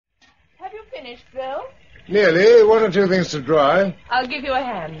Finished, Bill? Nearly. One or two things to dry. I'll give you a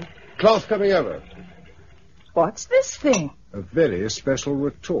hand. Cloth coming over. What's this thing? A very special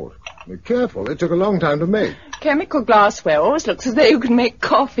retort. Be careful, it took a long time to make. Chemical glassware always looks as though you could make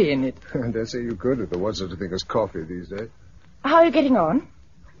coffee in it. I dare say you could if there was such a thing as coffee these days. How are you getting on?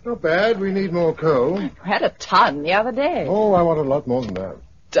 Not bad. We need more coal. You had a ton the other day. Oh, I want a lot more than that.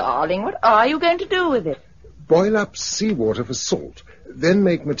 Darling, what are you going to do with it? Boil up seawater for salt. Then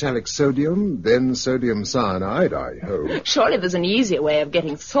make metallic sodium, then sodium cyanide, I hope. Surely there's an easier way of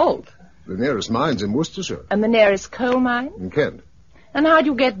getting salt. The nearest mine's in Worcestershire. And the nearest coal mine? In Kent. And how do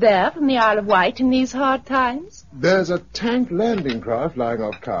you get there from the Isle of Wight in these hard times? There's a tank landing craft lying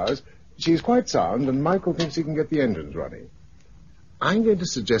off Cowes. She's quite sound, and Michael thinks he can get the engines running. I'm going to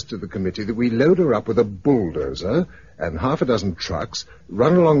suggest to the committee that we load her up with a bulldozer and half a dozen trucks,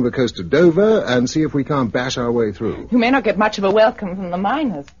 run along the coast to Dover, and see if we can't bash our way through. You may not get much of a welcome from the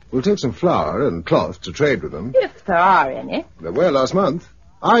miners. We'll take some flour and cloth to trade with them. If there are any. There were last month.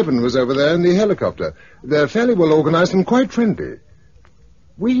 Ivan was over there in the helicopter. They're fairly well organized and quite friendly.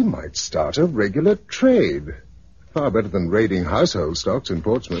 We might start a regular trade. Far better than raiding household stocks in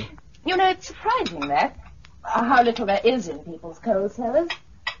Portsmouth. You know, it's surprising that. How little there is in people's coal cellars.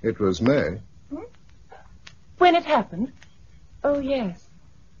 It was May. When it happened? Oh, yes.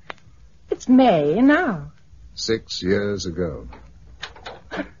 It's May now. 6 years ago.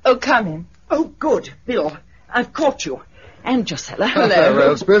 Oh, come in. Oh, good, Bill. I've caught you. And Josella. Hello. Well,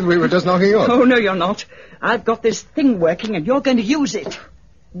 Elspeth, we were just knocking on. Oh, no, you're not. I've got this thing working, and you're going to use it.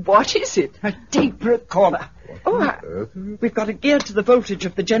 What is it? A tape recorder. Oh, We've got it geared to the voltage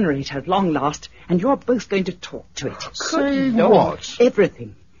of the generator at long last, and you're both going to talk to it. Say what?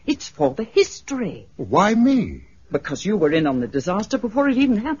 Everything. It's for the history. Why me? Because you were in on the disaster before it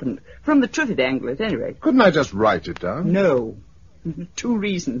even happened. From the Triffids angle, at any rate. Couldn't I just write it down? No. 2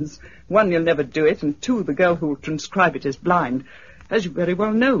 reasons. 1, you'll never do it, and 2, the girl who will transcribe it is blind. As you very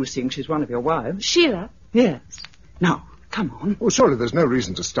well know, seeing she's one of your wives. Sheila? Yes. Now, come on. Oh, surely there's no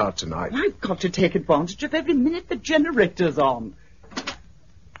reason to start tonight. I've got to take advantage of every minute the generator's on.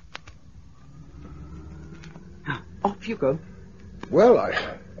 Now, off you go. Well,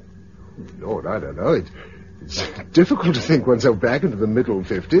 Lord, I don't know. It's difficult to think oneself back into the middle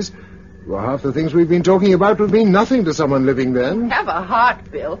 50s. Well, half the things we've been talking about would mean nothing to someone living then. Have a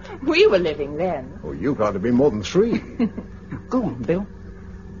heart, Bill. We were living then. Oh, you can't have been more than 3. Now, go on, Bill.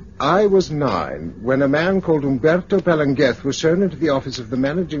 I was 9 when a man called Umberto Palangueth was shown into the office of the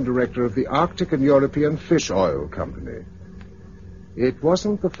managing director of the Arctic and European Fish Oil Company. It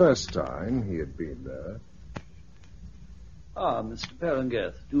wasn't the first time he had been there. Ah, Mr.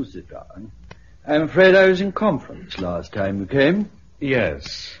 Palangueth, do sit down. I'm afraid I was in conference last time you came.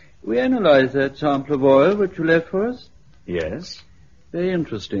 Yes. We analyzed that sample of oil which you left for us. Yes? Very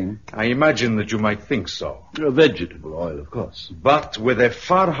interesting. I imagine that you might think so. A vegetable oil, of course. But with a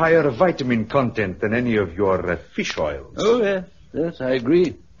far higher vitamin content than any of your fish oils. Oh, yes. Yes, I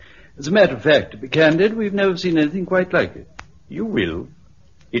agree. As a matter of fact, to be candid, we've never seen anything quite like it. You will.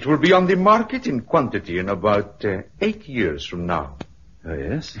 It will be on the market in quantity in about 8 years from now. Oh,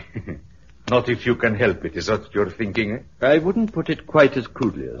 yes? Not if you can help it, is that what you're thinking? Eh? I wouldn't put it quite as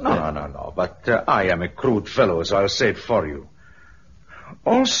crudely as that. No. But I am a crude fellow, so I'll say it for you.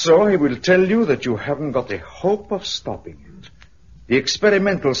 Also, I will tell you that you haven't got a hope of stopping it. The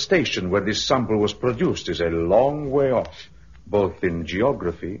experimental station where this sample was produced is a long way off, both in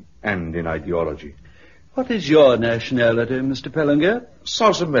geography and in ideology. What is your nationality, Mr. Palangueth?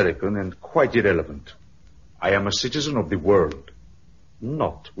 South American and quite irrelevant. I am a citizen of the world,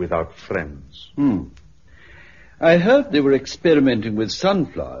 not without friends. I heard they were experimenting with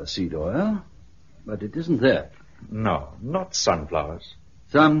sunflower seed oil, but it isn't that. No, not sunflowers.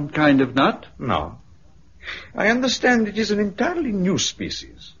 Some kind of nut? No. I understand it is an entirely new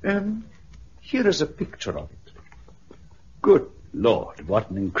species. Here is a picture of it. Good Lord, what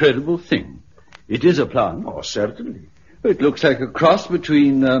an incredible thing. It is a plant. Oh, certainly. It looks like a cross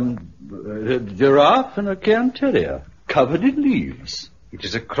between a giraffe and a cairn terrier, covered in leaves. It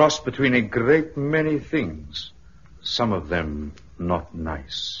is a cross between a great many things, some of them not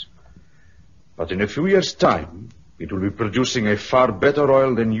nice. But in a few years' time, it will be producing a far better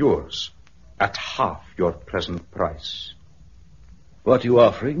oil than yours, at half your present price. What are you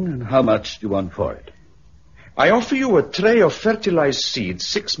offering, and how much do you want for it? I offer you a tray of fertilized seeds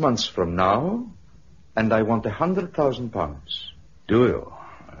 6 months from now, and I want 100,000 pounds. Do you?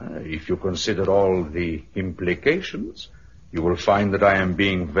 If you consider all the implications, you will find that I am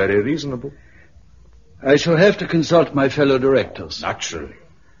being very reasonable. I shall have to consult my fellow directors. Naturally.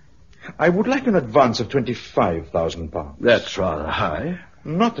 I would like an advance of 25,000 pounds. That's rather high.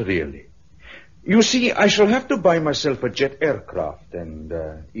 Not really. You see, I shall have to buy myself a jet aircraft, and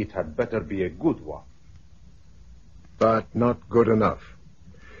it had better be a good one. But not good enough.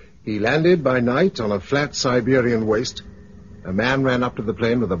 He landed by night on a flat Siberian waste. A man ran up to the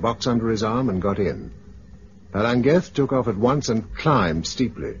plane with a box under his arm and got in. Palangeth took off at once and climbed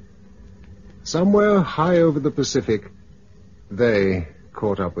steeply. Somewhere high over the Pacific, they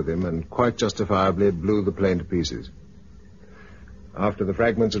caught up with him and quite justifiably blew the plane to pieces. After the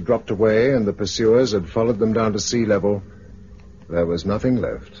fragments had dropped away and the pursuers had followed them down to sea level, there was nothing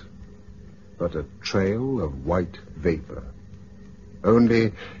left but a trail of white vapor.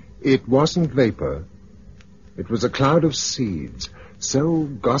 Only it wasn't vapor. It was a cloud of seeds, so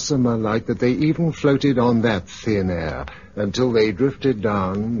gossamer-like that they even floated on that thin air until they drifted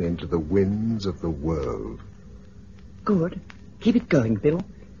down into the winds of the world. Good. Keep it going, Bill.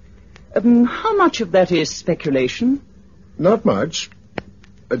 How much of that is speculation? Not much.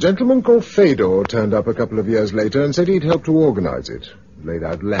 A gentleman called Fedor turned up a couple of years later and said he'd helped to organize it, laid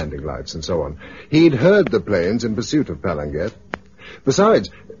out landing lights and so on. He'd heard the planes in pursuit of Palangeth. Besides,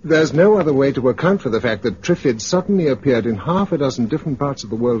 there's no other way to account for the fact that Triffids suddenly appeared in half a dozen different parts of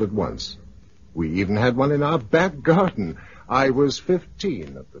the world at once. We even had one in our back garden. I was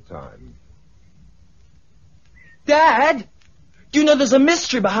 15 at the time. Dad, do you know there's a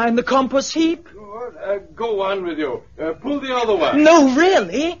mystery behind the compost heap? Go on with you. Pull the other one. No,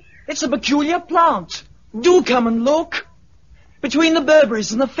 really. It's a peculiar plant. Do come and look. Between the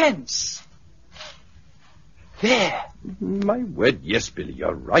Burberrys and the fence. There. My word, yes, Billy,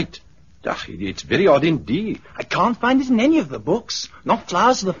 you're right. It's very odd indeed. I can't find it in any of the books. Not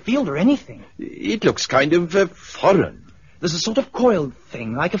Flowers of the Field or anything. It looks kind of foreign. There's a sort of coiled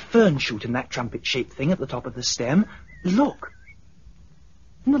thing, like a fern shoot in that trumpet-shaped thing at the top of the stem. Look.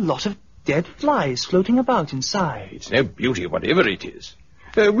 And a lot of dead flies floating about inside. It's no beauty, whatever it is.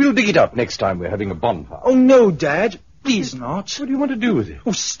 We'll dig it up next time we're having a bonfire. Oh, no, Dad. Please not. What do you want to do with it?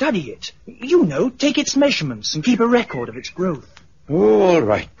 Oh, study it. You know, take its measurements and keep a record of its growth. All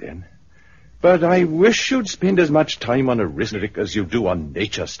right, then. But I wish you'd spend as much time on arithmetic as you do on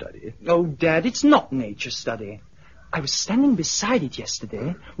nature study. Oh, Dad, it's not nature study. I was standing beside it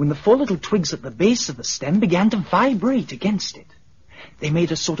yesterday when the 4 little twigs at the base of the stem began to vibrate against it. They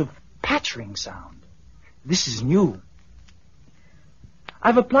made a sort of pattering sound. This is new.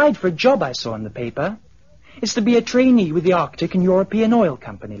 I've applied for a job I saw in the paper. It's to be a trainee with the Arctic and European Oil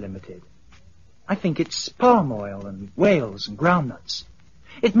Company Limited. I think it's palm oil and whales and groundnuts.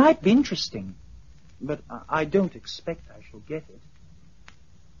 It might be interesting, but I don't expect I shall get it.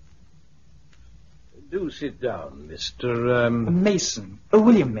 Do sit down, Mr. Mason.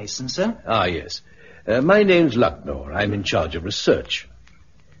 William Mason, sir. Ah, yes. My name's Lucknor. I'm in charge of research.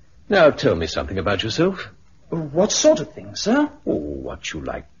 Now, tell me something about yourself. What sort of thing, sir? Oh, what you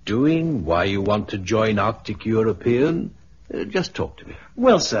like doing, why you want to join Arctic European. Just talk to me.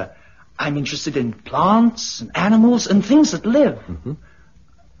 Well, sir, I'm interested in plants and animals and things that live. Mm-hmm.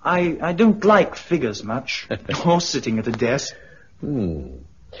 I don't like figures much, or sitting at a desk.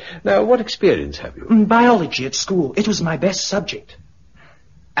 Now, what experience have you? Biology at school. It was my best subject.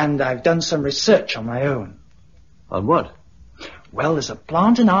 And I've done some research on my own. On what? Well, there's a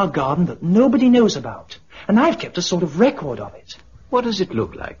plant in our garden that nobody knows about, and I've kept a sort of record of it. What does it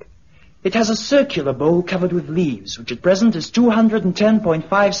look like? It has a circular bowl covered with leaves, which at present is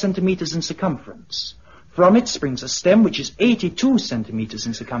 210.5 centimeters in circumference. From it springs a stem which is 82 centimeters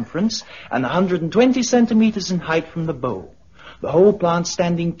in circumference and 120 centimeters in height from the bowl. The whole plant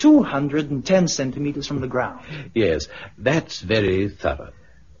standing 210 centimeters from the ground. Yes, that's very thorough.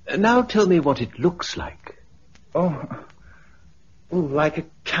 Now tell me what it looks like. Oh, like a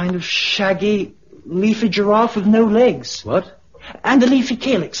kind of shaggy, leafy giraffe with no legs. What? And a leafy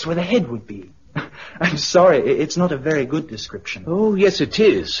calyx where the head would be. I'm sorry, it's not a very good description. Oh, yes, it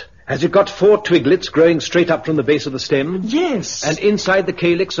is. Has it got 4 twiglets growing straight up from the base of the stem? Yes. And inside the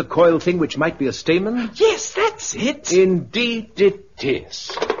calyx a coiled thing which might be a stamen? Yes, that's it. Indeed it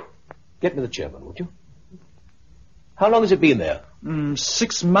is. Get me the chairman, would you? How long has it been there?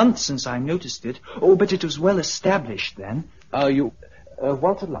 6 months since I noticed it. Oh, but it was well established then. Are you...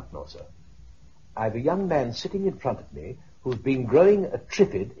 Walter Lucknor, sir. I've a young man sitting in front of me who's been growing a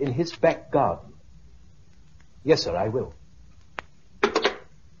Triffid in his back garden. Yes, sir, I will.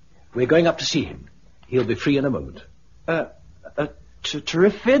 We're going up to see him. He'll be free in a moment.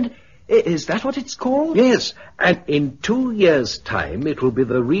 Triffid? Is that what it's called? Yes, and in 2 years' time it will be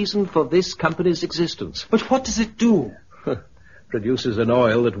the reason for this company's existence. But what does it do? Produces an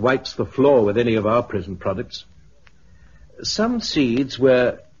oil that wipes the floor with any of our present products. Some seeds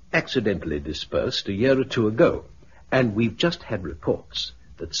were accidentally dispersed a year or 2 ago, and we've just had reports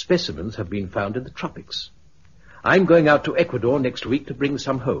that specimens have been found in the tropics. I'm going out to Ecuador next week to bring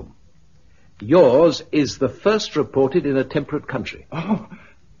some home. Yours is the first reported in a temperate country. Oh,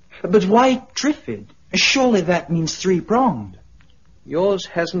 but why Triffid? Surely that means three-pronged. Yours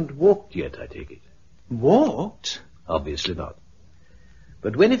hasn't walked yet, I take it. Walked? Obviously not.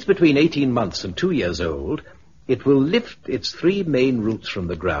 But when it's between 18 months and 2 years old, it will lift its 3 main roots from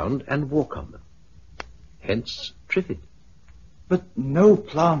the ground and walk on them. Hence, Triffid. But no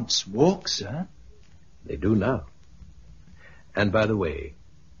plants walk, sir. They do now. And by the way,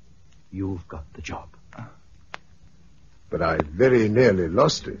 you've got the job. But I very nearly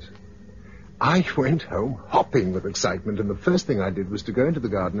lost it. I went home hopping with excitement, and the first thing I did was to go into the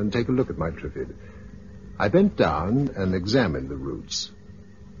garden and take a look at my Triffid. I bent down and examined the roots.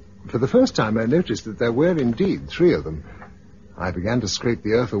 For the first time, I noticed that there were indeed 3 of them. I began to scrape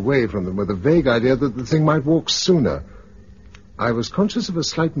the earth away from them with a vague idea that the thing might walk sooner. I was conscious of a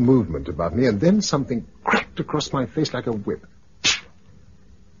slight movement above me, and then something cracked across my face like a whip.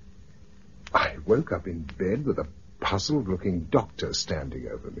 I woke up in bed with a puzzled-looking doctor standing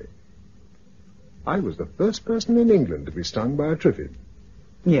over me. I was the first person in England to be stung by a Triffid.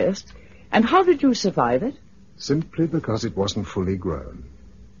 Yes. And how did you survive it? Simply because it wasn't fully grown.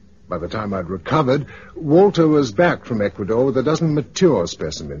 By the time I'd recovered, Walter was back from Ecuador with a dozen mature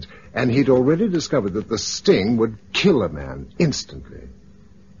specimens, and he'd already discovered that the sting would kill a man instantly.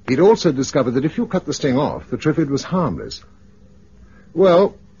 He'd also discovered that if you cut the sting off, the Triffid was harmless.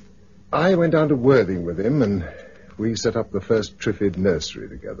 Well, I went down to Worthing with him, and we set up the first Triffid nursery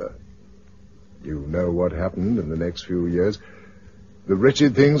together. You know what happened in the next few years. The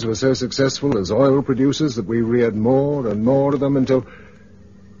wretched things were so successful as oil producers that we reared more and more of them until...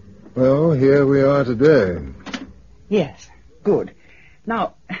 Well, here we are today. Yes, good.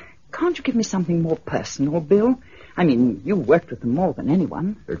 Now, can't you give me something more personal, Bill? I mean, you worked with them more than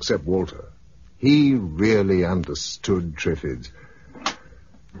anyone. Except Walter. He really understood Triffids.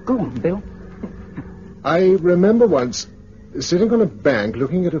 Go on, Bill. I remember once sitting on a bank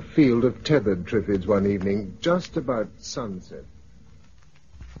looking at a field of tethered Triffids one evening, just about sunset.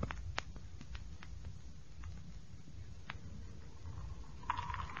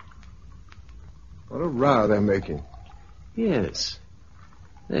 What a row they're making. Yes.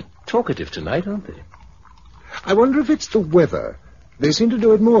 They're talkative tonight, aren't they? I wonder if it's the weather. They seem to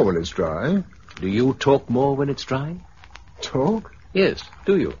do it more when it's dry. Do you talk more when it's dry? Talk? Yes,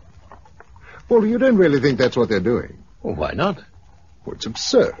 do you? Well, you don't really think that's what they're doing? Well, why not? Well, it's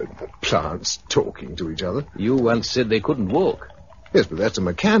absurd. Plants talking to each other. You once said they couldn't walk. Yes, but that's a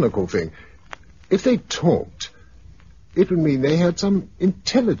mechanical thing. If they talked, it would mean they had some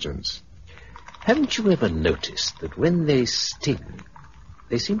intelligence. Haven't you ever noticed that when they sting,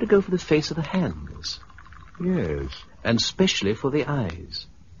 they seem to go for the face of the hands? Yes. And especially for the eyes.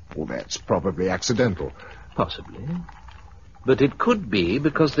 Well, that's probably accidental. Possibly. But it could be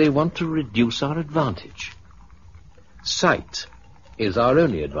because they want to reduce our advantage. Sight is our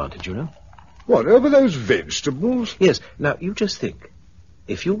only advantage, you know. What, over those vegetables? Yes. Now, you just think.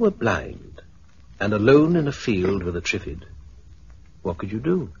 If you were blind and alone in a field with a Triffid, what could you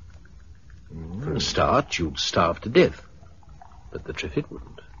do? For a start, you'd starve to death. But the Triffid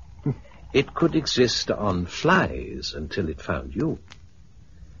wouldn't. It could exist on flies until it found you.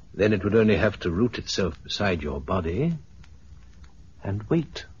 Then it would only have to root itself beside your body and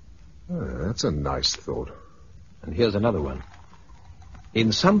wait. That's a nice thought. And here's another one.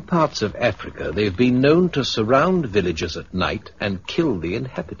 In some parts of Africa, they've been known to surround villages at night and kill the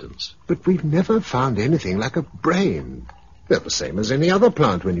inhabitants. But we've never found anything like a brain. They're the same as any other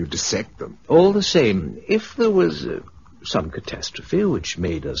plant when you dissect them. All the same, if there was some catastrophe which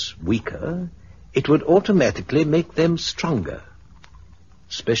made us weaker, it would automatically make them stronger.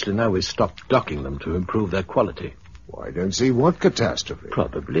 Especially now we've stopped docking them to improve their quality. Well, I don't see what catastrophe.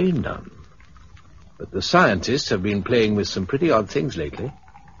 Probably none. But the scientists have been playing with some pretty odd things lately.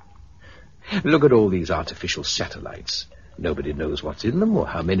 Look at all these artificial satellites. Nobody knows what's in them or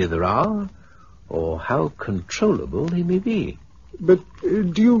how many there are, or how controllable they may be. But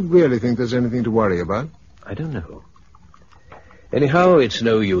do you really think there's anything to worry about? I don't know. Anyhow, it's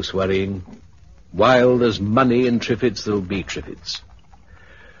no use worrying. While there's money in Triffids, there'll be Triffids.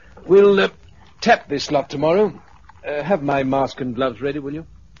 We'll tap this lot tomorrow. Have my mask and gloves ready, will you?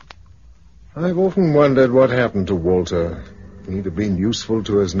 I've often wondered what happened to Walter. He'd have been useful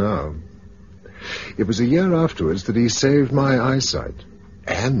to us now. It was a year afterwards that he saved my eyesight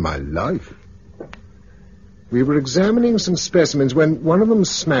and my life. We were examining some specimens when one of them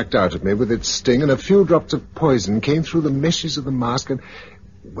smacked out at me with its sting, and a few drops of poison came through the meshes of the mask and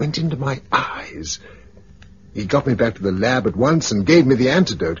went into my eyes. He got me back to the lab at once and gave me the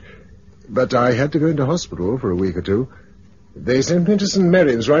antidote. But I had to go into hospital for a week or two. They sent me to St.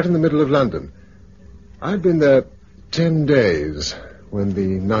 Mary's right in the middle of London. I'd been there 10 days when the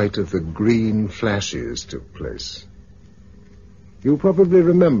night of the green flashes took place. You probably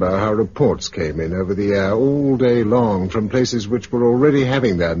remember how reports came in over the air all day long from places which were already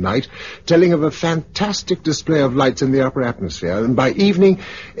having their night, telling of a fantastic display of lights in the upper atmosphere, and by evening,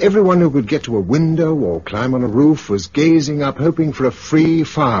 everyone who could get to a window or climb on a roof was gazing up, hoping for a free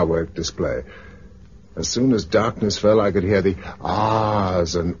firework display. As soon as darkness fell, I could hear the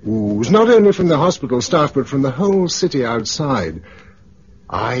ahs and oohs, not only from the hospital staff, but from the whole city outside.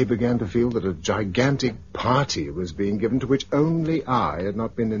 I began to feel that a gigantic party was being given to which only I had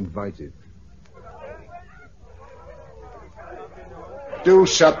not been invited. Do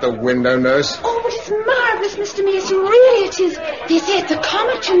shut the window, nurse. Oh, but it's marvellous, Mr. Mason. Really it is. They say it's a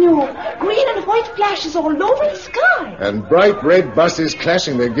comet, you know. Green and white flashes all over the sky. And bright red buses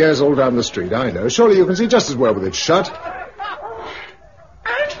clashing their gears all down the street, I know. Surely you can see just as well with it shut.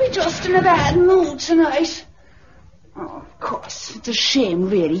 Aren't we just in a bad mood tonight? Oh, of course. It's a shame,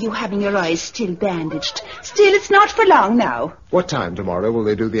 really, you having your eyes still bandaged. Still, it's not for long now. What time tomorrow will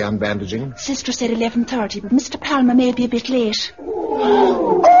they do the unbandaging? Sister said 11:30, but Mr. Palmer may be a bit late.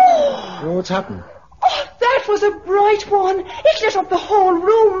 Oh, what's happened? Oh, that was a bright one. It lit up the whole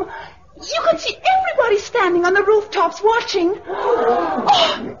room. You can see everybody standing on the rooftops watching.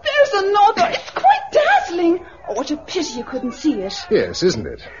 Oh, there's another. It's quite dazzling. Oh, what a pity you couldn't see it. Yes, isn't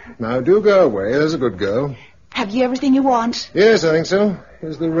it? Now, do go away. There's a good girl. Have you everything you want? Yes, I think so.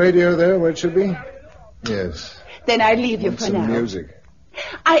 Is the radio there where it should be? Yes. Then I'll leave you Want for some now. music.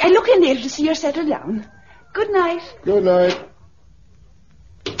 I look in later to see you're settled down. Good night. Good night.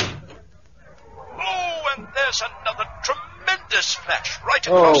 Oh, and there's another tremendous flash right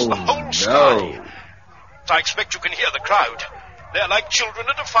across the whole sky. No. I expect you can hear the crowd. They're like children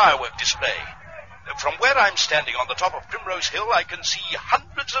at a firework display. From where I'm standing on the top of Primrose Hill, I can see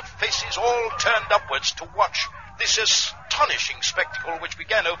hundreds of faces all turned upwards to watch this astonishing spectacle which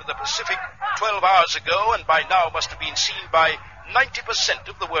began over the Pacific 12 hours ago and by now must have been seen by 90%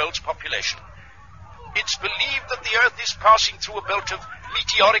 of the world's population. It's believed that the Earth is passing through a belt of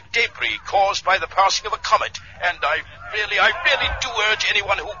meteoric debris caused by the passing of a comet, and I really do urge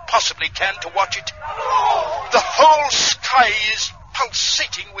anyone who possibly can to watch it. The whole sky is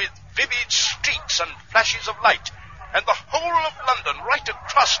pulsating with vivid streaks and flashes of light, and the whole of London, right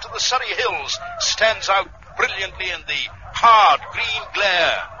across to the Surrey Hills, stands out brilliantly in the hard green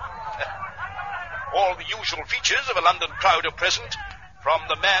glare. All the usual features of a London crowd are present, from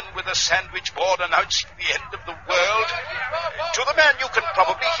the man with a sandwich board announcing the end of the world to the man you can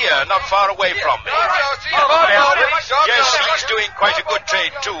probably hear not far away from me. Yes, he's doing quite a good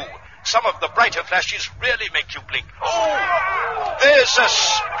trade, too. Some of the brighter flashes really make you blink. Oh, there's a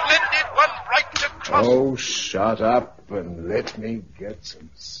splendid one right across. Oh, shut up and let me get some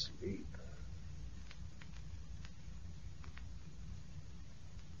sleep.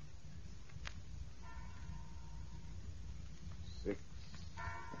 Six,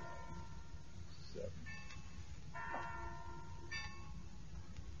 7,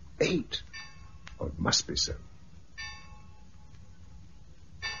 8. Oh, it must be 7.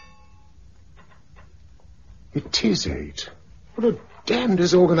 It is 8. What a damn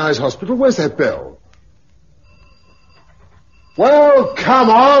disorganized hospital. Where's that bell? Well, come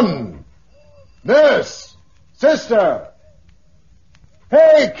on! Nurse! Sister!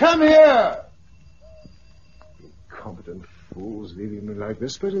 Hey, come here! Incompetent fools leaving me like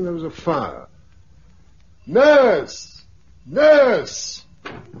this. Supposing there was a fire. Nurse! Nurse!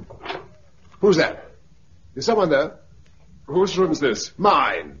 Who's that? Is someone there? Whose room's this?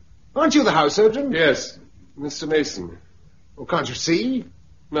 Mine. Aren't you the house surgeon? Yes, Mr. Mason. Oh, can't you see?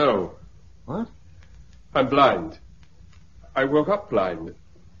 No, What? I'm blind. I woke up blind.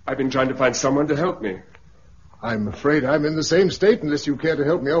 I've been trying to find someone to help me. I'm afraid I'm in the same state unless you care to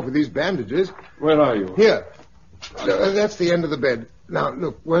help me off with these bandages. Where are you? Here. That's the end of the bed. Now,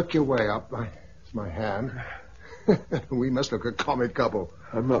 look, work your way up. It's my hand. We must look a comic couple.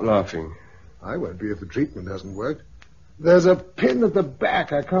 I'm not laughing. I won't be if the treatment hasn't worked. There's a pin at the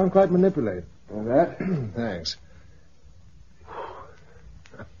back I can't quite manipulate. That? Thanks.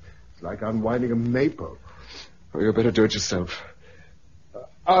 It's like unwinding a maypole. Oh, you better do it yourself.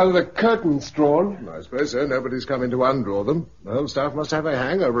 Are the curtains drawn? I suppose so. Nobody's come in to undraw them. The whole staff must have a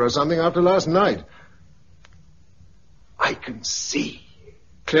hangover or something after last night. I can see.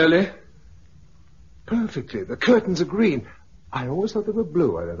 Clearly? Perfectly. The curtains are green. I always thought they were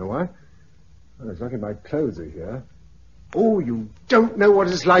blue. I don't know why. Well, it's lucky my clothes are here. Oh, you don't know what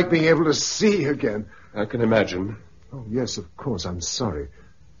it's like being able to see again. I can imagine. Oh, yes, of course. I'm sorry.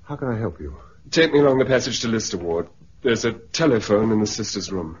 How can I help you? Take me along the passage to Lister Ward. There's a telephone in the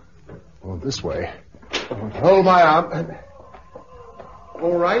sister's room. Oh, this way. Oh, hold my arm.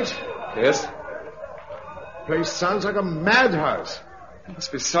 All right. Yes? Place sounds like a madhouse. There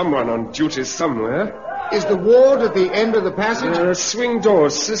must be someone on duty somewhere. Is the ward at the end of the passage? There are swing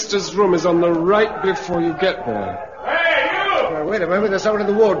doors. Sister's room is on the right before you get there. Hey, you! Wait a moment. There's someone in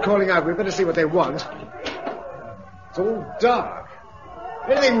the ward calling out. We'd better see what they want. It's all dark.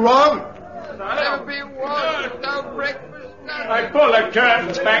 Anything wrong? There'll be water, no breakfast, no... I pull the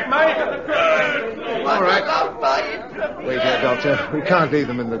curtains back, mate. All right. Wait here, Doctor. We can't leave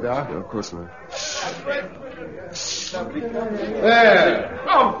them in the dark. No, of course not. There.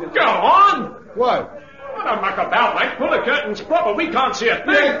 Oh, go on. What? Well, don't muck about, mate. Pull the curtains proper. We can't see a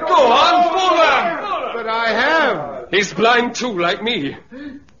thing. Go on, pull them. But I have. He's blind too, like me.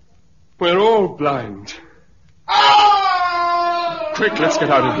 We're all blind. Quick, let's get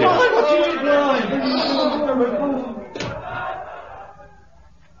out of here.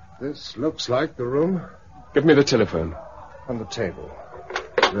 This looks like the room. Give me the telephone. On the table.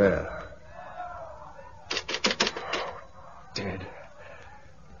 There. Dead.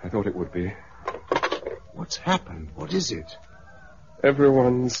 I thought it would be. What's happened? What is it?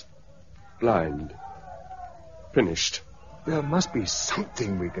 Everyone's blind. Finished. There must be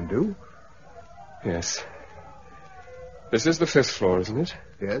something we can do. Yes. This is the 5th floor, isn't it?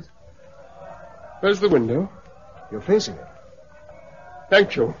 Yes. Where's the window? You're facing it.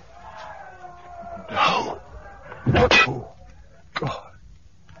 Thank you. No. Oh, God.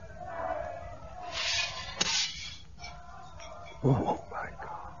 Oh, my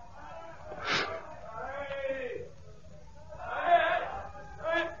God.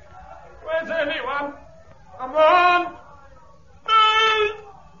 Where's anyone? Come on.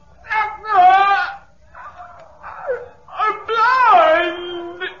 I'm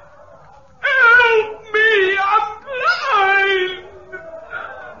blind. Help me, I'm blind.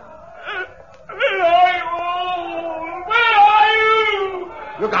 Where are you all? Where are you?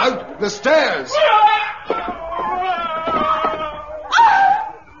 Look out! The stairs!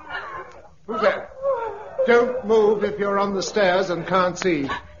 Who's there? Don't move if you're on the stairs and can't see.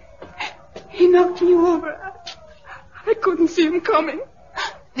 He knocked me over. I couldn't see him coming.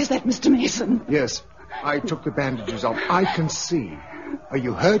 Is that Mr. Mason? Yes, I took the bandages off. I can see. Are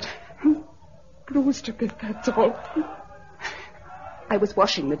you hurt? Bruised a bit, that's all. I was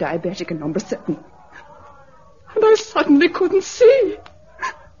washing the diabetic in number 7. And I suddenly couldn't see.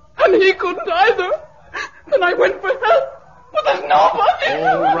 And he couldn't either. Then I went for help. But there's nobody.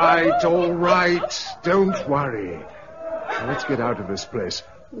 All right. Don't worry. Now, let's get out of this place.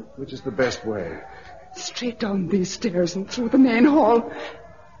 Which is the best way? Straight down these stairs and through the main hall.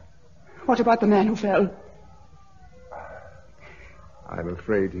 What about the man who fell? I'm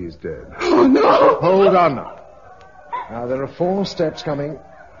afraid he's dead. Oh, no! Hold on now. Now, there are 4 steps coming.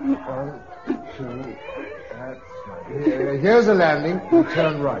 1, 2... That's right. Here's a landing. You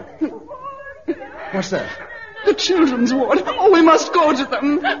turn right. What's that? The children's ward. Oh, we must go to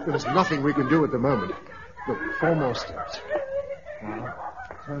them. There's nothing we can do at the moment. Look, 4 more steps. Now,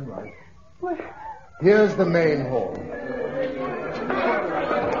 turn right. Where? Here's the main hall.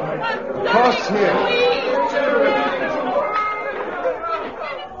 Cross here.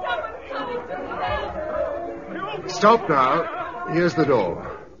 Stop now. Here's the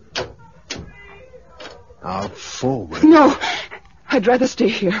door. Now, forward. No, I'd rather stay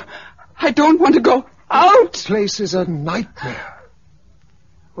here. I don't want to go out. This place is a nightmare.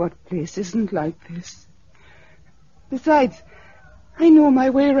 What place isn't like this? Besides, I know my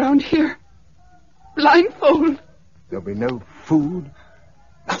way around here. Blindfold. There'll be no food,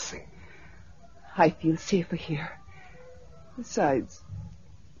 nothing. I feel safer here. Besides,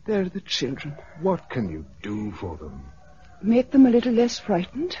 they're the children. What can you do for them? Make them a little less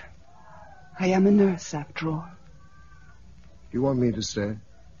frightened. I am a nurse, after all. You want me to stay?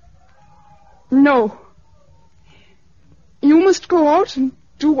 No. You must go out and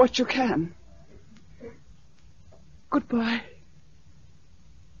do what you can. Goodbye.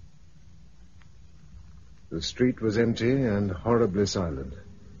 The street was empty and horribly silent.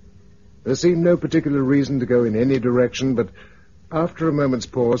 There seemed no particular reason to go in any direction, but after a moment's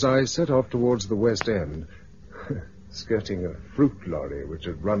pause, I set off towards the West End, skirting a fruit lorry which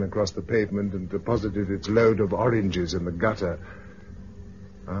had run across the pavement and deposited its load of oranges in the gutter.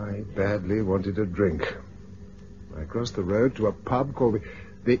 I badly wanted a drink. I crossed the road to a pub called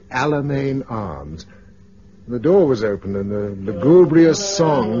the Alamein Arms. The door was open and a lugubrious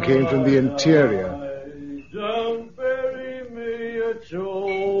song came from the interior. Don't bury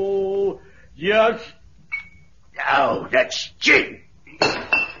So, yes. Oh, that's gin.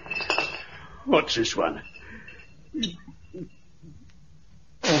 What's this one?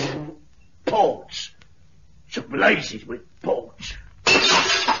 Ports. So blazes with ports.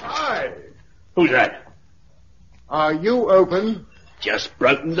 Hi. Who's that? Are you open? Just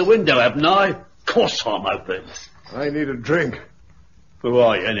broken the window, haven't I? Course I'm open. I need a drink. Who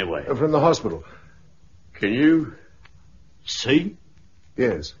are you, anyway? From the hospital. Can you see?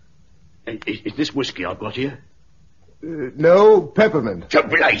 Yes. Is this whiskey I've got here? No, peppermint. To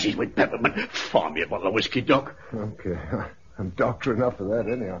blazes with peppermint. Find me a bottle of whiskey, Doc. Okay. I'm doctor enough for that,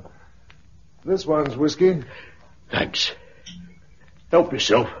 anyhow. This one's whiskey. Thanks. Help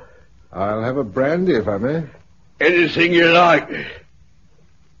yourself. I'll have a brandy, if I may. Anything you like.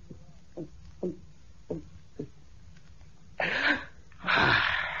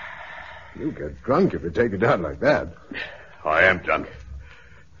 You get drunk if you take it out like that. I am drunk.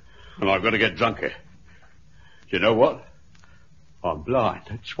 And I've got to get drunker. You know what? I'm blind.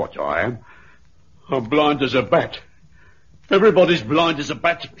 That's what I am. I'm blind as a bat. Everybody's blind as a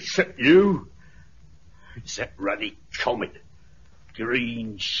bat except you. It's that ruddy comet.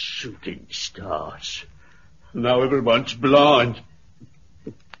 Green shooting stars. Now everyone's blind.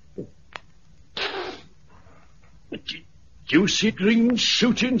 Do you see green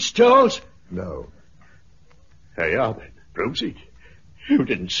shooting stars? No. They are then, Rosie. You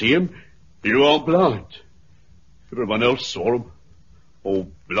didn't see him. You aren't blind. Everyone else saw them.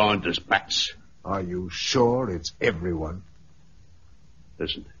 All blind as bats. Are you sure it's everyone?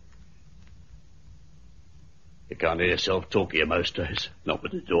 Listen. You can't hear yourself talk here most days, not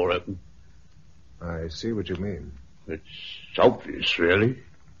with the door open. I see what you mean. It's obvious, really.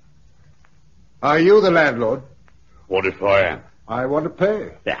 Are you the landlord? What if I am? I want to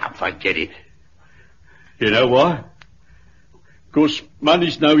pay. Ah, forget it. You know why? 'Cause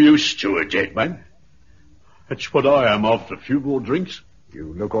money's no use to a dead man. That's what I am after a few more drinks.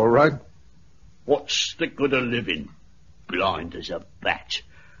 You look all right. What's the good of living blind as a bat?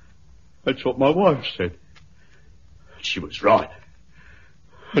 That's what my wife said. She was right.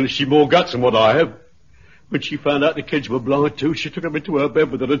 And she more guts than what I have. When she found out the kids were blind too, she took them into her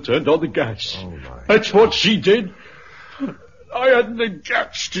bed with her and turned on the gas. Oh, my. That's what she did. I hadn't the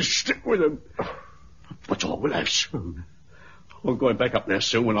guts to stick with them. But I will have soon. I'm going back up there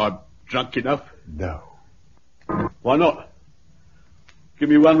soon when I'm drunk enough. No. Why not? Give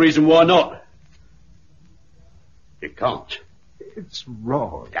me one reason why not. You can't. It's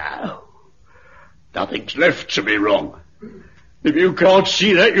wrong. No. Nothing's left to be wrong. If you can't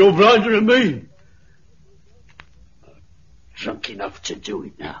see that, you're blinder than me. I'm drunk enough to do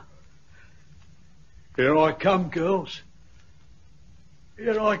it now. Here I come, girls.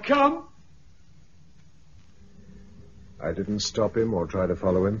 Here I come. I didn't stop him or try to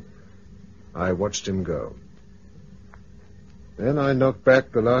follow him. I watched him go. Then I knocked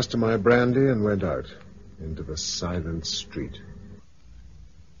back the last of my brandy and went out into the silent street.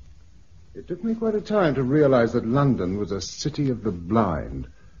 It took me quite a time to realize that London was a city of the blind,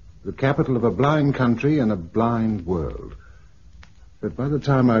 the capital of a blind country and a blind world. But by the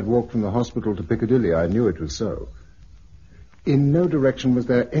time I'd walked from the hospital to Piccadilly, I knew it was so. In no direction was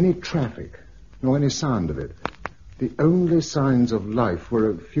there any traffic, nor any sound of it. The only signs of life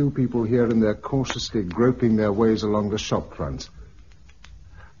were a few people here and there cautiously groping their ways along the shop fronts.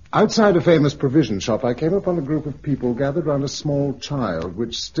 Outside a famous provision shop, I came upon a group of people gathered round a small child,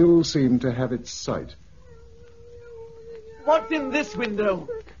 which still seemed to have its sight. What's in this window?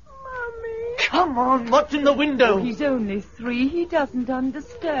 Mummy. Come on, what's in the window? He's only 3. He doesn't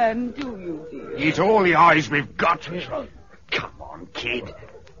understand, do you, dear? He's all the eyes we've got. Come on, kid.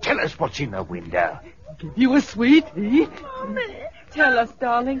 Tell us what's in the window. Give you a sweetie. Mummy. Tell us,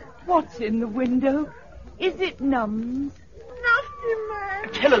 darling, what's in the window? Is it numbs? Nothing, man.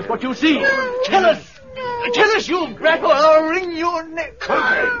 Tell us what you see. Tell us. Tell us, you brat, or I'll wring your neck.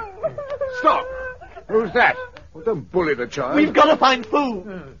 Stop! Who's that? Well, don't bully the child. We've got to find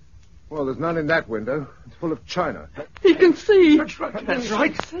food. Well, there's none in that window. It's full of china. He can see. That's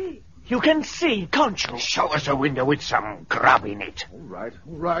right. You can see, can't you? Show us a window with some grub in it. All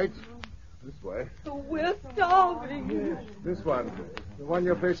right. This way. Oh, we're starving. This one. The one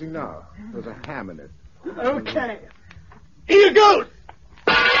you're facing now. There's a ham in it. Okay. Here goes.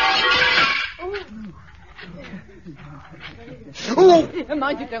 Oh,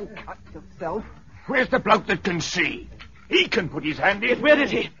 mind you don't cut yourself. Where's the bloke that can see? He can put his hand in. Where is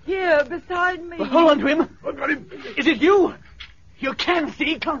he? Here, beside me. Well, hold on to him. I've got him. Is it you? You can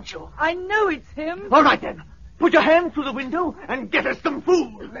see, can't you? I know it's him. All right, then. Put your hand through the window and get us some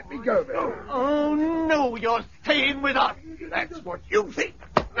food. Let me go there. Oh, no, you're staying with us. That's what you think.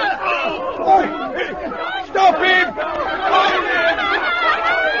 Stop him!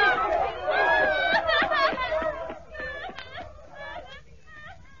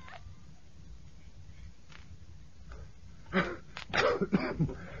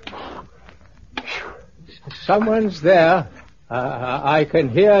 Someone's there. I can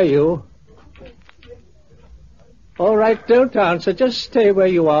hear you. All right, don't answer. Just stay where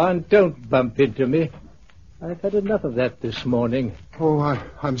you are and don't bump into me. I've had enough of that this morning. Oh,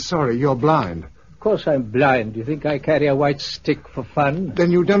 I'm sorry. You're blind. Of course I'm blind. You think I carry a white stick for fun?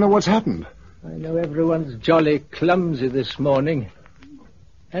 Then you don't know what's happened. I know everyone's jolly clumsy this morning.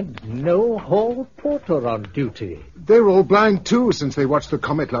 And no hall porter on duty. They were all blind, too, since they watched the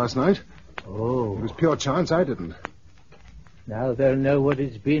comet last night. Oh. It was pure chance I didn't. Now they'll know what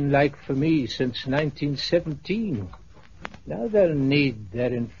it's been like for me since 1917. Now they'll need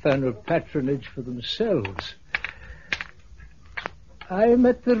their infernal patronage for themselves. I'm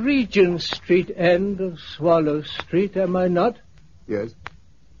at the Regent Street end of Swallow Street, am I not? Yes.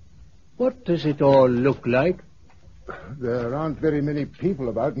 What does it all look like? There aren't very many people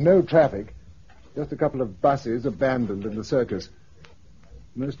about, no traffic. Just a couple of buses abandoned in the circus.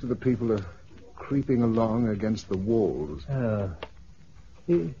 Most of the people are creeping along against the walls.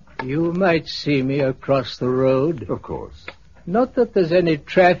 You might see me across the road. Of course. Not that there's any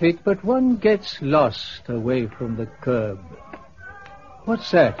traffic, but one gets lost away from the curb.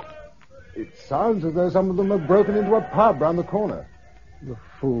 What's that? It sounds as though some of them have broken into a pub round the corner. The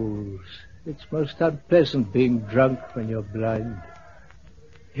fools. It's most unpleasant being drunk when you're blind.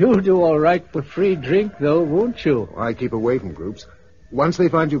 You'll do all right for free drink, though, won't you? I keep away from groups. Once they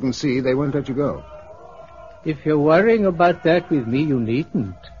find you can see, they won't let you go. If you're worrying about that with me, you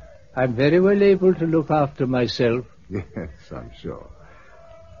needn't. I'm very well able to look after myself. Yes, I'm sure.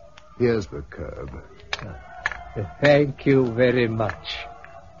 Here's the curb. Thank you very much.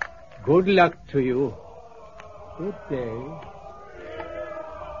 Good luck to you. Good day.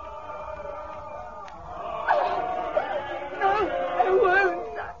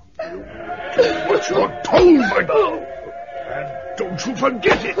 What you're told, my girl. And don't you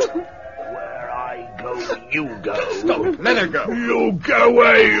forget it. Where I go, you go. Stop. Let her go. You get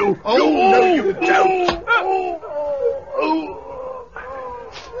away, you. Oh, no, you don't.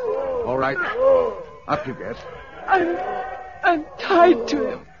 All right. Up you get. I'm tied to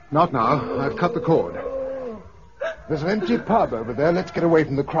him. Not now. I've cut the cord. There's an empty pub over there. Let's get away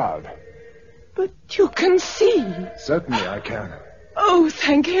from the crowd. But you can see. Certainly I can. Oh,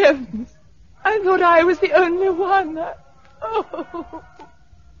 thank heavens. I thought I was the only one. Oh.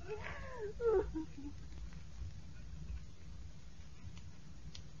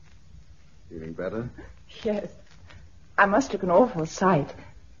 Feeling better? Yes. I must look an awful sight.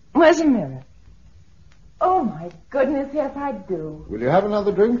 Where's a mirror? Oh, my goodness, yes, I do. Will you have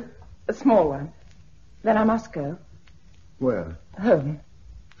another drink? A small one. Then I must go. Where? Home.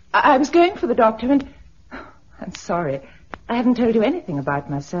 I was going for the doctor and... I'm sorry. I haven't told you anything about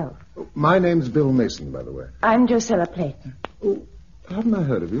myself. My name's Bill Mason, by the way. I'm Drusilla Clayton. Oh, haven't I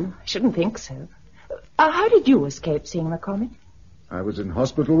heard of you? I shouldn't think so. How did you escape seeing the comet? I was in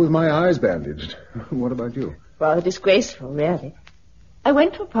hospital with my eyes bandaged. What about you? Rather disgraceful, really. I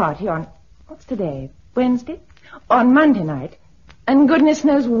went to a party on... What's today? Wednesday? On Monday night. And goodness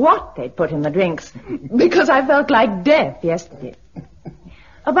knows what they'd put in the drinks. Because I felt like death yesterday.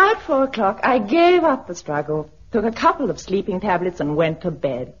 About 4 o'clock, I gave up the struggle, took a couple of sleeping tablets, and went to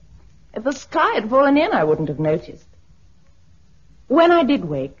bed. If the sky had fallen in, I wouldn't have noticed. When I did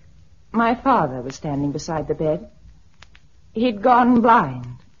wake, my father was standing beside the bed. He'd gone blind.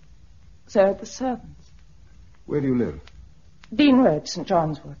 So had the servants. Where do you live? Dean Road, St.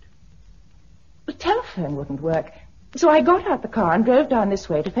 John's Wood. The telephone wouldn't work, so I got out the car and drove down this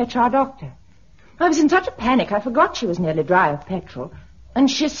way to fetch our doctor. I was in such a panic, I forgot she was nearly dry of petrol, and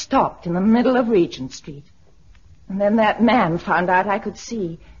she stopped in the middle of Regent Street. And then that man found out I could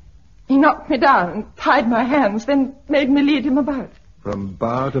see. He knocked me down and tied my hands, then made me lead him about. From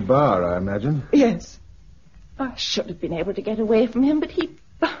bar to bar, I imagine. Yes. I should have been able to get away from him, but he...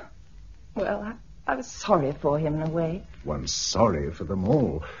 Well, I was sorry for him in a way. One's sorry for them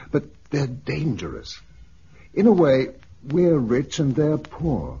all, but they're dangerous. In a way, we're rich and they're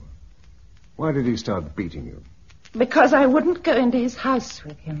poor. Why did he start beating you? Because I wouldn't go into his house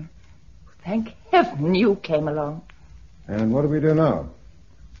with him. Thank heaven you came along. And what do we do now?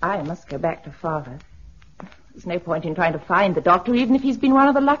 I must go back to Father. There's no point in trying to find the doctor, even if he's been one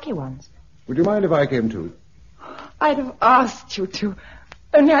of the lucky ones. Would you mind if I came too? I'd have asked you to.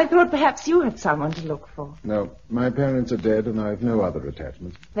 Only I thought perhaps you had someone to look for. No, my parents are dead and I've no other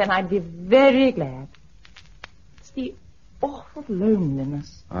attachments. Then I'd be very glad. It's the awful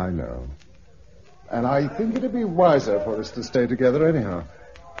loneliness. I know. And I think it'd be wiser for us to stay together anyhow.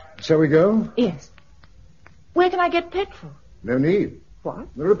 Shall we go? Yes. Where can I get petrol? No need. What?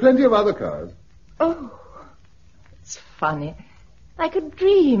 There are plenty of other cars. Oh, it's funny. Like a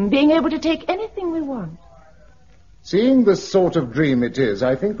dream, being able to take anything we want. Seeing the sort of dream it is,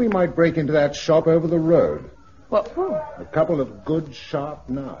 I think we might break into that shop over the road. What for? A couple of good, sharp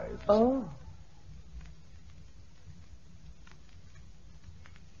knives. Oh.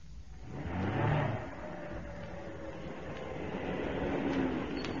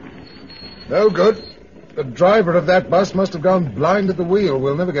 No good. The driver of that bus must have gone blind at the wheel.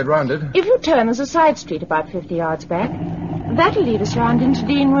 We'll never get round it. If you turn, there's a side street about 50 yards back. That'll lead us round into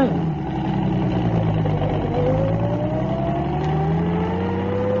Dean Road.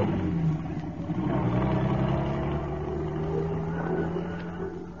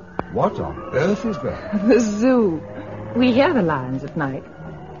 What on earth is that? The zoo. We hear the lions at night.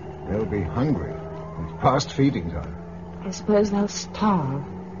 They'll be hungry. It's past feeding time. I suppose they'll starve.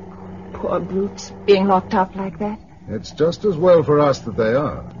 Poor brutes, being locked up like that. It's just as well for us that they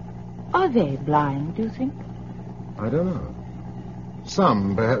are. Are they blind, do you think? I don't know.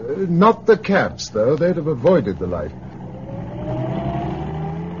 Some, perhaps. Not the cats, though. They'd have avoided the light.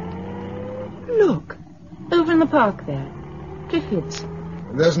 Look, over in the park there. Triffids.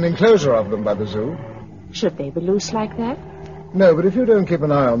 There's an enclosure of them by the zoo. Should they be loose like that? No, but if you don't keep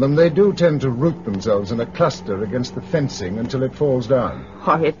an eye on them, they do tend to root themselves in a cluster against the fencing until it falls down.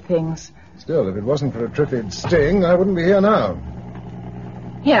 Horrid things. Still, if it wasn't for a Triffid sting, I wouldn't be here now.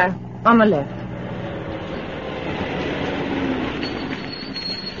 Here, on the left.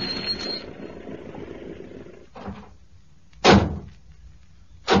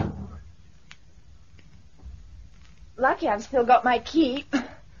 Lucky I've still got my key.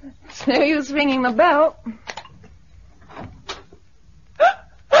 It's no use ringing the bell.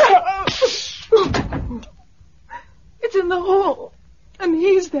 It's in the hall. And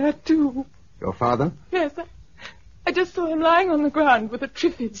he's there, too. Your father? Yes, I just saw him lying on the ground with a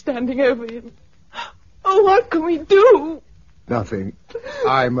Triffid standing over him. Oh, what can we do? Nothing.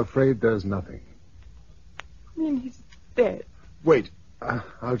 I'm afraid there's nothing. I mean, he's dead. Wait.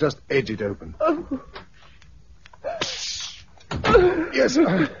 I'll just edge it open. Oh. Yes,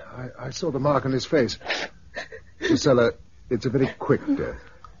 I saw the mark on his face. Priscilla, it's a very quick death.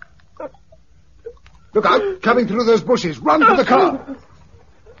 Look out! Coming through those bushes! Run for the car!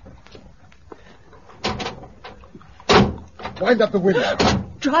 Wind up the window.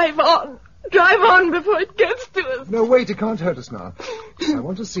 Drive on! Drive on before it gets to us! No, wait, it can't hurt us now. I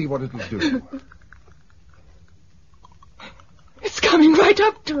want to see what it'll do. It's coming right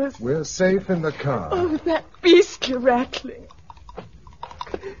up to us. We're safe in the car. Oh, that beastly rattling.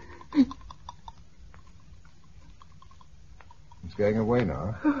 It's going away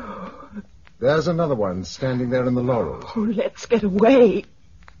now. There's another one standing there in the laurels. Oh, let's get away.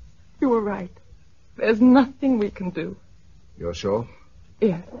 You were right. There's nothing we can do. You're sure?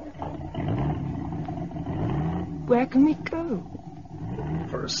 Yes. Where can we go?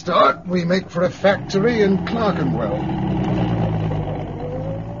 For a start, we make for a factory in Clerkenwell.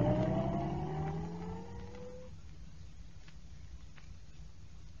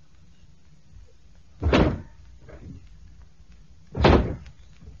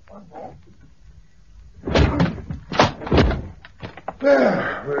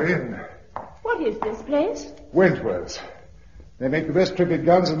 There, we're in. What is this place? Wentworth's. They make the best Triffid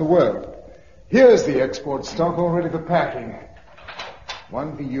guns in the world. Here's the export stock all ready for packing.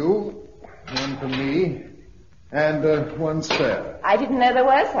 One for you, one for me, and one spare. I didn't know there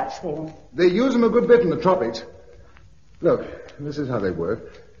were such things. They use them a good bit in the tropics. Look, this is how they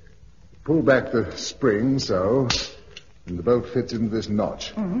work. Pull back the spring, so, and the bolt fits into this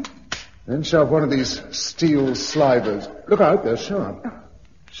notch. Mm-hmm. Then shove one of these steel slivers. Look out, they're sharp.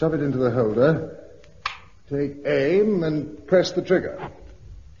 Shove it into the holder. Take aim and press the trigger.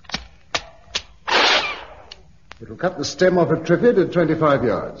 It'll cut the stem off a Triffid at 25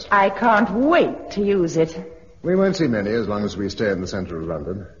 yards. I can't wait to use it. We won't see many as long as we stay in the centre of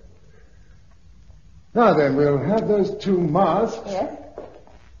London. Now then, we'll have those two masks. Yes?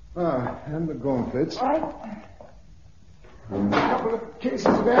 And the gauntlets. All right. A couple of cases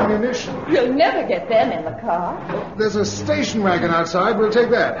of ammunition. You'll never get them in the car. There's a station wagon outside. We'll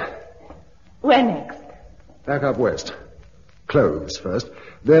take that. Where next? Back up west. Clothes first.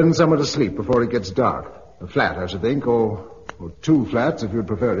 Then somewhere to sleep before it gets dark. A flat, I should think, or two flats if you'd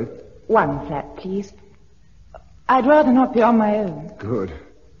prefer it. One flat, please. I'd rather not be on my own. Good.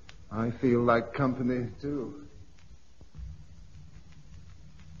 I feel like company, too.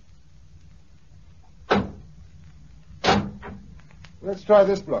 Let's try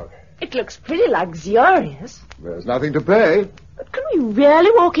this block. It looks pretty luxurious. There's nothing to pay. But can we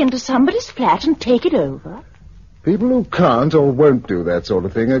really walk into somebody's flat and take it over? People who can't or won't do that sort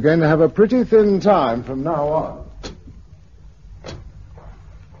of thing are going to have a pretty thin time from now on.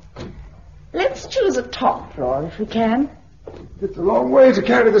 Let's choose a top floor if we can. It's a long way to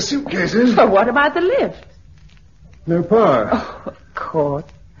carry the suitcases. But what about the lift? No power. Oh, of course.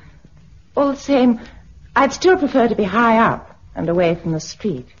 All the same, I'd still prefer to be high up and away from the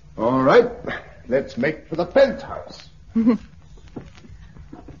street. All right. Let's make for the penthouse.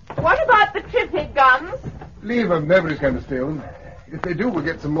 What about the Triffid guns? Leave them. Nobody's going to steal them. If they do, we'll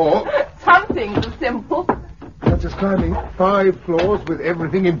get some more. Some things are simple. Such as climbing 5 floors with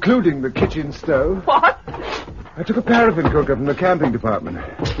everything, including the kitchen stove. What? I took a paraffin cooker from the camping department.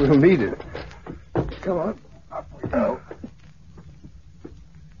 We'll need it. Come on. Up we go.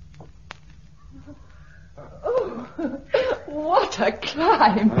 Oh, what a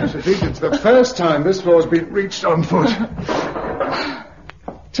climb. I should think it's the first time this floor's been reached on foot.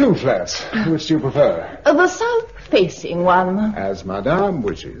 2 flats. Which do you prefer? The south-facing one. As Madame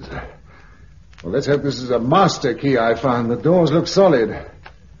wishes. Well, let's hope this is a master key I found. The doors look solid.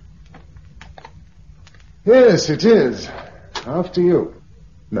 Yes, it is. After you.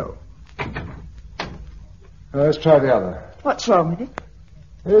 No. Let's try the other. What's wrong with it?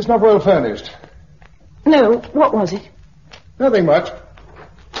 It's not well furnished. No, what was it? Nothing much.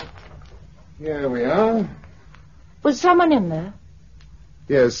 Here we are. Was someone in there?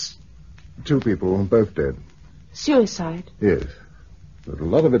 Yes. 2 people, both dead. Suicide? Yes. There's a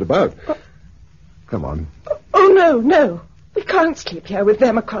lot of it about. Come on. Oh, no. We can't sleep here with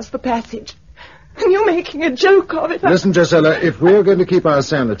them across the passage. And you're making a joke of it. Listen, Gisela, if we're going to keep our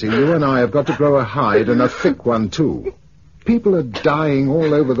sanity, you and I have got to grow a hide, and a thick one, too. People are dying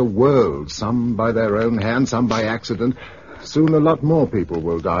all over the world, some by their own hand, some by accident. Soon a lot more people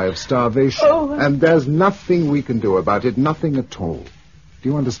will die of starvation. Oh. And there's nothing we can do about it, nothing at all. Do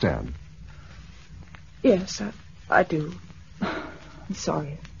you understand? Yes, I do. I'm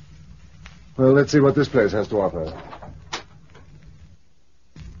sorry. Well, let's see what this place has to offer.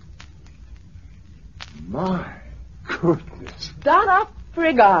 My goodness. Done up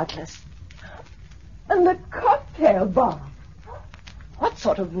regardless. And the cocktail bar. What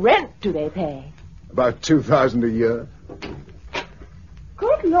sort of rent do they pay? About $2,000 a year.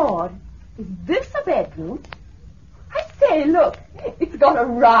 Good Lord. Is this a bedroom? I say, look. It's got a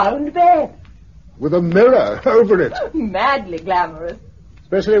round bed. With a mirror over it. Madly glamorous.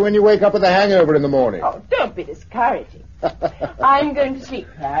 Especially when you wake up with a hangover in the morning. Oh, don't be discouraging. I'm going to sleep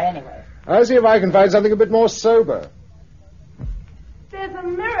here anyway. I'll see if I can find something a bit more sober. There's a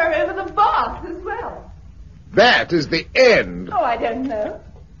mirror over the bath as well. That is the end. Oh, I don't know.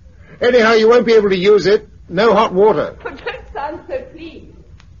 Anyhow, you won't be able to use it. No hot water. But don't sound so pleased.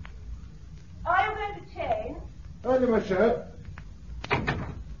 Are you going to change? Only my shirt.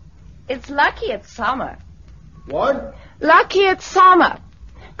 It's lucky it's summer. What? Lucky it's summer.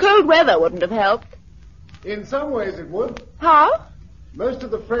 Cold weather wouldn't have helped. In some ways it would. How? Most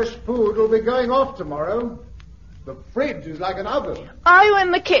of the fresh food will be going off tomorrow. The fridge is like an oven. Are you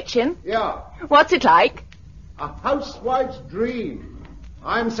in the kitchen? Yeah. What's it like? A housewife's dream.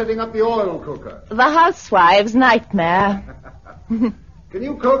 I'm setting up the oil cooker. The housewife's nightmare. Can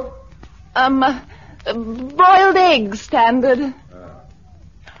you cook? Boiled eggs, standard.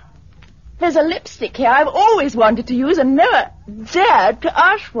 There's a lipstick here I've always wanted to use and never dared to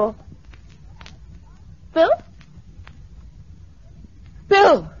ask for. Bill?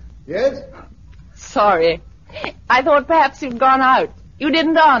 Bill! Yes? Sorry. I thought perhaps you'd gone out. You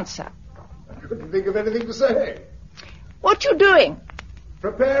didn't answer. I couldn't think of anything to say. What you doing?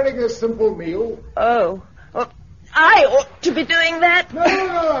 Preparing a simple meal. Oh. Well, I ought to be doing that. No,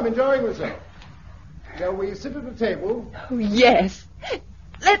 I'm enjoying myself. Shall we sit at a table? Oh, yes.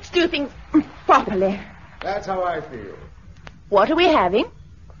 Let's do things properly. That's how I feel. What are we having?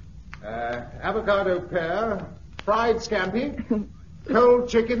 Avocado pear, fried scampi, cold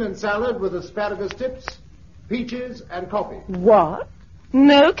chicken and salad with asparagus tips, peaches and coffee. What?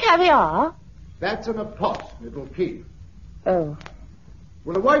 No caviar? That's in a pot. It'll keep. Oh.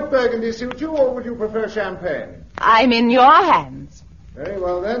 Will a white burgundy suit you, or would you prefer champagne? I'm in your hands. Very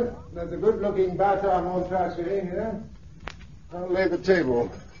well, then. There's a good-looking batter on tracé here. I'll lay the table.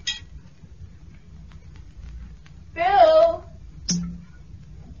 Bill!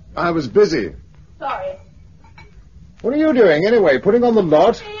 I was busy. Sorry. What are you doing, anyway? Putting on the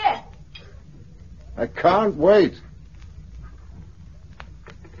lot? Yes. I can't wait.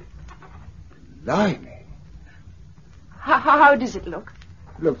 Blimey. How does it look?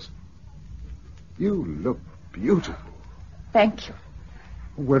 You look beautiful. Thank you.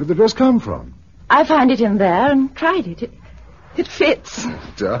 Where did the dress come from? I found it in there and tried it. It fits.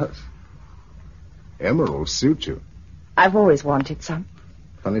 It does. Emeralds suit you. I've always wanted some.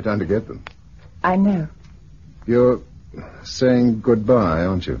 Funny time to get them. I know. You're saying goodbye,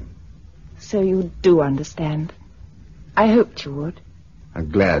 aren't you? So you do understand. I hoped you would.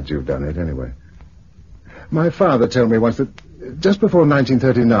 I'm glad you've done it, anyway. My father told me once that just before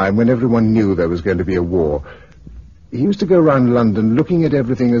 1939, when everyone knew there was going to be a war, he used to go around London looking at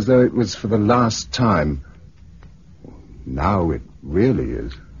everything as though it was for the last time. Now it really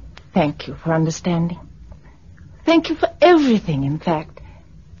is. Thank you for understanding. Thank you for everything, in fact.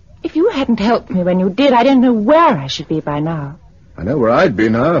 If you hadn't helped me when you did, I don't know where I should be by now. I know where I'd be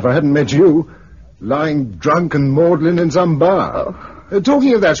now if I hadn't met you, lying drunk and maudlin in some bar.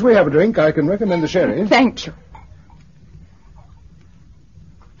 Talking of that, shall we have a drink? I can recommend the sherry. Thank you.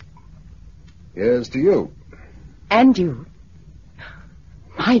 Here's to you. And you.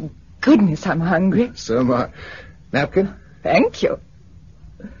 My goodness, I'm hungry. So am I. Napkin? Thank you.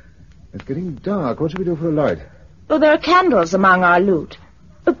 It's getting dark. What should we do for a light? Oh, there are candles among our loot.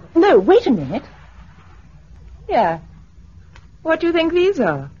 No, wait a minute. Here. What do you think these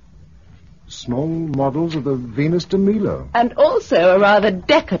are? Small models of the Venus de Milo. And also a rather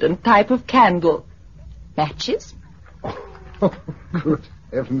decadent type of candle. Matches? Oh, good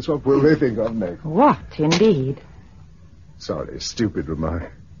heavens, what will they think of next? What, indeed? Sorry, stupid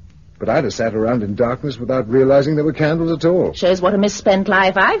remark. But I'd have sat around in darkness without realizing there were candles at all. Shows what a misspent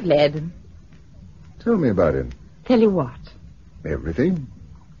life I've led. Tell me about it. Tell you what? Everything.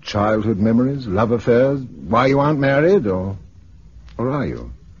 Childhood memories, love affairs, why you aren't married, or are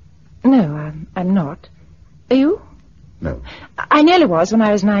you? No, I'm not. Are you? No. I nearly was when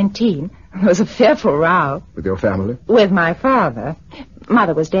I was 19. There was a fearful row. With your family? With my father.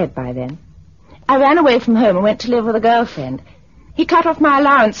 Mother was dead by then. I ran away from home and went to live with a girlfriend. He cut off my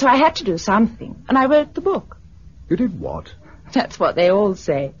allowance, so I had to do something, and I wrote the book. You did what? That's what they all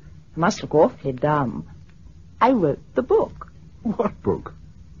say. I must look awfully dumb. I wrote the book. What book?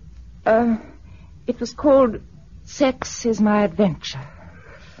 It was called Sex is My Adventure.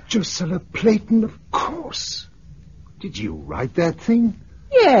 Drusilla Playton, of course. Did you write that thing?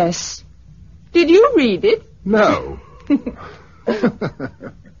 Yes. Did you read it? No. It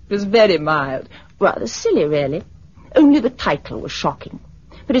was very mild. Rather silly, really. Only the title was shocking.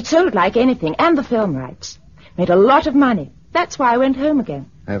 But it sold like anything, and the film rights. Made a lot of money. That's why I went home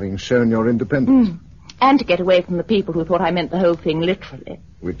again. Having shown your independence. And to get away from the people who thought I meant the whole thing literally.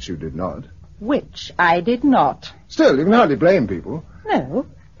 Which you did not. Which I did not. Still, you can hardly blame people. No.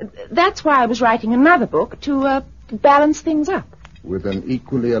 That's why I was writing another book, to balance things up. With an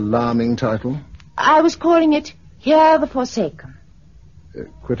equally alarming title? I was calling it Here the Forsaken.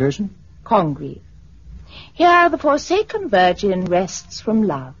 Quotation? Congreve. Here the forsaken virgin rests from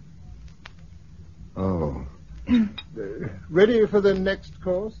love. Oh. Ready for the next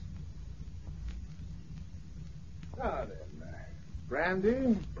course? Now then.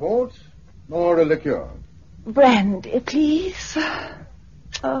 Brandy, port, or a liqueur? Brandy, please.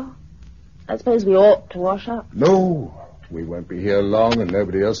 Oh, I suppose we ought to wash up. No, we won't be here long and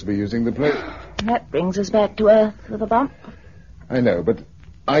nobody else will be using the place. That brings us back to earth with a bump. I know, but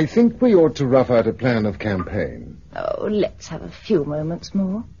I think we ought to rough out a plan of campaign. Oh, let's have a few moments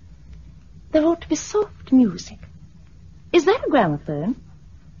more. There ought to be soft music. Is that a gramophone?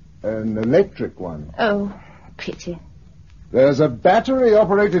 An electric one. Oh, pity. There's a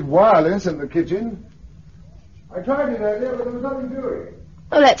battery-operated wireless in the kitchen. I tried it earlier, but there was nothing doing.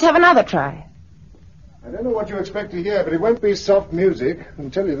 Oh, let's have another try. I don't know what you expect to hear, but it won't be soft music. I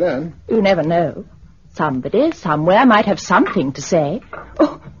can tell you then. You never know. Somebody, somewhere, might have something to say.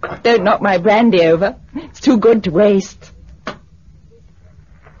 Oh, don't knock my brandy over. It's too good to waste.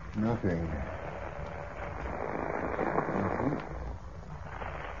 Nothing.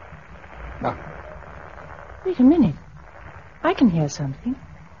 Now. Wait a minute. I can hear something.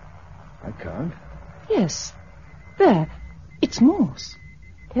 I can't. Yes. There. It's Morse.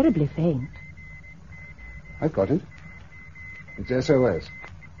 Terribly faint. I've got it. It's SOS.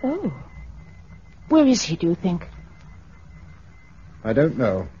 Oh. Where is he, do you think? I don't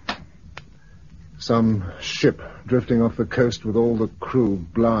know. Some ship drifting off the coast with all the crew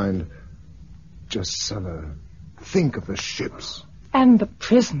blind. Drusilla, think of the ships. And the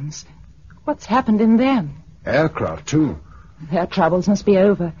prisons. What's happened in them? Aircraft, too. Their troubles must be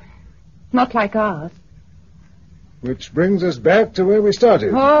over. Not like ours. Which brings us back to where we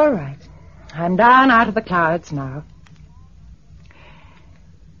started. All right. I'm down out of the clouds now.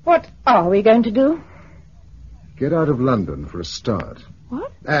 What are we going to do? Get out of London for a start.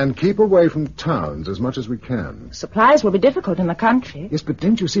 What? And keep away from towns as much as we can. Supplies will be difficult in the country. Yes, but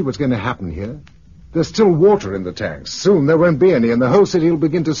don't you see what's going to happen here? There's still water in the tanks. Soon there won't be any, and the whole city will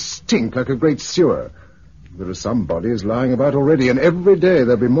begin to stink like a great sewer. There are some bodies lying about already, and every day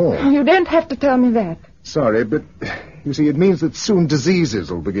there'll be more. You don't have to tell me that. Sorry, but you see, it means that soon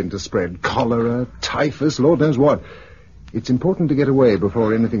diseases will begin to spread. Cholera, typhus, Lord knows what. It's important to get away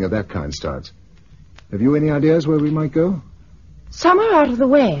before anything of that kind starts. Have you any ideas where we might go? Somewhere out of the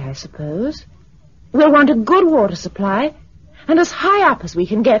way, I suppose. We'll want a good water supply, and as high up as we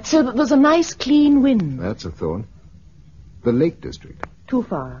can get, so that there's a nice, clean wind. That's a thought. The Lake District. Too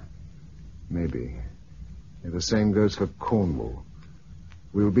far. Maybe. And the same goes for Cornwall.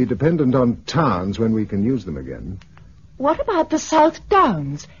 We'll be dependent on towns when we can use them again. What about the South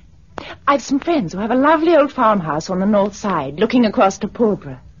Downs? I've some friends who have a lovely old farmhouse on the north side, looking across to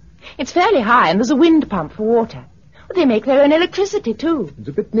Pulborough. It's fairly high, and there's a wind pump for water. They make their own electricity, too. It's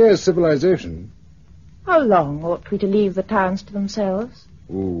a bit near civilization. How long ought we to leave the towns to themselves?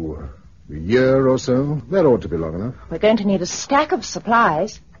 Ooh, a year or so. That ought to be long enough. We're going to need a stack of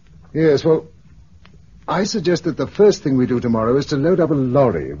supplies. Yes, well, I suggest that the first thing we do tomorrow is to load up a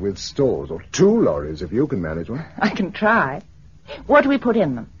lorry with stores, or 2 lorries if you can manage one. I can try. What do we put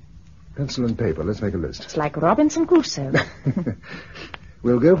in them? Pencil and paper. Let's make a list. It's like Robinson Crusoe.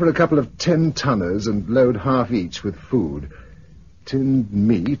 We'll go for a couple of 10-tonners and load half each with food. Tinned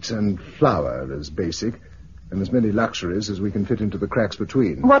meat and flour as basic, and as many luxuries as we can fit into the cracks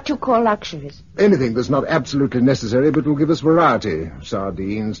between. What do you call luxuries? Anything that's not absolutely necessary but will give us variety.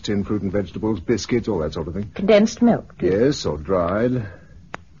 Sardines, tinned fruit and vegetables, biscuits, all that sort of thing. Condensed milk? Yes, or dried.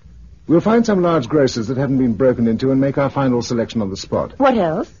 We'll find some large grocers that haven't been broken into and make our final selection on the spot. What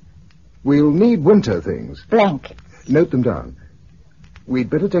else? We'll need winter things. Blankets. Note them down.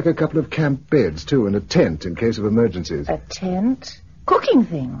 We'd better take a couple of camp beds, too, and a tent in case of emergencies. A tent? Cooking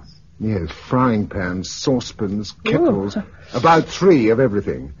things? Yes, frying pans, saucepans, kettles. Ooh. About 3 of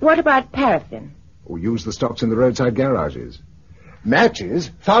everything. What about paraffin? Or use the stocks in the roadside garages. Matches?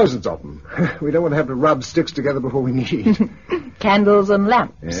 Thousands of them. We don't want to have to rub sticks together before we need. Candles and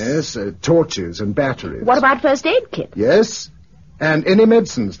lamps? Yes, torches and batteries. What about first aid kits? Yes, and any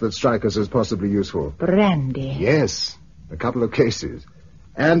medicines that strike us as possibly useful. Brandy? Yes, a couple of cases.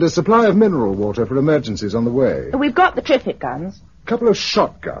 And a supply of mineral water for emergencies on the way. We've got the Triffids guns. A couple of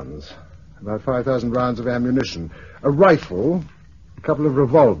shotguns. About 5,000 rounds of ammunition. A rifle. A couple of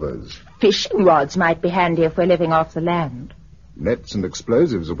revolvers. Fishing rods might be handy if we're living off the land. Nets and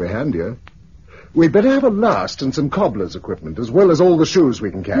explosives will be handier. We'd better have a last and some cobbler's equipment, as well as all the shoes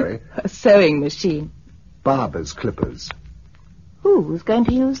we can carry. A sewing machine. Barber's clippers. Who's going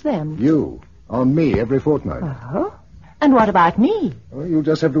to use them? You. On me every fortnight. Oh? And what about me? Well, you'll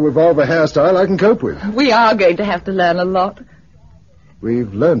just have to evolve a hairstyle I can cope with. We are going to have to learn a lot.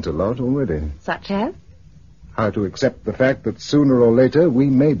 We've learnt a lot already. Such as? How to accept the fact that sooner or later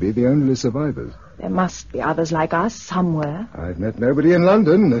we may be the only survivors. There must be others like us somewhere. I've met nobody in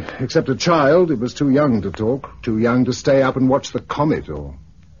London, except a child. It was too young to talk, too young to stay up and watch the comet, or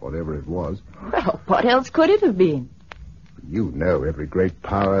whatever it was. Well, what else could it have been? You know every great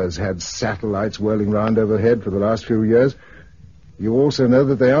power has had satellites whirling round overhead for the last few years. You also know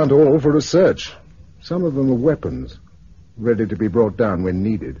that they aren't all for research. Some of them are weapons, ready to be brought down when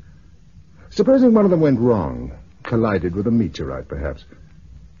needed. Supposing one of them went wrong, collided with a meteorite, perhaps,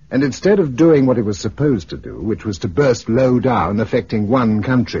 and instead of doing what it was supposed to do, which was to burst low down, affecting one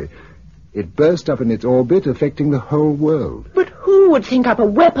country, it burst up in its orbit, affecting the whole world. But who would think up a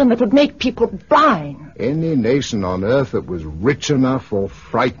weapon that would make people blind? Any nation on Earth that was rich enough or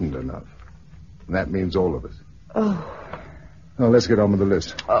frightened enough. And that means all of us. Oh. Now, let's get on with the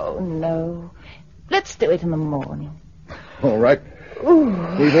list. Oh, no. Let's do it in the morning. All right.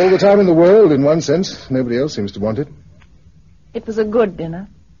 Ooh. We've all the time in the world, in one sense. Nobody else seems to want it. It was a good dinner.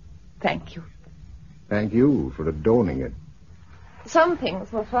 Thank you. Thank you for adorning it. Some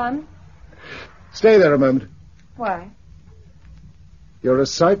things were fun. Stay there a moment. Why? You're a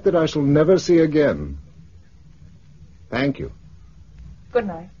sight that I shall never see again. Thank you. Good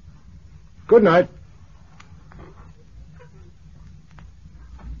night. Good night.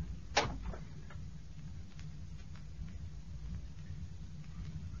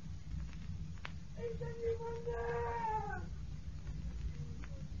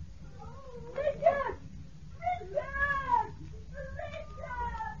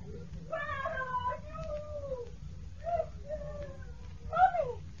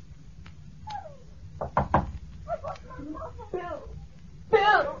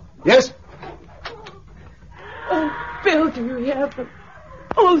 Yes?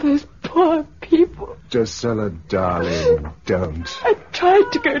 All those poor people. Gisela, darling, don't. I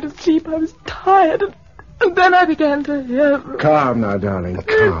tried to go to sleep. I was tired, and then I began to hear them. Calm now, darling,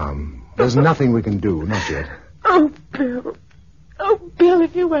 calm. There's nothing we can do, not yet. Oh, Bill. Oh, Bill,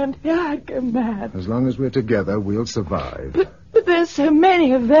 if you weren't here, I'd go mad. As long as we're together, we'll survive. But there's so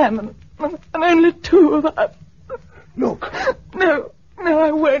many of them, and only 2 of us. Look. No,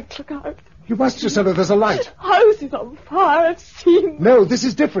 I won't look out. You must, Gisela, there's a light. The house is on fire, I've seen. No, this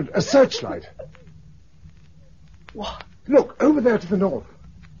is different. A searchlight. What? Look, over there to the north.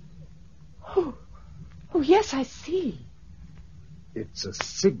 Oh, yes, I see. It's a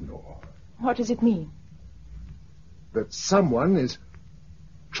signal. What does it mean? That someone is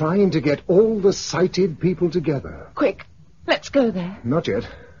trying to get all the sighted people together. Quick, let's go there. Not yet.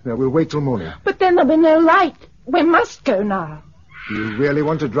 No, we'll wait till morning. But then there'll be no light. We must go now. Do you really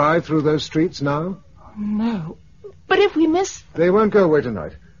want to drive through those streets now? No. But if we miss... They won't go away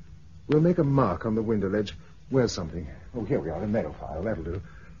tonight. We'll make a mark on the window ledge. Where's something? Oh, here we are, a nail file. That'll do.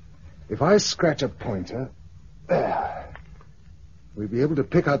 If I scratch a pointer... There. We'll be able to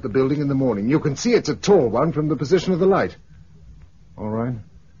pick out the building in the morning. You can see it's a tall one from the position of the light. All right?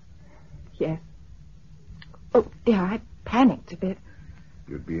 Yes. Oh, dear, I panicked a bit.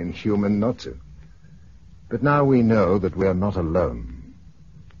 You'd be inhuman not to. But now we know that we're not alone.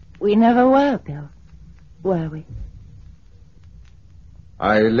 We never were, Bill. Were we?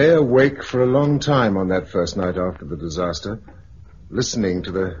 I lay awake for a long time on that first night after the disaster, listening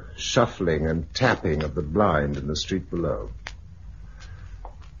to the shuffling and tapping of the blind in the street below.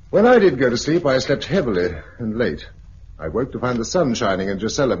 When I did go to sleep, I slept heavily and late. I woke to find the sun shining and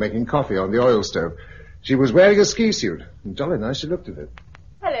Gisela making coffee on the oil stove. She was wearing a ski suit, and jolly nice she looked at it.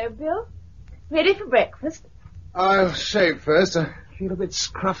 Hello, Bill. Ready for breakfast? I'll shave first. I feel a bit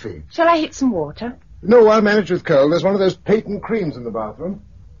scruffy. Shall I heat some water? No, I'll manage with cold. There's one of those patent creams in the bathroom.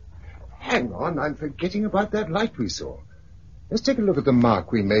 Hang on, I'm forgetting about that light we saw. Let's take a look at the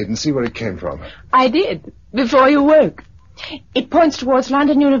mark we made and see where it came from. I did, before you woke. It points towards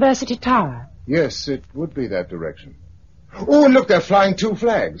London University Tower. Yes, it would be that direction. Oh, and look, they're flying 2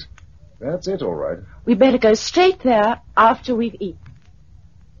 flags. That's it, all right. We better go straight there after we've eaten.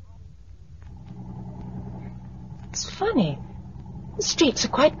 It's funny. The streets are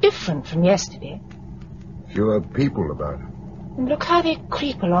quite different from yesterday. Fewer people about. And look how they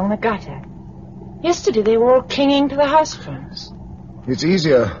creep along the gutter. Yesterday they were all clinging to the house fronts. It's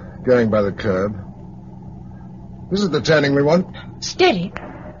easier going by the curb. This is the turning we want. Steady.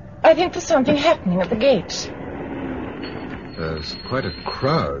 I think there's something happening at the gates. There's quite a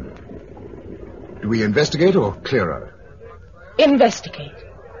crowd. Do we investigate or clear out? Investigate.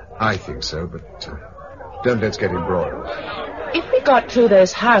 I think so, but don't let's get embroiled. If we got through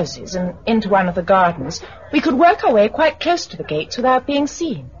those houses and into one of the gardens, we could work our way quite close to the gates without being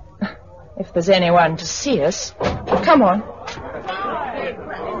seen. If there's anyone to see us. Come on.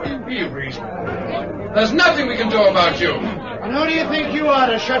 Be reasonable. There's nothing we can do about you. And who do you think you are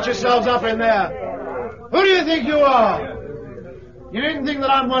to shut yourselves up in there? Who do you think you are? You needn't think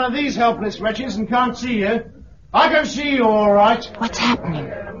that I'm one of these helpless wretches and can't see you. I can see you all right. What's happening?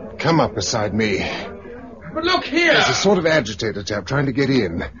 Come up beside me. But look here. There's a sort of agitator chap trying to get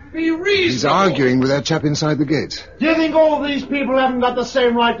in. Be reasonable. He's arguing with that chap inside the gates. Do you think all these people haven't got the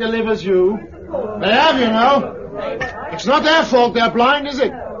same right to live as you? They have, you know. It's not their fault they're blind, is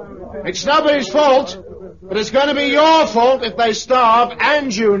it? It's nobody's fault. But it's going to be your fault if they starve,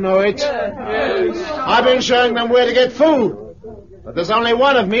 and you know it. I've been showing them where to get food. But there's only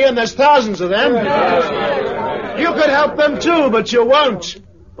one of me, and there's thousands of them. You could help them too, but you won't.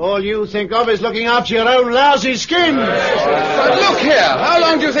 All you think of is looking after your own lousy skins. But look here, how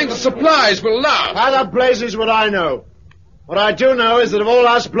long do you think the supplies will last? How the blazes would I know? What I do know is that if all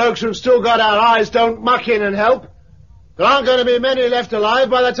us blokes who've still got our eyes don't muck in and help, there aren't going to be many left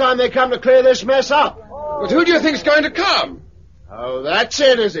alive by the time they come to clear this mess up. But who do you think's going to come? Oh, that's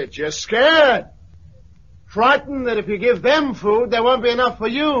it, is it? You're scared. Frightened that if you give them food, there won't be enough for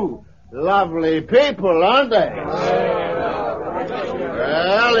you. Lovely people, aren't they?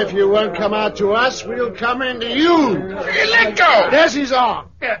 Well, if you won't come out to us, we'll come into you. Let go! There's his arm.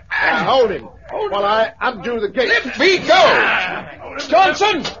 Hold him while I undo the gate. Let me go!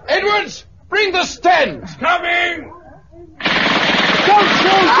 Johnson! Edwards! Bring the stands! Coming! Don't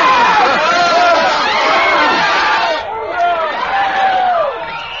shoot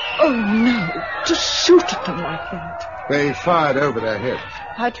Oh, no. To shoot at them like that. They fired over their heads.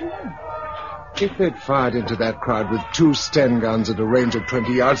 How do you know? If they'd fired into that crowd with 2 Sten guns at a range of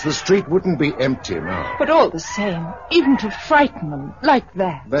 20 yards, the street wouldn't be empty now. But all the same, even to frighten them like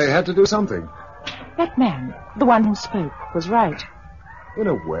that. They had to do something. That man, the one who spoke, was right. In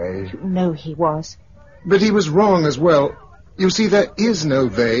a way. No, he was. But he was wrong as well. You see, there is no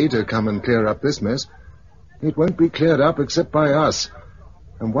they to come and clear up this mess. It won't be cleared up except by us.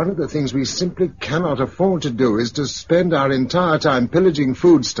 And one of the things we simply cannot afford to do is to spend our entire time pillaging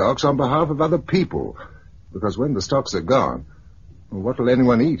food stocks on behalf of other people. Because when the stocks are gone, well, what will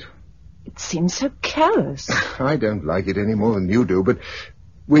anyone eat? It seems so callous. I don't like it any more than you do, but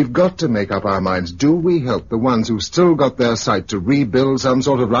we've got to make up our minds. Do we help the ones who've still got their sight to rebuild some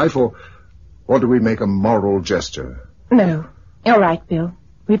sort of life, or do we make a moral gesture? No, you're right, Bill.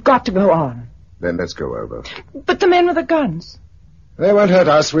 We've got to go on. Then let's go over. But the men with the guns? They won't hurt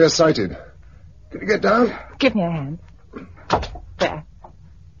us. We're sighted. Can you get down? Give me a hand. There.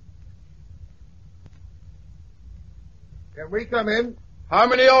 Can we come in? How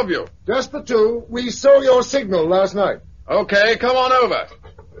many of you? Just the two. We saw your signal last night. Okay, come on over.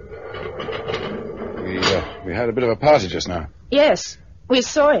 We had a bit of a party just now. Yes, we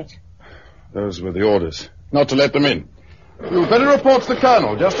saw it. Those were the orders. Not to let them in. You'd better report to the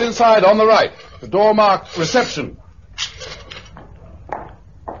colonel, just inside on the right. The door marked reception.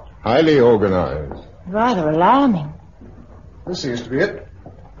 Highly organized. Rather alarming. This seems to be it.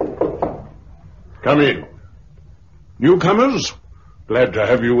 Come in. Newcomers, glad to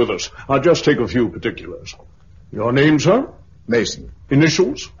have you with us. I'll just take a few particulars. Your name, sir? Mason.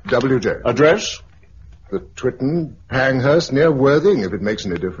 Initials? W.J. Address? The Twitton, Panghurst, near Worthing, if it makes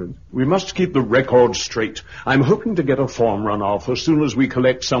any difference. We must keep the record straight. I'm hoping to get a form run off as soon as we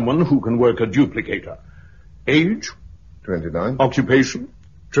collect someone who can work a duplicator. Age? 29. Occupation?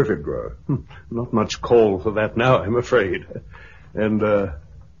 Triffid grower. Not much call for that now, I'm afraid. And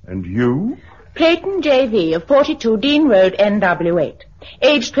you? Clayton J.V. of 42 Dean Road, NW8.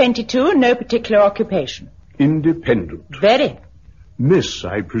 Age 22, no particular occupation. Independent. Very. Miss,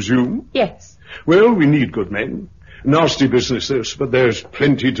 I presume? Yes. Well, we need good men. Nasty business this, but there's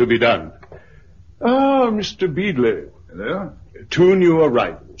plenty to be done. Ah, Mr. Beadley. Hello? Two new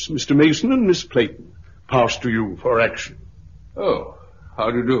arrivals, Mr. Mason and Miss Clayton. Pass to you for action. Oh,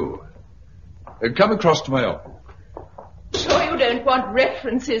 how do you do? Come across to my office. Sure you don't want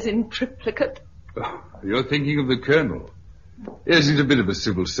references in triplicate? Oh, you're thinking of the colonel. Yes, he's a bit of a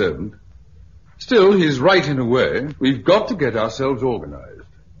civil servant. Still, he's right in a way. We've got to get ourselves organized.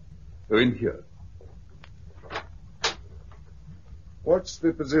 Go in here. What's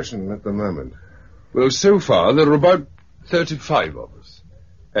the position at the moment? Well, so far, there are about 35 of us.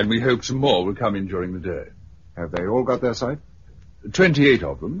 And we hope some more will come in during the day. Have they all got their sight? 28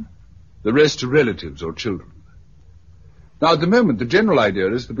 of them. The rest are relatives or children. Now, at the moment, the general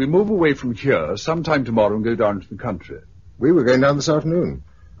idea is that we move away from here sometime tomorrow and go down to the country. We were going down this afternoon.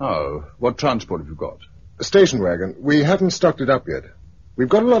 Oh, what transport have you got? A station wagon. We haven't stocked it up yet. We've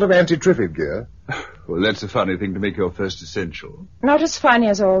got a lot of anti-Triffid gear. Well, that's a funny thing to make your first essential. Not as funny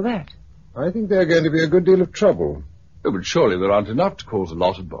as all that. I think they're going to be a good deal of trouble. Oh, but surely there aren't enough to cause a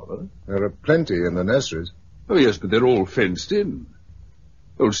lot of bother. There are plenty in the nurseries. Oh, yes, but they're all fenced in.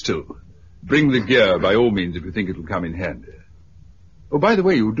 Oh, still, bring the gear by all means if you think it'll come in handy. Oh, by the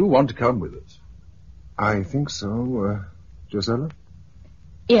way, you do want to come with us. I think so, Gisela?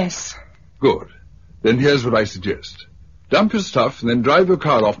 Yes. Good. Then here's what I suggest. Dump your stuff and then drive your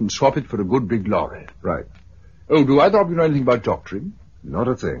car off and swap it for a good big lorry. Right. Oh, do either of you know anything about doctoring? Not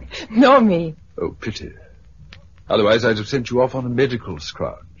a thing. Nor me. Oh, pity. Otherwise, I'd have sent you off on a medical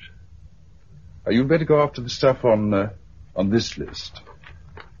scrounge. You'd better go after the stuff on this list.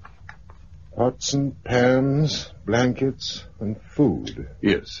 Pots and pans, blankets, and food.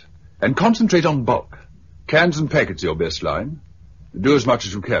 Yes. And concentrate on bulk. Cans and packets are your best line. Do as much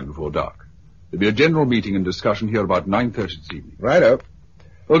as you can before dark. There'll be a general meeting and discussion here about 9:30 this evening. Righto.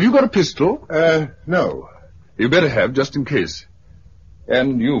 Well, have you got a pistol? No. You better have, just in case.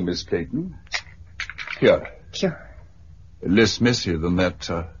 And you, Miss Clayton. Here. Sure. Less messy than that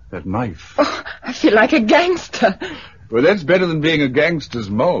knife. Oh, I feel like a gangster. Well, that's better than being a gangster's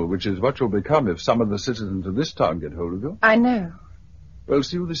mole, which is what you'll become if some of the citizens of this town get hold of you. I know. Well,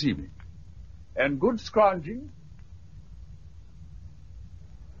 see you this evening. And good scrounging.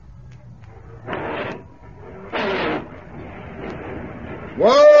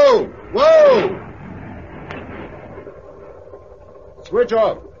 Whoa! Whoa! Switch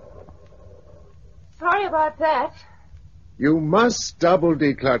off. Sorry about that. You must double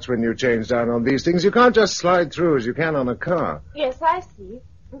declutch when you change down on these things. You can't just slide through as you can on a car. Yes, I see.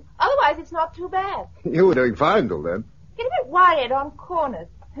 Otherwise, it's not too bad. You were doing fine till then. Get a bit worried on corners.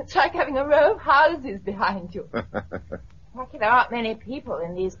 It's like having a row of houses behind you. Lucky there aren't many people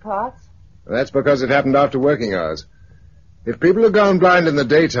in these parts. That's because it happened after working hours. If people had gone blind in the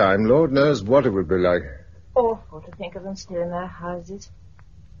daytime, Lord knows what it would be like. Awful to think of them still in their houses.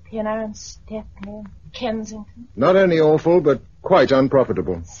 you know, and Stepney and Kensington. Not only awful, but quite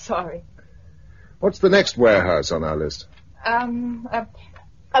unprofitable. Sorry. What's the next warehouse on our list?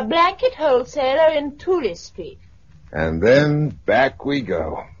 A blanket wholesaler in Tooley Street. And then back we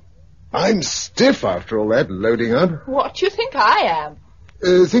go. I'm stiff after all that loading up. What do you think I am?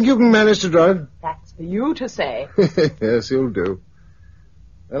 Think you can manage to drive? That's for you to say. Yes, you'll do.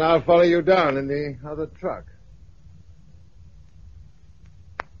 Then I'll follow you down in the other truck.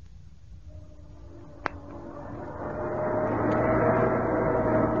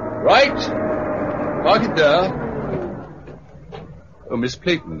 Right. Park it there. Oh, Miss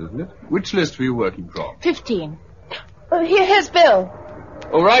Clayton, isn't it? Which list were you working from? 15. Oh, here's Bill.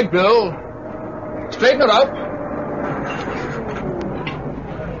 All right, Bill. Straighten her up.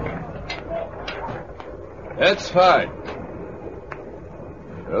 That's fine.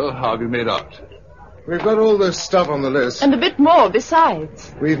 Well, how have you made out? We've got all the stuff on the list. And a bit more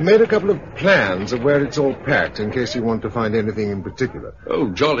besides. We've made a couple of plans of where it's all packed in case you want to find anything in particular. Oh,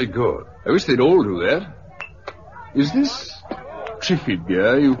 jolly good. I wish they'd all do that. Is this Triffid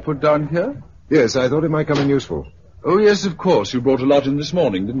beer you put down here? Yes, I thought it might come in useful. Oh, yes, of course. You brought a lot in this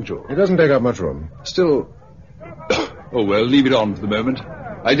morning, didn't you? It doesn't take up much room. Still... Oh, well, leave it on for the moment.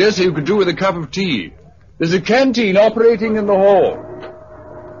 I dare say you could do with a cup of tea. There's a canteen operating in the hall.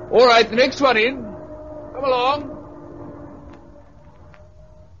 All right, the next one in. Come along.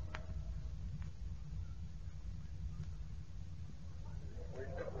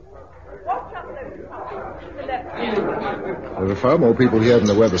 There were far more people here than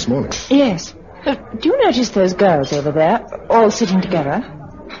there were this morning. Yes. Do you notice those girls over there, all sitting together?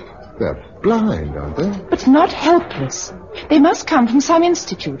 They're blind, aren't they? But not helpless. They must come from some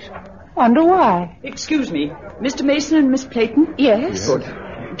institute. Wonder why. Excuse me, Mr. Mason and Miss Clayton? Yes. Good.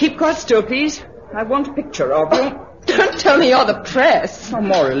 Keep quite still, please. I want a picture of you. Don't tell me you're the press. Oh,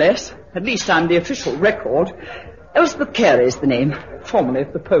 more or less. At least I'm the official record. Elspeth Carey's the name, formerly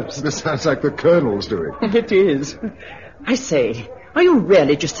of the Post. This sounds like the Colonel's doing. It is. I say, are you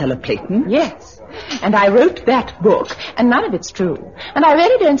really Gisela Clayton? Yes. And I wrote that book, and none of it's true. And I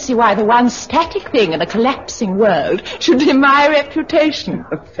really don't see why the one static thing in a collapsing world should be my reputation.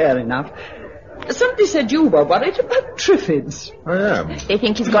 Fair enough. Somebody said you were worried about Triffids. I am. They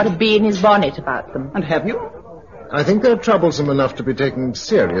think he's got a bee in his bonnet about them. And have you? I think they're troublesome enough to be taken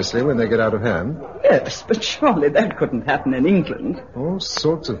seriously when they get out of hand. Yes, but surely that couldn't happen in England. All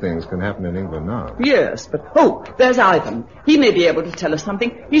sorts of things can happen in England now. Yes, but... Oh, there's Ivan. He may be able to tell us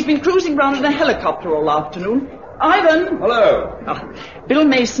something. He's been cruising round in a helicopter all afternoon. Ivan! Hello. Bill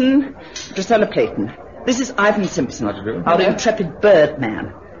Mason, Gisela Clayton. This is Ivan Simpson, our intrepid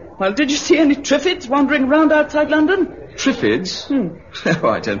birdman. Well, did you see any Triffids wandering around outside London? Triffids? Oh,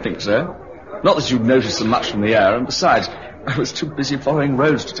 I don't think so. Not that you'd notice them much from the air, and besides, I was too busy following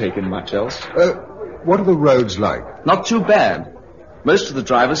roads to take in much else. What are the roads like? Not too bad. Most of the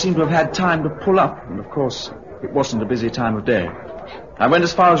drivers seem to have had time to pull up, and of course, it wasn't a busy time of day. I went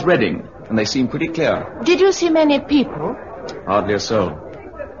as far as Reading, and they seemed pretty clear. Did you see many people? Hardly a soul.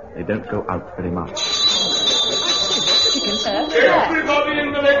 They don't go out very much. Everybody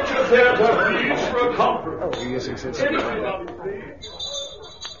in the lecture theatre, please, for a conference. Oh, yes. Everybody, please.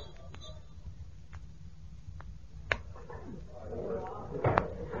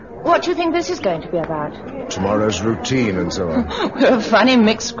 What do you think this is going to be about? Tomorrow's routine and so on. We're a funny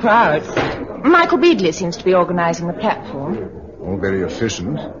mixed crowd. Michael Beadley seems to be organising the platform. All very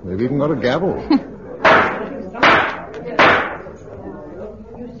efficient. They've even got a gavel.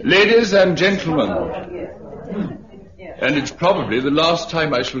 Ladies and gentlemen, and it's probably the last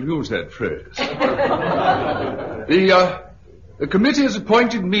time I shall use that phrase. The committee has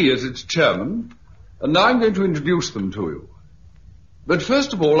appointed me as its chairman, and now I'm going to introduce them to you. But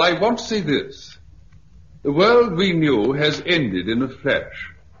first of all, I want to say this. The world we knew has ended in a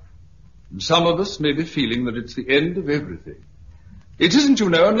flash. And some of us may be feeling that it's the end of everything. It isn't, you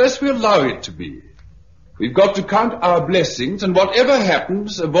know, unless we allow it to be. We've got to count our blessings, and whatever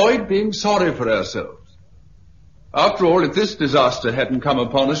happens, avoid being sorry for ourselves. After all, if this disaster hadn't come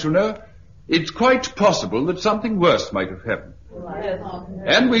upon us, you know, it's quite possible that something worse might have happened.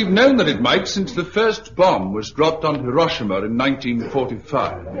 And we've known that it might since the first bomb was dropped on Hiroshima in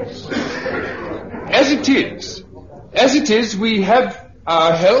 1945. As it is, we have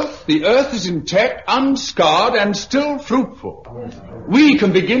our health, the earth is intact, unscarred, and still fruitful. We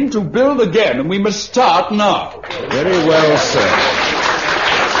can begin to build again, and we must start now. Very well said.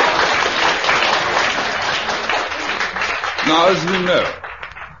 Now, as you know,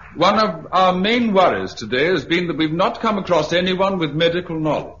 one of our main worries today has been that we've not come across anyone with medical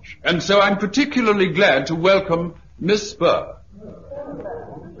knowledge. And so I'm particularly glad to welcome Miss Spur.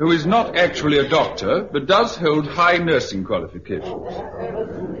 who is not actually a doctor, but does hold high nursing qualifications.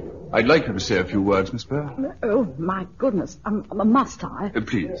 I'd like you to say a few words, Miss Pearl. Oh, my goodness. Must I?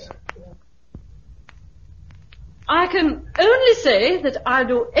 Please. I can only say that I'll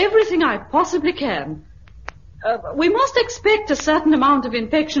do everything I possibly can. We must expect a certain amount of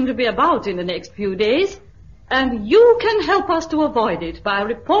infection to be about in the next few days, and you can help us to avoid it by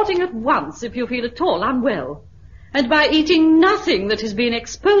reporting at once if you feel at all unwell, and by eating nothing that has been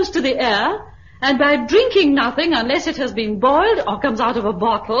exposed to the air, and by drinking nothing unless it has been boiled or comes out of a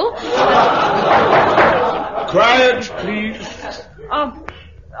bottle. Quiet, please.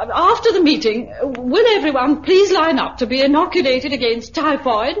 After the meeting, will everyone please line up to be inoculated against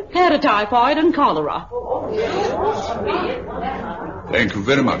typhoid, paratyphoid, and cholera? Thank you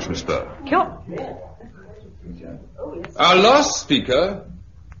very much, Miss Pearl. Sure. Our last speaker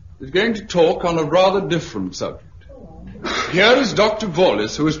is going to talk on a rather different subject. Here is Dr.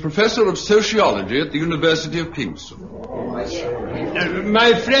 Wallace, who is Professor of Sociology at the University of Kingston.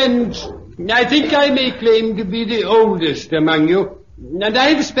 My friends, I think I may claim to be the oldest among you, and I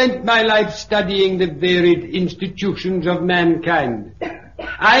have spent my life studying the varied institutions of mankind.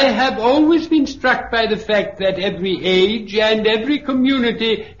 I have always been struck by the fact that every age and every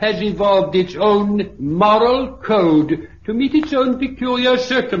community has evolved its own moral code to meet its own peculiar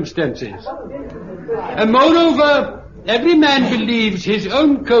circumstances. And moreover, every man believes his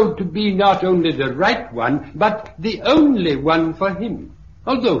own code to be not only the right one, but the only one for him.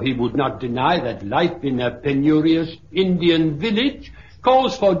 Although he would not deny that life in a penurious Indian village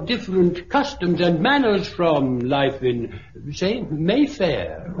calls for different customs and manners from life in, say,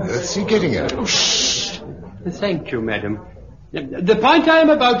 Mayfair. That's he getting at. Oh, shh. Thank you, madam. The point I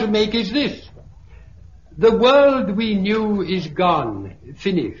am about to make is this. The world we knew is gone,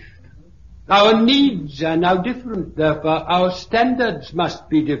 finished. Our needs are now different, therefore our standards must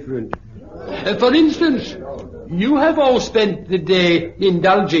be different. For instance, you have all spent the day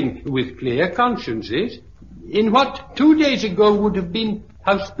indulging with clear consciences in what 2 days ago would have been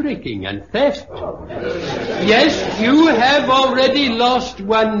housebreaking and theft. Yes, you have already lost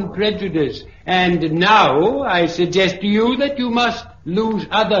one prejudice, and now I suggest to you that you must lose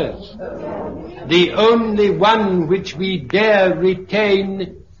others. The only one which we dare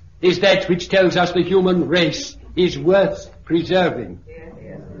retain is that which tells us the human race is worth preserving.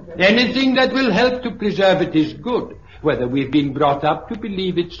 Anything that will help to preserve it is good, whether we've been brought up to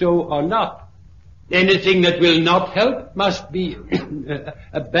believe it so or not. Anything that will not help must be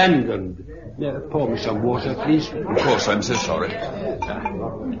abandoned. Pour me some water, please. Of course, I'm so sorry.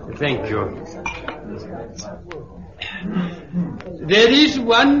 Thank you. There is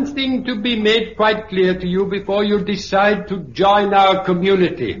one thing to be made quite clear to you before you decide to join our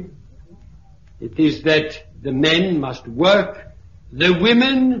community. It is that the men must work, the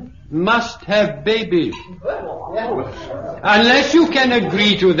women must have babies. Unless you can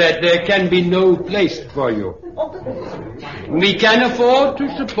agree to that, there can be no place for you. We can afford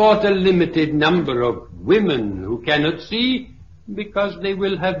to support a limited number of women who cannot see because they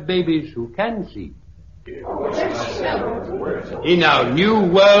will have babies who can see. In our new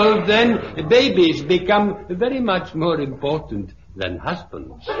world, then, babies become very much more important than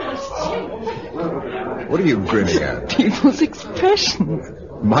husbands. What are you grinning at? People's expressions.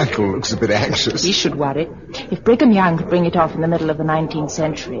 Michael looks a bit anxious. He should worry. If Brigham Young could bring it off in the middle of the 19th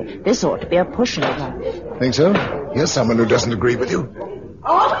century, this ought to be a pushover. Think so? Here's someone who doesn't agree with you.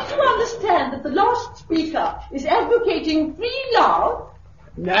 Are we to understand that the last speaker is advocating free love?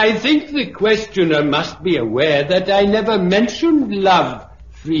 I think the questioner must be aware that I never mentioned love,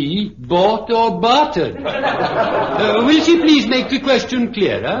 free, bought or bartered. Will she please make the question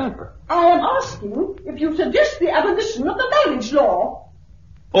clearer? I am asking if you suggest the abolition of the marriage law.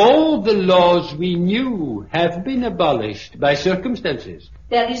 All the laws we knew have been abolished by circumstances.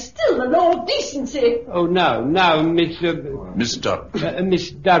 There is still the law of decency. Oh, now, Miss Durrant.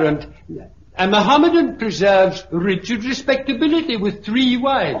 Miss Durrant. A Mohammedan preserves rigid respectability with 3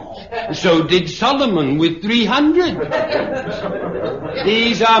 wives. So did Solomon with 300.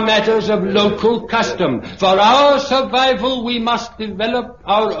 These are matters of local custom. For our survival, we must develop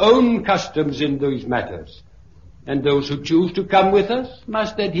our own customs in these matters. And those who choose to come with us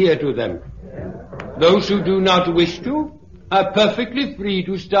must adhere to them. Those who do not wish to are perfectly free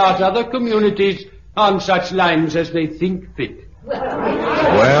to start other communities on such lines as they think fit.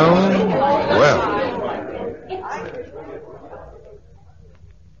 Well.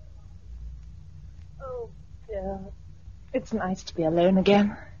 Oh, dear. It's nice to be alone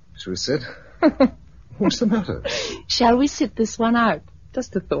again. Shall we sit? What's the matter? Shall we sit this one out?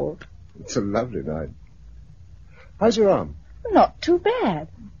 Just a thought. It's a lovely night. How's your arm? Not too bad.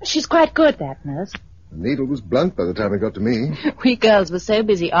 She's quite good, that nurse. The needle was blunt by the time it got to me. We girls were so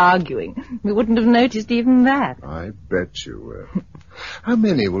busy arguing, we wouldn't have noticed even that. I bet you were. How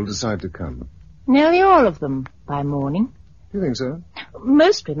many will decide to come? Nearly all of them, by morning. You think so?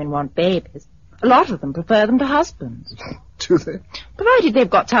 Most women want babies. A lot of them prefer them to husbands. Do they? Provided they've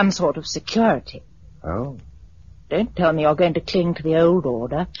got some sort of security. Oh. Don't tell me you're going to cling to the old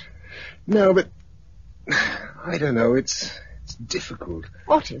order. No, but I don't know. It's difficult.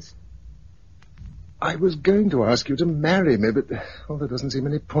 What is? I was going to ask you to marry me, but there doesn't seem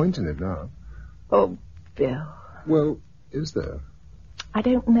any point in it now. Oh, Bill. Well, is there? I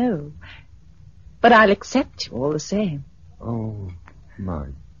don't know. But I'll accept you all the same. Oh, my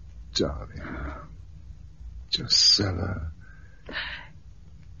darling. Gisela.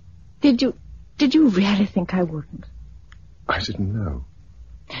 Did you really think I wouldn't? I didn't know.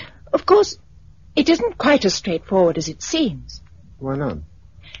 Of course, it isn't quite as straightforward as it seems. Why not?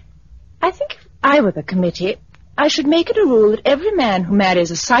 I think if I were the committee, I should make it a rule that every man who marries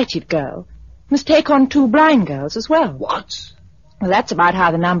a sighted girl must take on 2 blind girls as well. What? Well, that's about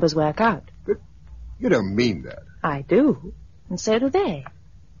how the numbers work out. But you don't mean that. I do, and so do they.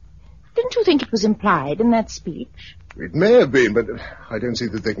 Didn't you think it was implied in that speech? It may have been, but I don't see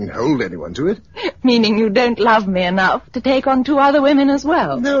that they can hold anyone to it. Meaning you don't love me enough to take on 2 other women as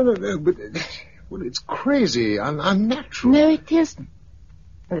well? No, but... Well, it's crazy, unnatural. No, it isn't.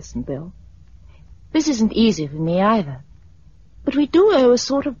 Listen, Bill. This isn't easy for me either. But we do owe a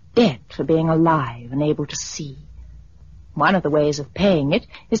sort of debt for being alive and able to see. One of the ways of paying it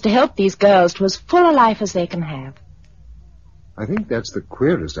is to help these girls to as full a life as they can have. I think that's the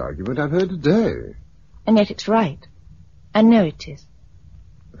queerest argument I've heard today. And yet it's right. I know it is.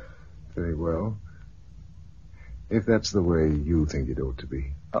 Very well. If that's the way you think it ought to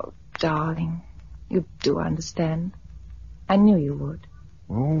be. Oh, darling, you do understand. I knew you would.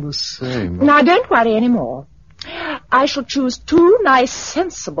 All the same. Now, don't worry any more. I shall choose 2 nice,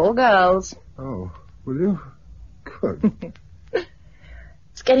 sensible girls. Oh, will you? Good.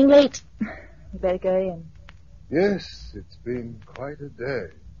 It's getting late. You better go in. Yes, it's been quite a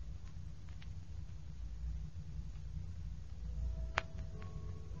day.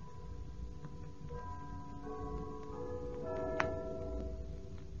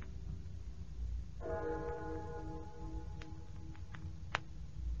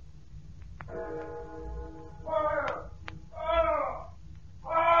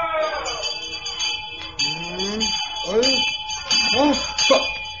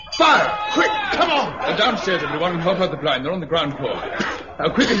 Fire! Quick! Come on! Downstairs, everyone, and help out the blind. They're on the ground floor. Now,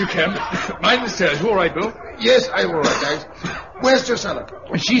 quick as you can. Mind the stairs. You all right, Bill? Yes, I'm all right, guys. Where's Gisela?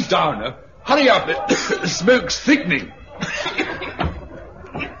 She's down. Hurry up. The smoke's thickening.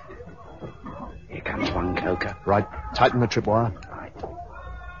 Here comes one, Coker. Right. Tighten the tripwire. Right.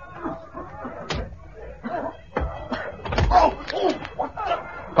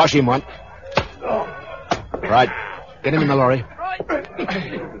 Push him one. Right. Get him in the lorry.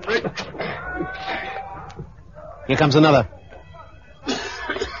 Here comes another.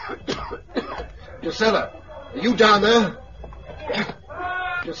 Gisela, are you down there?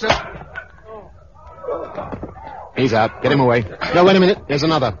 Gisela. He's out. Get him away. No, wait a minute. There's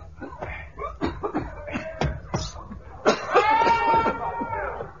another.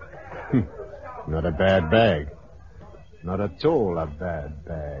 Not a bad bag. Not at all a bad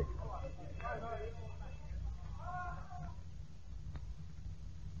bag.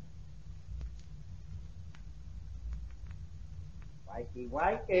 Wakey,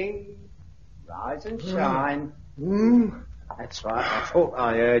 wakey. Rise and shine. Mm. That's right. I thought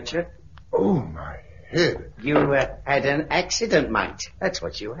I heard you. Oh, my head. You had an accident, mate. That's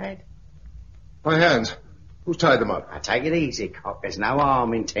what you had. My hands. Who's tied them up? Now, take it easy, Cock. There's no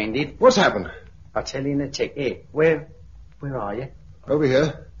harm intended. What's happened? I'll tell you in a tick. Here, where are you? Over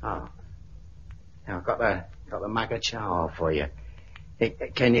here. Oh. Now, I've got the mug of chow for you.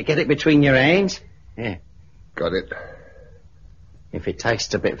 Can you get it between your hands? Yeah. Got it. If it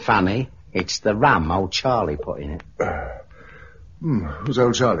tastes a bit funny, it's the rum old Charlie put in it. Who's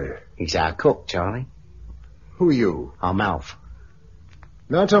old Charlie? He's our cook, Charlie. Who are you? I'm Alf.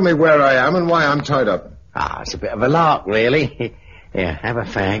 Now tell me where I am and why I'm tied up. It's a bit of a lark, really. Here, have a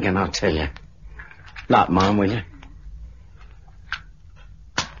fag and I'll tell you. Light mine, will you?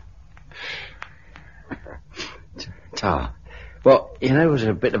 Tar. Well, there was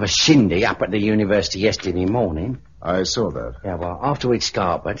a bit of a shindy up at the university yesterday morning. I saw that. Yeah, well, after we'd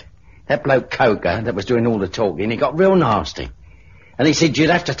scarpered, that bloke Coker that was doing all the talking, he got real nasty. And he said you'd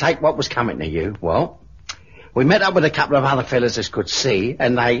have to take what was coming to you. Well, we met up with a couple of other fellas as could see,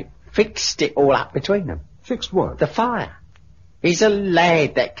 and they fixed it all up between them. Fixed what? The fire. He's a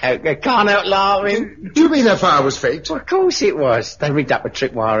lad, that Coker. Can't help laughing. Do you mean that fire was faked? Well, of course it was. They rigged up a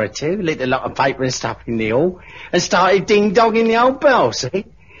tripwire or two, lit a lot of paper and stuff in the hall, and started ding-dogging the old bell, see?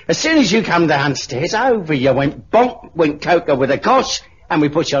 As soon as you come downstairs, over you went bonk, went Coker with a cosh, and we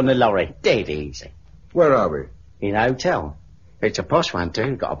put you on the lorry. Dead easy. Where are we? In a hotel. It's a posh one,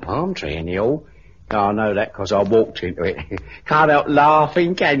 too. Got a palm tree in the hall. Oh, I know that 'cause I walked into it. Can't help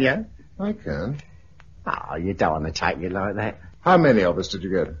laughing, can you? I can. Oh, you don't want to take it like that. How many of us did you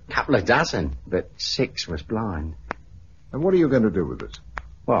get? Couple of dozen, but 6 was blind. And what are you going to do with us?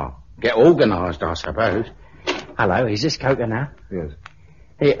 Well, get organised, I suppose. Hello, is this Coker now? Yes.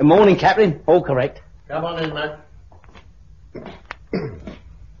 Hey, morning, Captain. All correct. Come on in, mate.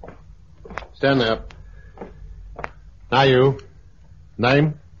 Stand there. Now you.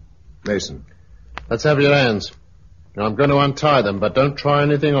 Name? Mason. Let's have your hands. Now, I'm going to untie them, but don't try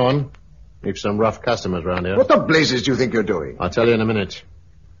anything on. We've some rough customers round here. What the blazes do you think you're doing? I'll tell you in a minute.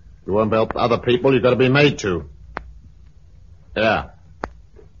 You won't help other people, you've got to be made to. Yeah.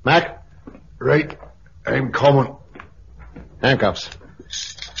 Mac? Right. I'm coming. Handcuffs.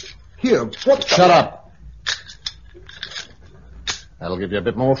 Here, what? Shut up. That'll give you a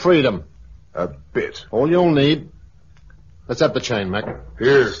bit more freedom. A bit. All you'll need. Let's have the chain, Mac.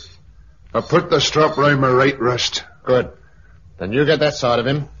 Here. I put the strap round my right wrist. Good. Then you get that side of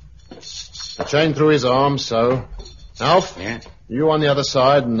him. The chain through his arm, so. Alf? Yeah? You on the other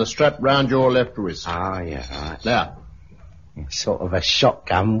side and the strap round your left wrist. Oh, yeah, right. Now. It's sort of a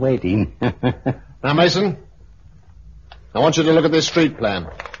shotgun wedding. Now, Mason, I want you to look at this street plan.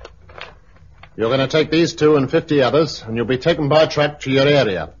 You're going to take these 2 and 50 others, and you'll be taken by track to your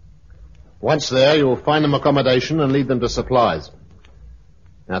area. Once there, you'll find them accommodation and lead them to supplies.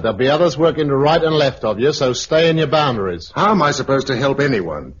 Now, there'll be others working to right and left of you, so stay in your boundaries. How am I supposed to help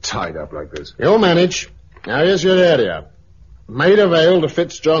anyone tied up like this? You'll manage. Now, here's your area. Maida Vale to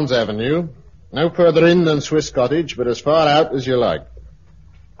Fitzjohn's Avenue. No further in than Swiss Cottage, but as far out as you like.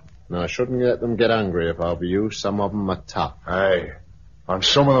 Now, I shouldn't let them get hungry if I were you. Some of them are tough. Aye. And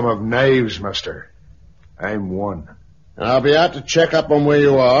some of them have knives, mister. I'm one. And I'll be out to check up on where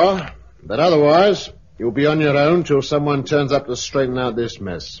you are, but otherwise, you'll be on your own till someone turns up to straighten out this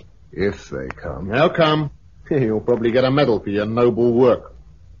mess. If they come. They'll come. You'll probably get a medal for your noble work.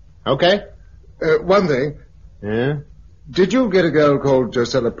 Okay? One thing. Yeah? Did you get a girl called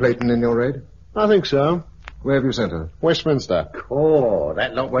Josella Clayton in your raid? I think so. Where have you sent her? Westminster. Oh,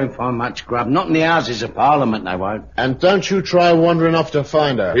 that lot won't find much grub. Not in the Houses of Parliament, they won't. And don't you try wandering off to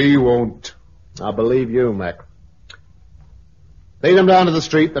find her. He won't. I believe you, Mac. Lead them down to the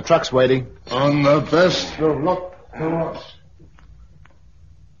street. The truck's waiting. On the best of luck to us.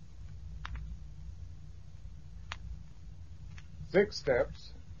 Six steps.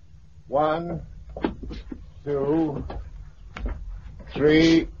 1, 2,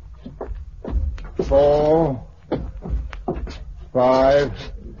 3, 4, 5,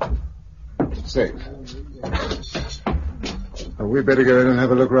 6. We better go in and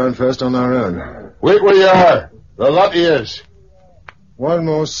have a look around first on our own. Wait where you are. The lot is. One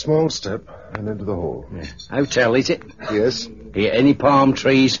more small step and into the hall. Yeah. Hotel, is it? Yes. Here, any palm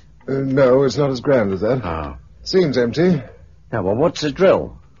trees? No, it's not as grand as that. Oh. Seems empty. Now, well, what's the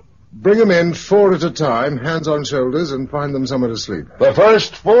drill? Bring them in 4 at a time, hands on shoulders, and find them somewhere to sleep. The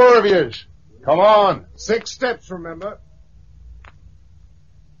first 4 of yous. Come on. 6 steps, remember.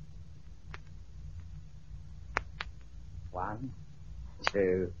 One,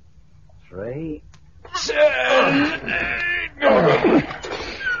 2, 3.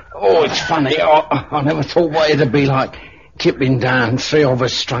 Oh, it's funny. I never thought what it'd be like. Kipling down, 3 of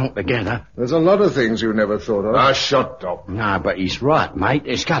us strung together. There's a lot of things you never thought of. Ah, shut up. No, but he's right, mate.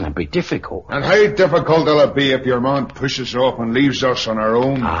 It's going to be difficult. And how difficult will it be if your man pushes off and leaves us on our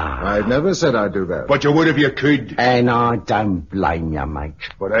own? I never said I'd do that. But you would if you could. And I don't blame you, mate.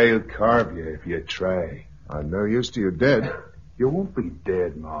 But I'll carve you if you try. I'm no use to you dead. You won't be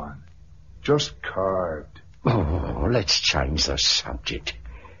dead, man. Just carved. Oh, let's change the subject.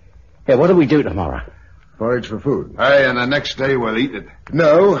 Yeah, what do we do tomorrow? Forage for food. Aye, and the next day we'll eat it.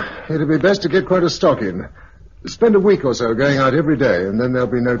 No, it'd be best to get quite a stock in. Spend a week or so going out every day, and then there'll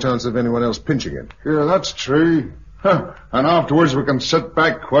be no chance of anyone else pinching it. Yeah, that's true. Huh. And afterwards we can sit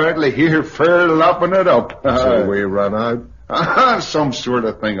back quietly here, fair lapping it up. So we run out. Some sort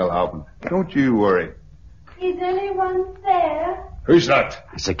of thing will happen. Don't you worry. Is anyone there? Who's that?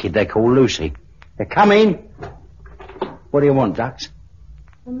 That's the kid they call Lucy. Come in. What do you want, Ducks?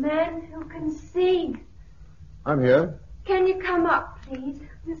 The man who can see. I'm here. Can you come up, please?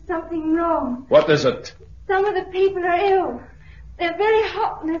 There's something wrong. What is it? Some of the people are ill. They're very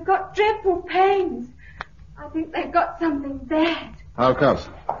hot and they've got dreadful pains. I think they've got something bad. How comes?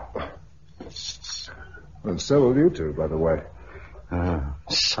 And so will you two, by the way.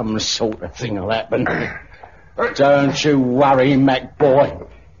 Some sort of thing will happen. Don't you worry, Mac boy.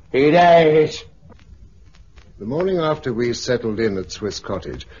 It has. The morning after we settled in at Swiss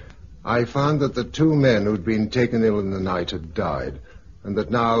Cottage, I found that the 2 men who'd been taken ill in the night had died, and that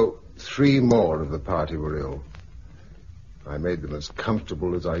now 3 more of the party were ill. I made them as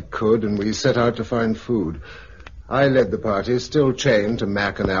comfortable as I could, and we set out to find food. I led the party, still chained to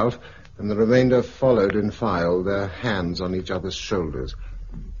Mac and Alf, and the remainder followed in file, their hands on each other's shoulders.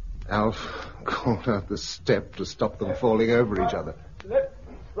 Alf called out the step to stop them falling over each other. Left,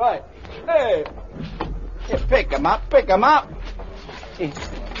 right. Hey! Pick 'em up, pick 'em up.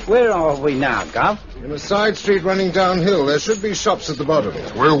 Where are we now, Gov? In a side street running downhill. There should be shops at the bottom.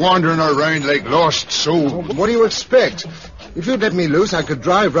 We're wandering around like lost souls. What do you expect? If you'd let me loose, I could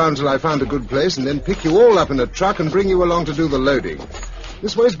drive round till I found a good place and then pick you all up in a truck and bring you along to do the loading.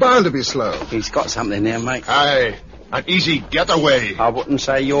 This way's bound to be slow. He's got something there, mate. Aye, an easy getaway. I wouldn't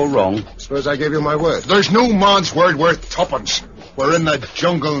say you're wrong. Suppose I gave you my word. There's no man's word worth tuppence. We're in the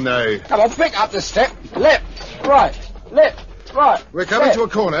jungle now. Come on, pick up the step. Left, right, left, right. We're coming left. to a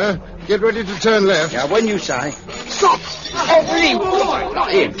corner. Get ready to turn left. Yeah, when you say. Stop! Oh, really?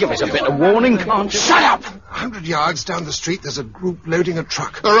 Not here. Give us a bit of warning, can't you? Shut up! 100 yards down the street, there's a group loading a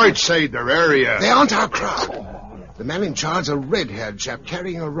truck. They're outside their area. They aren't our crowd. The man in charge, a red-haired chap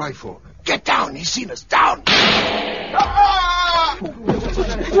carrying a rifle. Get down! He's seen us. Down!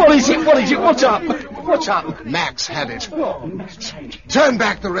 What is it? What is it? What's up? What's up? Max had it. Turn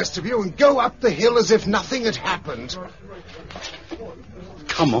back, the rest of you, and go up the hill as if nothing had happened.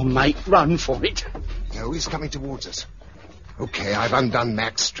 Come on, mate. Run for it. No, he's coming towards us. Okay, I've undone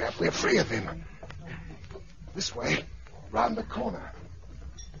Mac's strap. We're free of him. This way, round the corner.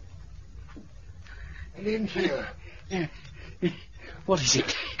 And in here. What is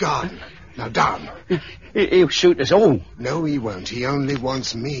it? Garden. Now down. He'll shoot us all. No, he won't. He only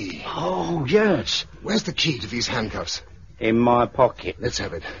wants me. Oh, yes. Where's the key to these handcuffs? In my pocket. Let's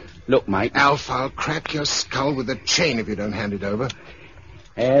have it. Look, mate. Alf, I'll crack your skull with a chain if you don't hand it over.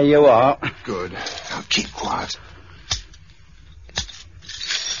 There you are. Good. Now keep quiet.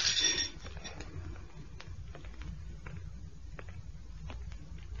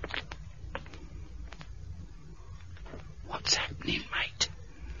 What's happening, mate?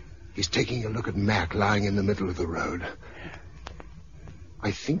 He's taking a look at Mac lying in the middle of the road.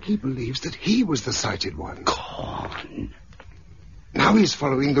 I think he believes that he was the sighted one. Gone. Now he's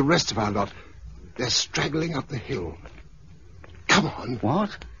following the rest of our lot. They're straggling up the hill. Come on.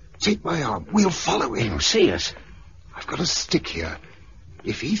 What? Take my arm. We'll follow him. He'll see us. I've got a stick here.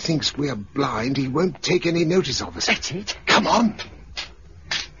 If he thinks we're blind, he won't take any notice of us. That's it. Come on.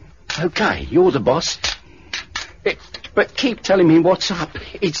 Okay, you're the boss. But keep telling me what's up.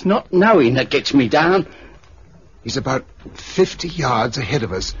 It's not knowing that gets me down. He's about 50 yards ahead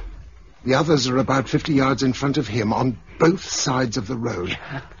of us. The others are about 50 yards in front of him on both sides of the road.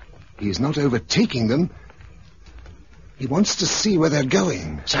 Yeah. He is not overtaking them. He wants to see where they're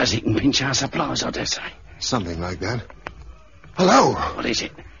going. So as he can pinch our supplies, I dare say. Something like that. Hello. What is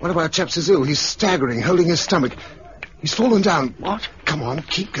it? One of our chaps is ill. He's staggering, holding his stomach. He's fallen down. What? Come on,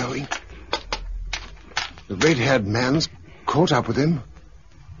 keep going. The red-haired man's caught up with him.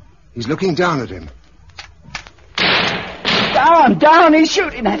 He's looking down at him. Down, he's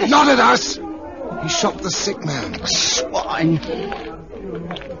shooting at us. Not at us. He shot the sick man. Swine.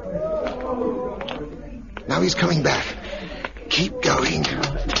 Now he's coming back. Keep going.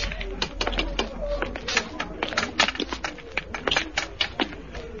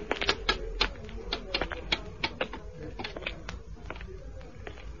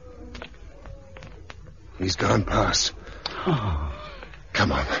 He's gone past.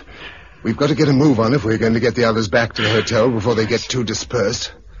 Come on. We've got to get a move on if we're going to get the others back to the hotel before they get too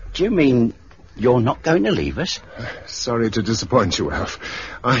dispersed. Do you mean you're not going to leave us? Sorry to disappoint you, Alf.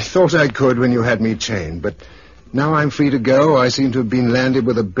 I thought I could when you had me chained, but now I'm free to go. I seem to have been landed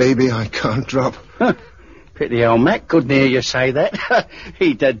with a baby I can't drop. Pity old Mac couldn't hear you say that.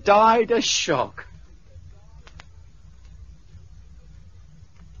 He'd have died of shock.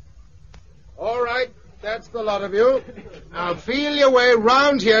 All right. That's the lot of you. Now feel your way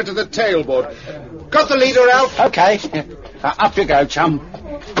round here to the tailboard. Got the leader, Alf? Okay. Up you go, chum.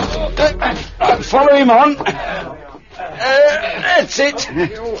 Follow him on. That's it.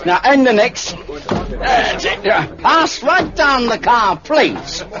 Now, and the next. That's it. Pass right down the car,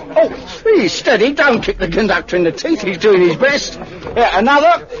 please. Oh, he's steady. Don't kick the conductor in the teeth. He's doing his best.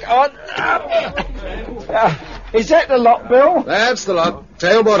 Another. Is that the lot, Bill? That's the lot.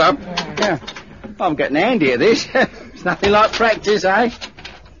 Tailboard up. Yeah. I'm getting handy at this. It's nothing like practice, eh?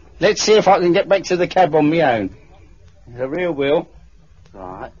 Let's see if I can get back to the cab on my own. There's a rear wheel.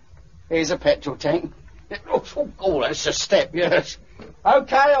 Right. Here's a petrol tank. Oh, that's a step, yes.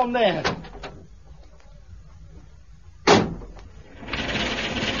 OK, I'm there.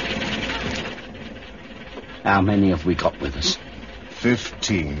 How many have we got with us?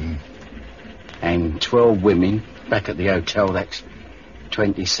 15. And 12 women back at the hotel. That's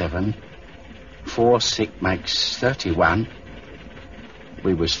 27. 4 sick makes 31.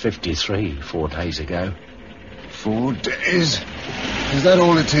 We was 53 4 days ago. 4 days? Is that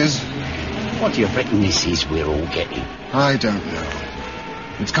all it is? What do you reckon this is we're all getting? I don't know.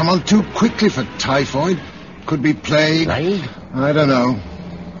 It's come on too quickly for typhoid. Could be plague. Plague? I don't know.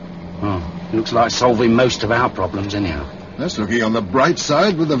 Oh, looks like solving most of our problems anyhow. That's looking on the bright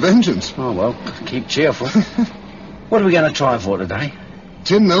side with a vengeance. Oh, well, keep cheerful. What are we going to try for today?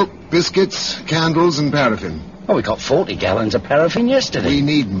 Tin milk, biscuits, candles, and paraffin. Oh, we got 40 gallons of paraffin yesterday. We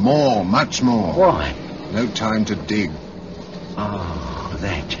need more, much more. Why? No time to dig. Oh,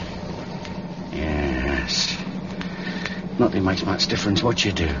 that. Yes. Not that it makes much difference what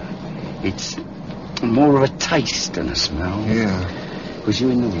you do. It's more of a taste than a smell. Yeah. Was you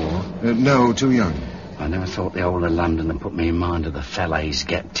in the war? No, too young. I never thought the whole of London had put me in mind of the Falaise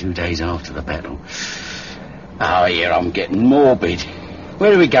Gap 2 days after the battle. Oh, yeah, I'm getting morbid.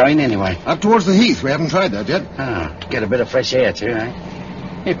 Where are we going, anyway? Up towards the Heath. We haven't tried that yet. Ah, to get a bit of fresh air, too,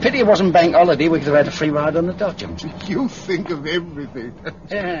 eh? Yeah, pity it wasn't bank holiday. We could have had a free ride on the Dodgems. You think of everything.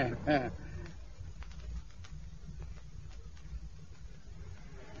 Yeah.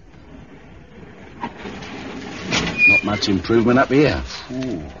 Not much improvement up here.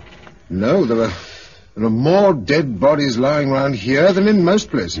 Ooh. No, there are more dead bodies lying around here than in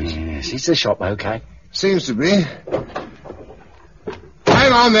most places. Yes, is the shop okay? Seems to be.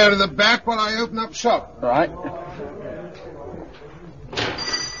 Hang on there in the back while I open up shop. Right.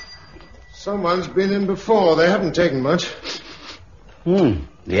 Someone's been in before. They haven't taken much. The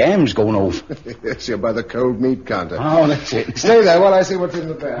ham's gone off. Yes, you're by the cold meat counter. Oh, that's it. Stay there while I see what's in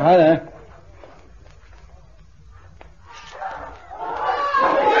the bag. Hi there.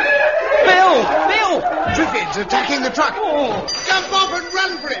 Bill! Triffids attacking the truck. Oh. Jump off and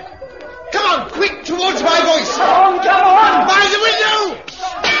run for it. Come on, quick, towards my voice. Come on! By the window!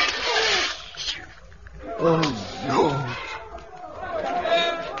 Oh, no.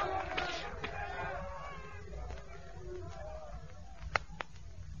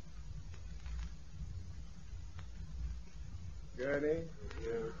 Gurney.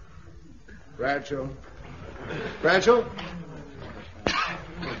 Bradshaw. Bradshaw?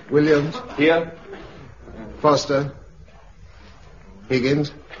 Williams. Here. Foster.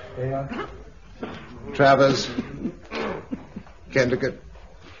 Higgins. Here. Travers. Kendrick.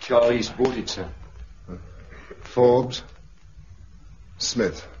 Charlie's boarded, sir. Forbes.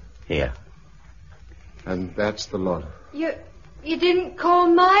 Smith. Here. And that's the lot. You didn't call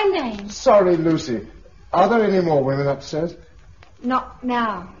my name. Sorry, Lucy. Are there any more women upstairs? Not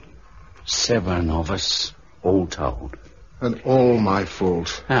now. 7 of us, all told. And all my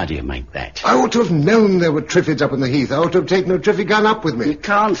fault. How do you make that? I ought to have known there were Triffids up in the Heath. I ought to have taken a Triffid gun up with me. You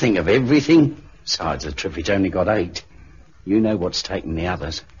can't think of everything. Besides, the Triffids only got 8. You know what's taken the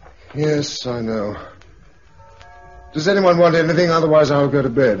others. Yes, I know. Does anyone want anything? Otherwise, I'll go to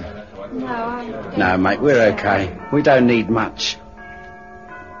bed. No, mate, we're okay. We don't need much.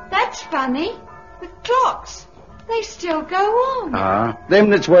 That's funny. The clocks, they still go on. Ah, them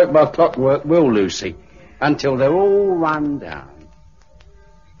that's work by clockwork will, Lucy, until they're all run down.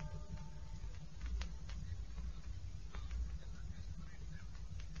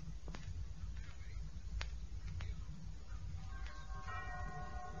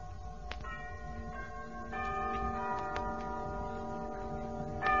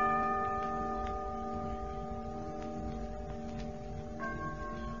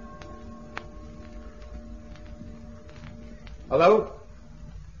 Hello?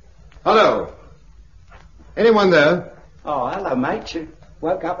 Hello? Anyone there? Oh, hello, mate. You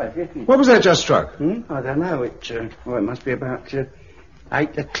woke up, have you? What was that just struck? I don't know. It must be about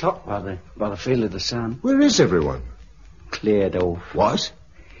 8 o'clock by the feel of the sun. Where is everyone? Cleared off. What?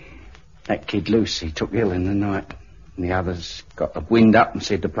 That kid Lucy took ill in the night. And the others got the wind up and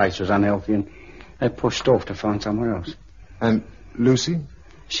said the place was unhealthy, and they pushed off to find somewhere else. And Lucy?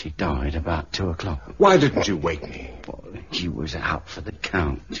 She died about 2 o'clock. Why didn't you wake me? Well, she was out for the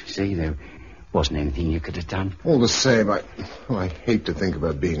count. You see, there wasn't anything you could have done. All the same, I hate to think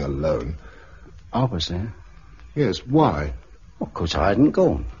about being alone. I was there. Yes, why? Well, 'cause I hadn't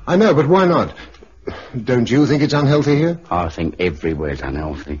gone. I know, but why not? Don't you think it's unhealthy here? I think everywhere's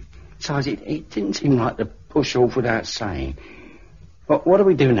unhealthy. Besides, it didn't seem like to push off without saying. What do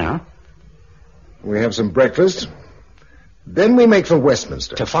we do now? We have some breakfast. Then we make for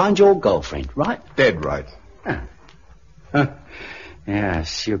Westminster. To find your girlfriend, right? Dead right.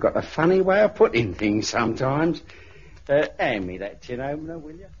 Yes, you've got a funny way of putting things sometimes. Hand me that tin opener,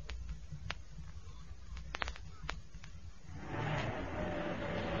 will you?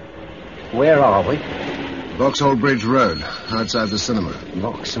 Where are we? Vauxhall Bridge Road, outside the cinema.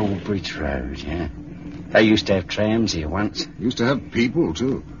 Vauxhall Bridge Road, yeah. They used to have trams here once. Used to have people,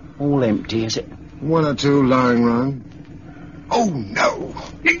 too. All empty, is it? One or two lying round. Oh, no!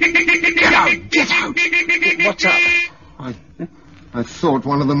 Get out! Get out! What's up? I thought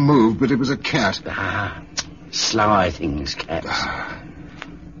one of them moved, but it was a cat. Sly things, cats.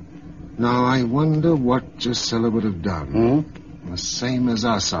 Now, I wonder what Gisela would have done. The same as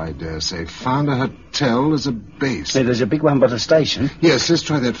us, I dare say. Found a hotel as a base. Hey, there's a big one by the station. Yes, let's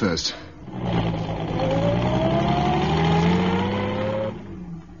try that first.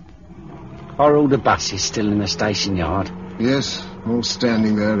 Are all the buses still in the station yard? Yes, all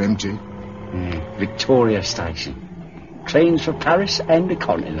standing there empty. Yeah, Victoria Station. Trains for Paris and the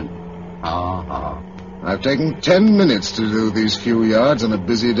continent. I've taken 10 minutes to do these few yards on a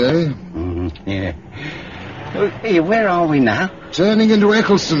busy day. Yeah. Hey, where are we now? Turning into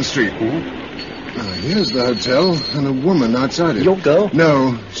Eccleston Street. Here's the hotel and a woman outside it. Your girl?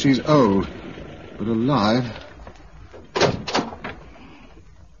 No, she's old, but alive.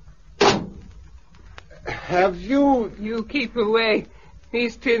 Have you... You keep away.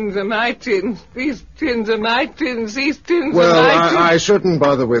 These tins are my tins. These tins are my tins. These tins are my tins. Well, I shouldn't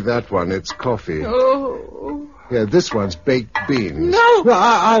bother with that one. It's coffee. Oh. Yeah, this one's baked beans. No. Well,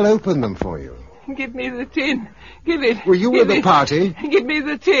 I'll open them for you. Give me the tin. Give it. Were you with the party? Give me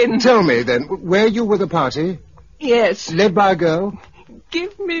the tin. Tell me, then, were you with the party? Yes. Led by a girl?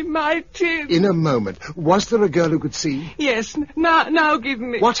 Give me my tin. In a moment. Was there a girl who could see? Yes. Now give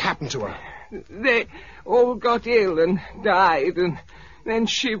me... What happened to her? They all got ill and died, and then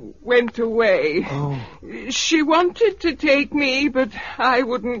she went away. Oh. She wanted to take me, but I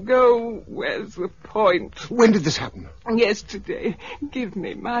wouldn't go. Where's the point? When did this happen? Yesterday. Give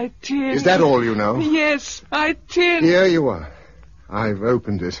me my tin. Is that all you know? Yes, my tin. Here you are. I've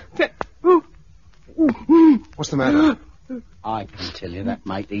opened it. What's the matter? I can tell you that,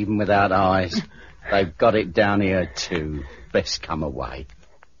 mate, even without eyes. They've got it down here, too. Best come away.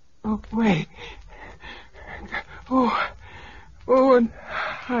 Oh, wait. Oh, and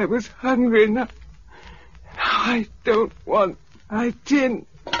I was hungry now. I don't want my tin.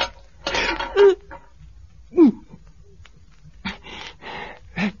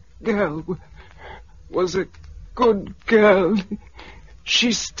 That girl was a good girl.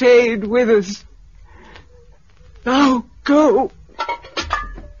 She stayed with us. Now go.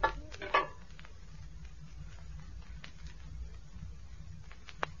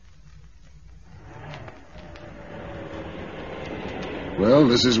 Well,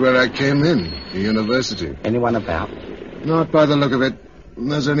 this is where I came in, the university. Anyone about? Not by the look of it.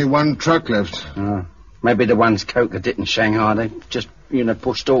 There's only one truck left. Maybe the ones Coker did in Shanghai, they just,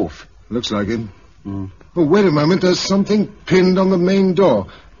 pushed off. Looks like it. Oh, wait a moment. There's something pinned on the main door.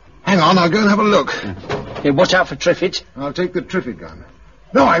 Hang on, I'll go and have a look. Yeah, watch out for Triffids. I'll take the Triffid gun.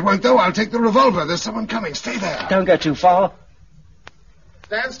 No, I won't, though. I'll take the revolver. There's someone coming. Stay there. Don't go too far.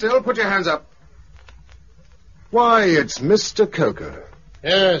 Stand still. Put your hands up. Why, it's Mr. Coker.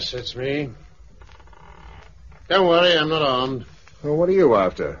 Yes, it's me. Don't worry, I'm not armed. Well, what are you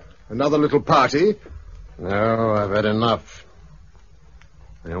after? Another little party? No, I've had enough.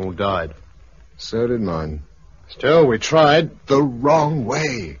 They all died. So did mine. Still, we tried. The wrong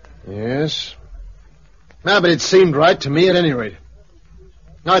way. Yes. No, but it seemed right to me at any rate.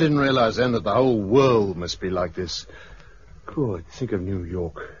 I didn't realize then that the whole world must be like this. Good, think of New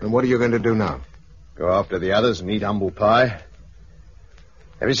York. And what are you going to do now? Go after the others and eat humble pie.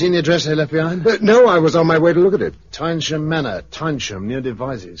 Have you seen the address they left behind? No, I was on my way to look at it. Tynesham Manor, Tynesham, near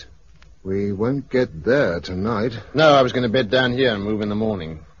Devizes. We won't get there tonight. No, I was going to bed down here and move in the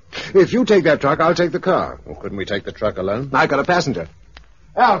morning. If you take that truck, I'll take the car. Well, couldn't we take the truck alone? I got a passenger.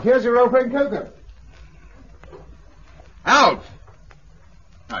 Alf, here's your old friend Coker. Alf!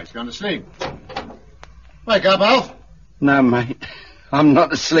 Oh, he's gone to sleep. Wake up, Alf. No, mate. I'm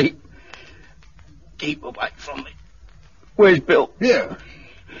not asleep. Keep away from me. Where's Bill? Here.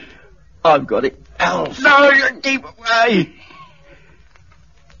 I've got it. Alf. No, you keep away.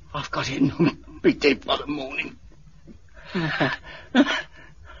 I've got it and I'll be dead by the morning.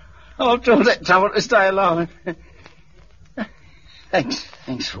 I'll draw that trouble to stay alive.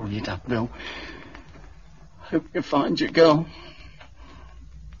 Thanks for all you done, Bill. Hope you find your girl.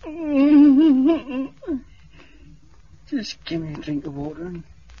 Just give me a drink of water.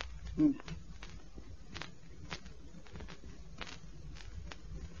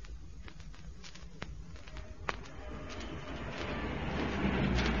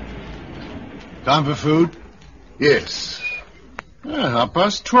 Time for food? Yes.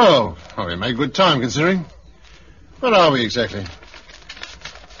 12:30. Oh, we made good time, considering. Where are we exactly?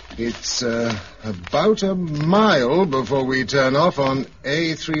 It's about a mile before we turn off on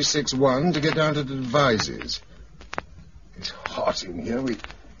A361 to get down to the Devises. It's hot in here. We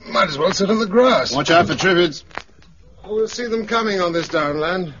might as well sit on the grass. Watch out for Triffids. We'll see them coming on this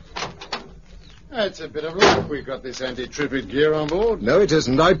downland. It's a bit of luck we got this anti-Triffid gear on board. No, it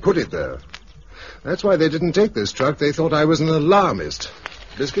isn't. I put it there. That's why they didn't take this truck. They thought I was an alarmist.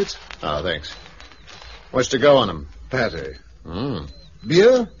 Biscuits? Oh, thanks. What's to go on them? Pate.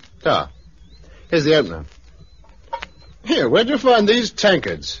 Beer? Here's the opener. Here, where'd you find these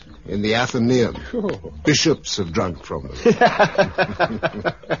tankards? In the Athenaeum. Bishops have drunk from them.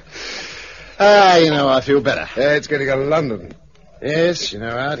 I feel better. It's going to go to London. Yes,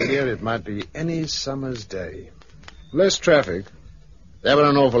 out here it might be any summer's day. Less traffic. There were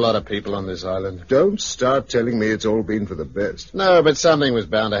an awful lot of people on this island. Don't start telling me it's all been for the best. No, but something was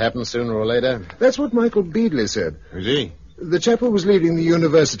bound to happen sooner or later. That's what Michael Beadley said. Is he? The chap who was leading the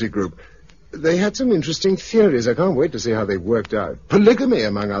university group. They had some interesting theories. I can't wait to see how they worked out. Polygamy,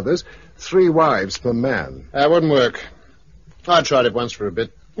 among others. 3 wives per man. That wouldn't work. I tried it once for a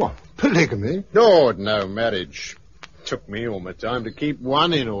bit. What? Polygamy? No, marriage. Took me all my time to keep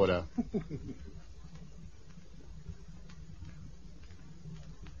one in order.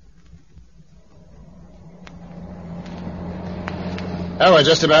 Oh, we're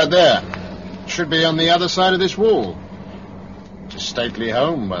just about there. Should be on the other side of this wall. It's a stately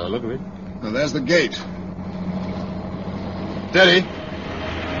home by the look of it. Well, there's the gate. Steady.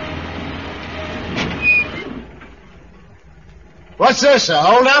 What's this, a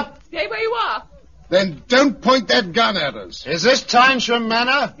hold-up? Stay where you are. Then don't point that gun at us. Is this Tynesham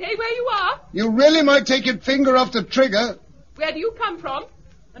Manor? Stay where you are. You really might take your finger off the trigger. Where do you come from?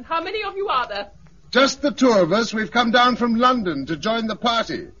 And how many of you are there? Just the 2 of us. We've come down from London to join the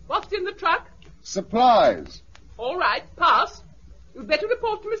party. What's in the truck? Supplies. All right, pass. You'd better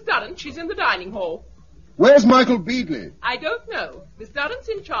report to Miss Durrant. She's in the dining hall. Where's Michael Beadley? I don't know. Miss Durrant's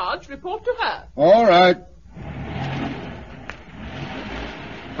in charge. Report to her. All right.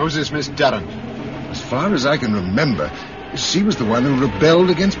 Who's this Miss Durrant? As far as I can remember, she was the one who rebelled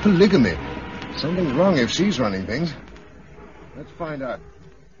against polygamy. Something's wrong if she's running things. Let's find out.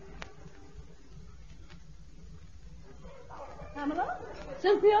 Pamela?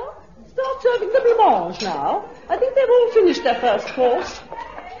 Cynthia? Start serving the blancmange now. I think they've all finished their first course.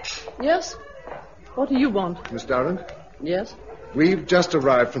 Yes? What do you want? Miss Durrant? Yes? We've just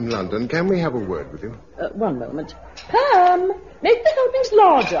arrived from London. Can we have a word with you? One moment. Pam, make the helpings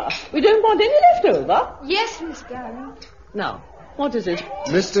larger. We don't want any left over. Yes, Miss Darling. Now, what is it?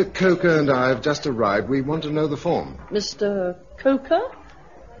 Mr. Coker and I have just arrived. We want to know the form. Mr. Coker?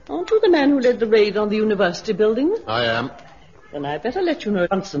 Aren't you the man who led the raid on the university building? I am. Then I'd better let you know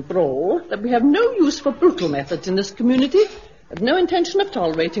once and for all that we have no use for brutal methods in this community, and no intention of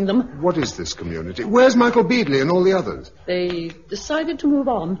tolerating them. What is this community? Where's Michael Beadley and all the others? They decided to move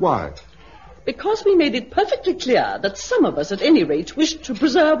on. Why? Because we made it perfectly clear that some of us, at any rate, wish to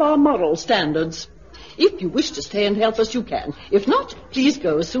preserve our moral standards. If you wish to stay and help us, you can. If not, please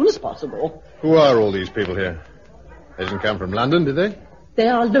go as soon as possible. Who are all these people here? They didn't come from London, did they? They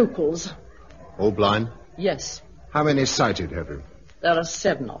are locals. All blind? Yes. How many sighted have you? There are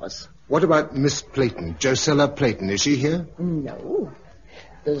 7 of us. What about Miss Playton, Josella Playton? Is she here? No.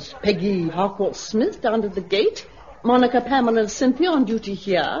 There's Peggy Harcourt-Smith down at the gate, Monica, Pamela, and Cynthia on duty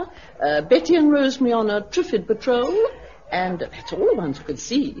here, Betty and Rosemary on a Triffid patrol, and that's all the ones who could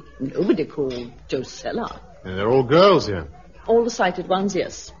see. Nobody called Josella. And they're all girls here. All the sighted ones,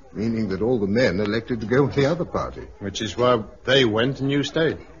 yes. Meaning that all the men elected to go with the other party. Which is why they went and you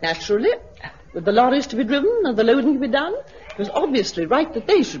stayed. Naturally. With the lorries to be driven and the loading to be done, it was obviously right that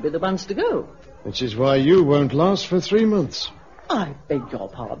they should be the ones to go. Which is why you won't last for 3 months. I beg your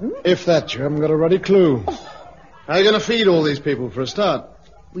pardon? If that, you haven't got a ruddy clue. How are you going to feed all these people for a start?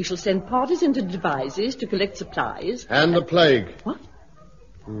 We shall send parties into Devises to collect supplies. And the plague. What?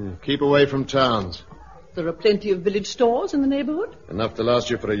 Keep away from towns. There are plenty of village stores in the neighborhood. Enough to last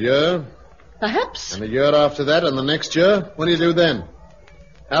you for a year. Perhaps. And a year after that, and the next year, what do you do then?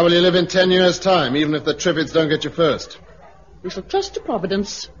 How will you live in 10 years' time, even if the Triffids don't get you first? We shall trust to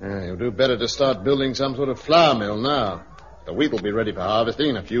Providence. You'll do better to start building some sort of flour mill now. The wheat will be ready for harvesting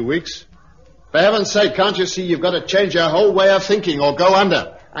in a few weeks. For heaven's sake, can't you see you've got to change your whole way of thinking or go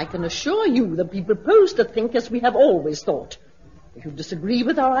under? I can assure you that we propose to think as we have always thought. If you disagree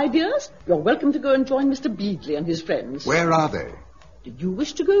with our ideas, you're welcome to go and join Mr. Beadley and his friends. Where are they? Did you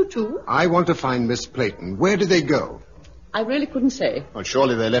wish to go too? I want to find Miss Playton. Where did they go? I really couldn't say. Well,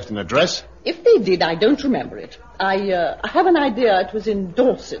 surely they left an address. If they did, I don't remember it. I have an idea it was in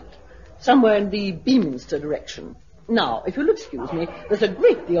Dorset, somewhere in the Beaminster direction. Now, if you'll excuse me, there's a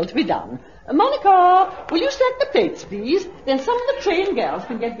great deal to be done. Monica, will you set the plates, please? Then some of the train girls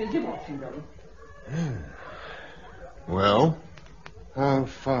can get busy washing them. Well, how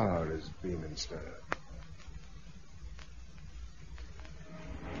far is Beaminster?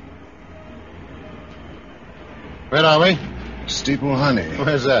 Where are we? Steeple Honey.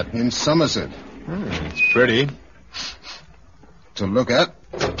 Where's that? In Somerset. It's pretty. To look at.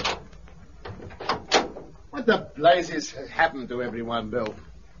 What the blazes has happened to everyone, Bill?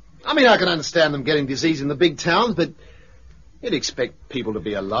 I mean, I can understand them getting disease in the big towns, but you'd expect people to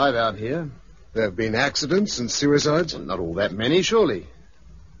be alive out here. There have been accidents and suicides? Well, not all that many, surely.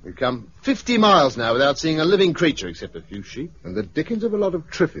 We've come 50 miles now without seeing a living creature except a few sheep. And the dickens of a lot of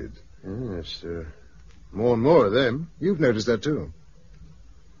Triffids. Yes, more and more of them. You've noticed that too.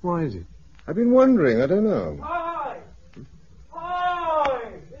 Why is it? I've been wondering. I don't know. Hi!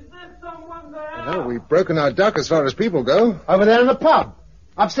 Hi! Is there someone there? Well, we've broken our duck as far as people go. Over there in the pub.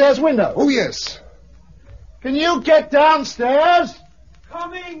 Upstairs window. Oh, yes. Can you get downstairs?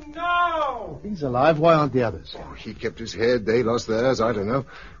 Coming now! He's alive. Why aren't the others? Oh, he kept his head. They lost theirs. I don't know.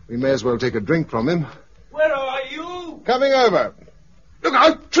 We may as well take a drink from him. Where are you? Coming over. Look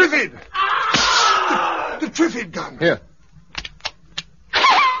out! Triffid! The Triffid gun. Here.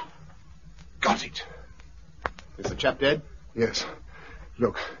 Got it. Is the chap dead? Yes.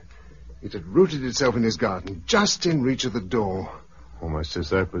 Look. It had rooted itself in his garden, just in reach of the door. Almost as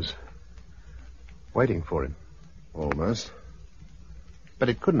though it was waiting for him. Almost. But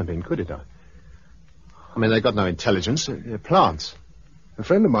it couldn't have been, could it? I mean, they've got no intelligence. They're plants. A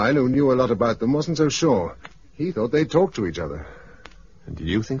friend of mine who knew a lot about them wasn't so sure. He thought they'd talk to each other. And do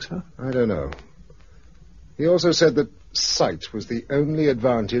you think so? I don't know. He also said that sight was the only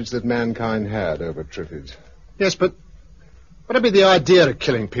advantage that mankind had over Triffids. Yes, but what'd be the idea of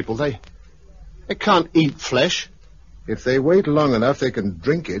killing people? They can't eat flesh. If they wait long enough, they can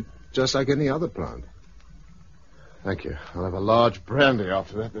drink it, just like any other plant. Thank you. I'll have a large brandy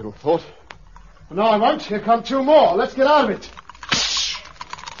after that little thought. No, I won't. Here come two more. Let's get out of it.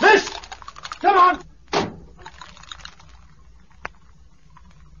 Miss! Come on!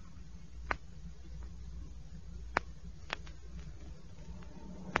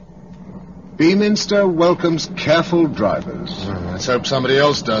 Beaminster welcomes careful drivers. Let's hope somebody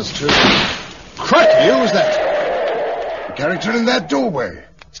else does, too. Crikey, who was that? The character in that doorway.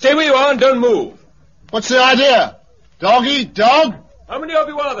 Stay where you are and don't move. What's the idea? Dog eat dog? How many of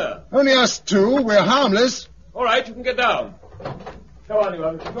you are there? Only us two. We're harmless. All right, you can get down. Come on, you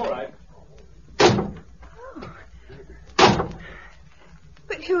others. It's all right.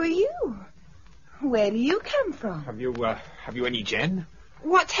 But who are you? Where do you come from? Have you any gin?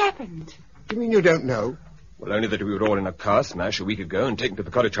 What's happened? You mean you don't know? Well, only that we were all in a car smash a week ago and taken to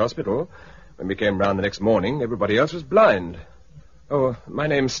the cottage hospital. When we came round the next morning, everybody else was blind. Oh, my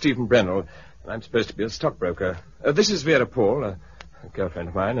name's Stephen Brennell, and I'm supposed to be a stockbroker. This is Vera Paul, a girlfriend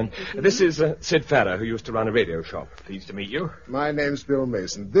of mine, and this is Sid Farrer, who used to run a radio shop. Pleased to meet you. My name's Bill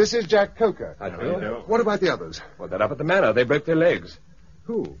Mason. This is Jack Coker. How do you know? What about the others? Well, they're up at the manor. They broke their legs.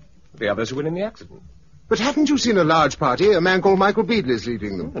 Who? The others who were in the accident. But haven't you seen a large party? A man called Michael Beadley's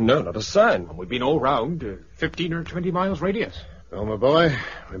leading them. No, not a sign. We've been all round, 15 or 20 miles radius. Well, my boy,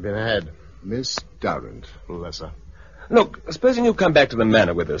 we've been ahead. Miss Durrant. Bless her. Look, supposing you come back to the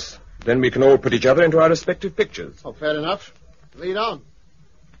manor with us. Then we can all put each other into our respective pictures. Oh, fair enough. Lead on.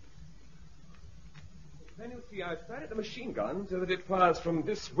 Then you see, I've started the machine gun so that it fires from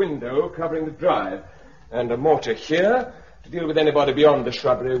this window covering the drive. And a mortar here to deal with anybody beyond the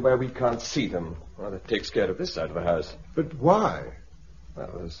shrubbery where we can't see them. Well, that takes care of this side of the house. But why? Well,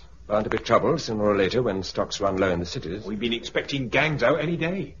 there's bound to be trouble sooner or later when stocks run low in the cities. We've been expecting gangs out any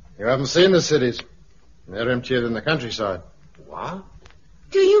day. You haven't seen the cities. They're emptier than the countryside. What?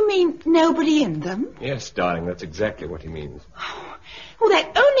 Do you mean nobody in them? Yes, darling, that's exactly what he means. Well,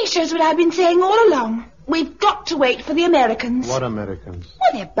 that only shows what I've been saying all along. We've got to wait for the Americans. What Americans?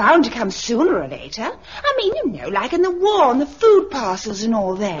 Well, they're bound to come sooner or later. I mean, you know, like in the war and the food parcels and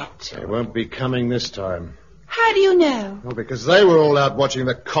all that. They won't be coming this time. How do you know? Well, because they were all out watching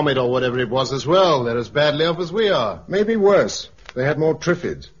the comet or whatever it was as well. They're as badly off as we are. Maybe worse. They had more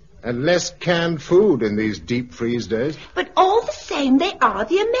Triffids. And less canned food in these deep freeze days. But all the same, they are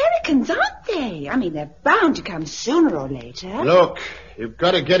the Americans, aren't they? I mean, they're bound to come sooner or later. Look, You've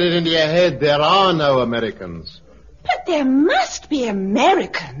got to get it into your head. There are no Americans. But there must be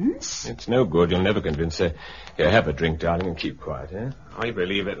Americans. It's no good. You'll never convince her. Here, have a drink, darling, and keep quiet, eh? I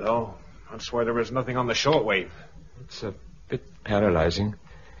believe it, though. That's why there is nothing on the shortwave. It's a bit paralyzing.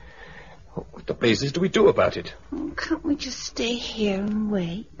 What the blazes do we do about it? Oh, can't we just stay here and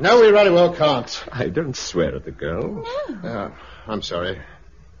wait? No, we very well can't. I don't swear at the girl. No. I'm sorry.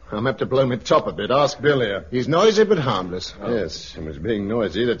 I'm have to blow my top a bit. Ask Bill here. He's noisy but harmless. Oh. Yes, it was being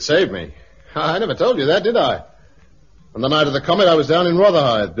noisy that saved me. I never told you that, did I? On the night of the comet, I was down in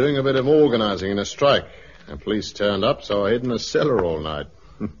Rotherhithe doing a bit of organizing in a strike. The police turned up, so I hid in a cellar all night.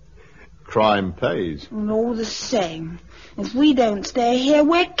 Crime pays. And all the same, if we don't stay here,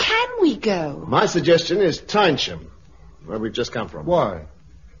 where can we go? My suggestion is Tynesham, where we've just come from. Why?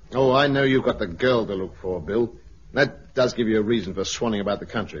 Oh, I know you've got the girl to look for, Bill. That does give you a reason for swanning about the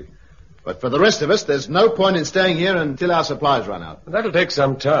country. But for the rest of us, there's no point in staying here until our supplies run out. That'll take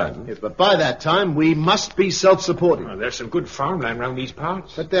some time. Yes, but by that time, we must be self-supporting. Well, there's some good farmland round these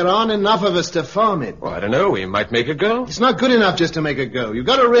parts. But there aren't enough of us to farm it. Well, I don't know. We might make a go. It's not good enough just to make a go. You've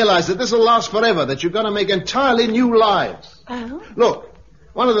got to realize that this will last forever, that you've got to make entirely new lives. Oh? Look,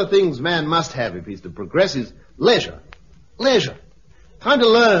 one of the things man must have if he's to progress is leisure. Leisure. Time to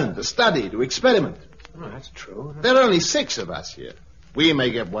learn, to study, to experiment. Oh, that's true. There are only 6 of us here. We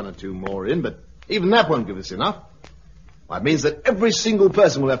may get 1 or 2 more in, but even that won't give us enough. Well, it means that every single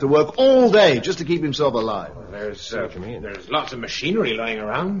person will have to work all day just to keep himself alive. Well, there's lots of machinery lying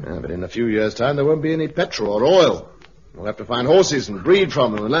around. Yeah, but in a few years' time, there won't be any petrol or oil. We'll have to find horses and breed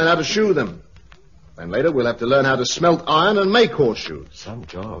from them and learn how to shoe them. And later, we'll have to learn how to smelt iron and make horseshoes. Some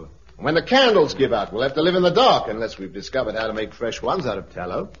job. When the candles give out, we'll have to live in the dark unless we've discovered how to make fresh ones out of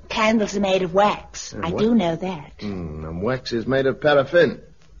tallow. Candles are made of wax. I do know that. And wax is made of paraffin.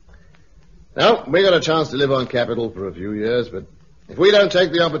 Now, we got a chance to live on capital for a few years, but if we don't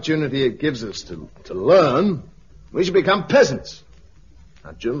take the opportunity it gives us to learn, we should become peasants.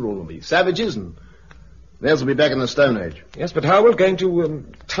 Our children will be savages, and theirs will be back in the Stone Age. Yes, but how will going to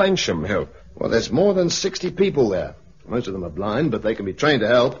Tynesham help? Well, there's more than 60 people there. Most of them are blind, but they can be trained to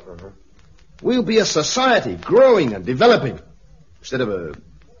help. We'll be a society, growing and developing, instead of a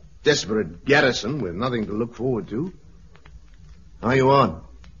desperate garrison with nothing to look forward to. Are you on?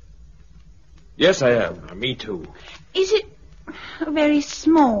 Yes, I am. Me too. Is it a very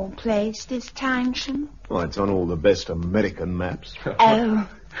small place, this Tynesham? Oh, it's on all the best American maps. Oh. Well,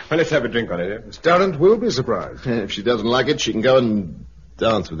 let's have a drink on it, eh? Miss Tarrant will be surprised. If she doesn't like it, she can go and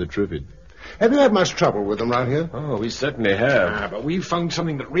dance with the Triffids. Have you had much trouble with them round here? Oh, we certainly have. But we've found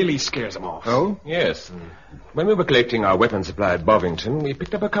something that really scares them off. Oh? Yes. When we were collecting our weapon supply at Bovington, we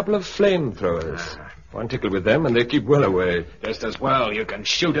picked up a couple of flamethrowers. One tickle with them, and they keep well away. Just as well. You can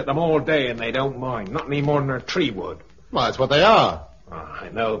shoot at them all day, and they don't mind. Not any more than a tree would. Well, that's what they are. Oh, I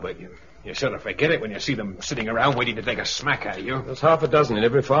know, but you sort of forget it when you see them sitting around waiting to take a smack at you. There's half a dozen in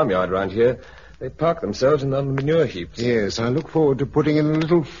every farmyard round here. They park themselves in the manure heaps. Yes, I look forward to putting in a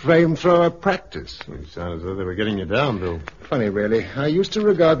little flamethrower practice. You sound as though they were getting you down, Bill. Funny, really. I used to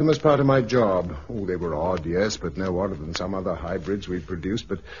regard them as part of my job. Oh, they were odd, yes, but no odder than some other hybrids we produced.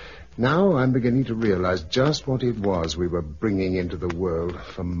 But now I'm beginning to realize just what it was we were bringing into the world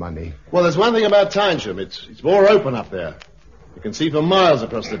for money. Well, there's one thing about Tynesham. It's more open up there. You can see for miles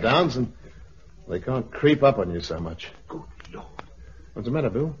across the downs, and they can't creep up on you so much. Good Lord. What's the matter,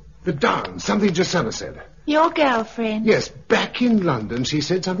 Bill? The Downs, something Josanna said. Your girlfriend? Yes, back in London, she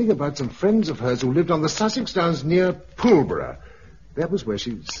said something about some friends of hers who lived on the Sussex Downs near Pulborough. That was where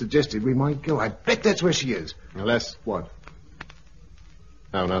she suggested we might go. I bet that's where she is. Unless what?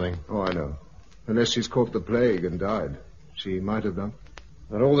 Oh, nothing. Oh, I know. Unless she's caught the plague and died. She might have done.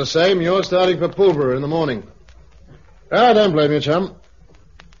 But all the same, you're starting for Pulborough in the morning. I don't blame you, chum.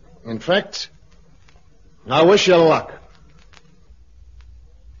 In fact, I wish you luck.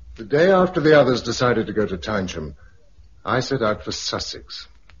 The day after the others decided to go to Tynesham, I set out for Sussex.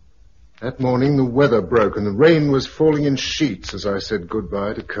 That morning the weather broke and the rain was falling in sheets as I said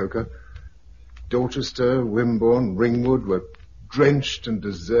goodbye to Coker. Dorchester, Wimborne, Ringwood were drenched and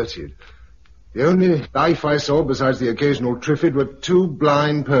deserted. The only life I saw besides the occasional Triffid were 2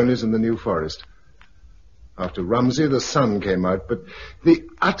 blind ponies in the New Forest. After Rumsey, the sun came out, but the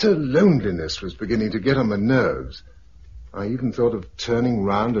utter loneliness was beginning to get on my nerves. I even thought of turning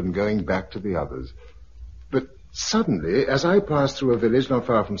round and going back to the others. But suddenly, as I passed through a village not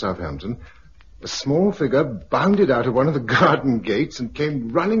far from Southampton, a small figure bounded out of one of the garden gates and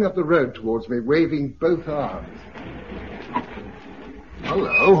came running up the road towards me, waving both arms.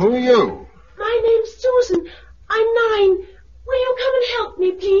 Hello, who are you? My name's Susan. I'm 9. Will you come and help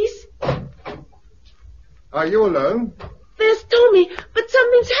me, please? Are you alone? there's Tommy, but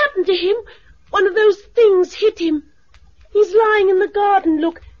something's happened to him. One of those things hit him. He's lying in the garden,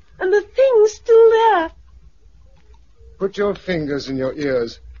 look, and the thing's still there. Put your fingers in your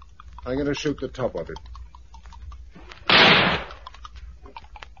ears. I'm going to shoot the top of it.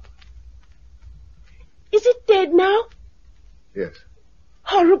 Is it dead now? Yes.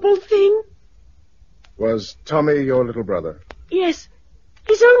 Horrible thing. Was Tommy your little brother? Yes.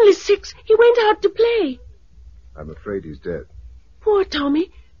 He's only 6. He went out to play. I'm afraid he's dead. Poor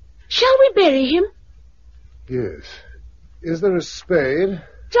Tommy. Shall we bury him? Yes. Is there a spade?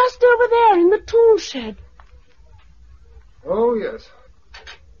 Just over there in the tool shed. Oh, yes.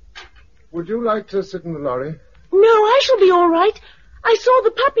 Would you like to sit in the lorry? No, I shall be all right. I saw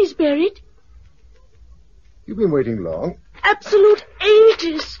the puppies buried. You've been waiting long. Absolute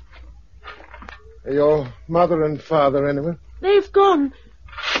ages. Are your mother and father anywhere? They've gone.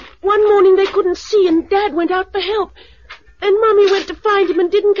 One morning they couldn't see and Dad went out for help. And Mummy went to find him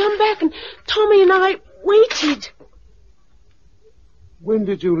and didn't come back and Tommy and I waited. When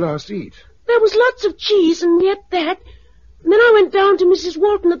did you last eat? There was lots of cheese and yet that. And then I went down to Mrs.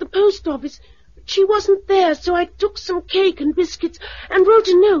 Walton at the post office. But she wasn't there, so I took some cake and biscuits and wrote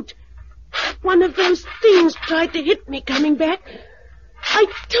a note. One of those things tried to hit me coming back. I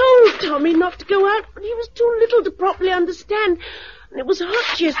told Tommy not to go out, but he was too little to properly understand. And it was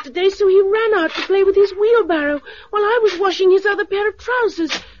hot yesterday, so he ran out to play with his wheelbarrow while I was washing his other pair of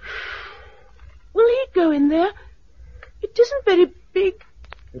trousers. Will he go in there? It isn't very big.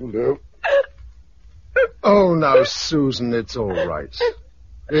 It'll do. Oh, now, Susan, it's all right.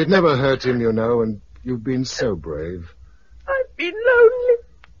 It never hurt him, you know, and you've been so brave. I've been lonely.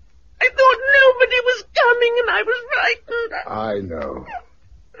 I thought nobody was coming and I was frightened. I know.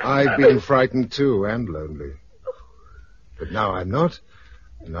 I've been frightened too, and lonely. But now I'm not,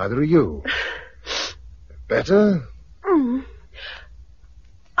 and neither are you. Better?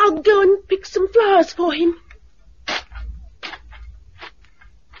 I'll go and pick some flowers for him.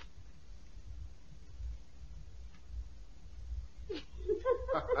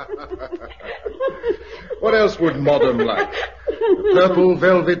 What else would modern like? A purple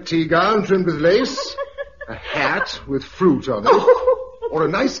velvet tea gown trimmed with lace, a hat with fruit on it, or a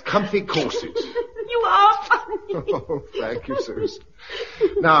nice comfy corset. You are funny. Oh, thank you, Susan.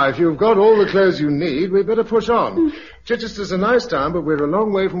 Now, if you've got all the clothes you need, we'd better push on. Chichester's a nice town, but we're a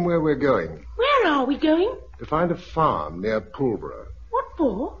long way from where we're going. Where are we going? To find a farm near Pulborough. What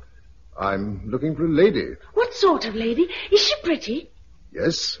for? I'm looking for a lady. What sort of lady? Is she pretty?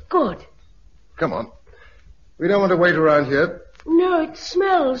 Yes. Good. Come on. We don't want to wait around here. No, it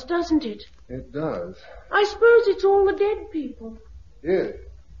smells, doesn't it? It does. I suppose it's all the dead people. Yes.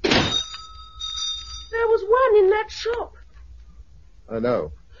 There was one in that shop. I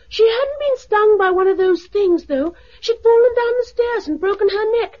know. She hadn't been stung by one of those things, though. She'd fallen down the stairs and broken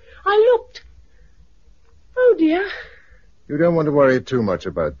her neck. I looked. Oh, dear. You don't want to worry too much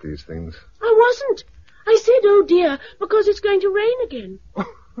about these things. I wasn't. I said, oh, dear, because it's going to rain again.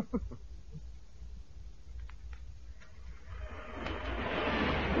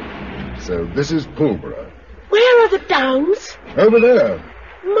 So this is Pulborough. Where are the downs? Over there.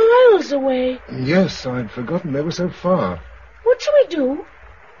 Miles away. Yes, I'd forgotten they were so far. What shall we do?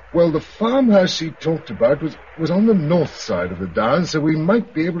 Well, the farmhouse she talked about was on the north side of the downs, so we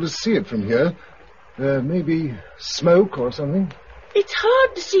might be able to see it from here. Maybe smoke or something. It's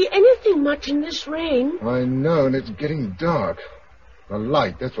hard to see anything much in this rain. I know, and it's getting dark. A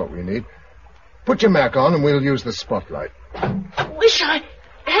light, that's what we need. Put your Mac on and we'll use the spotlight. Wish I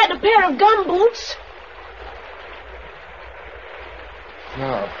had a pair of gumboots.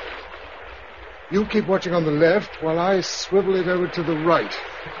 Now, you keep watching on the left while I swivel it over to the right.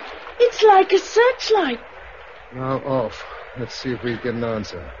 It's like a searchlight. Now off. Let's see if we get an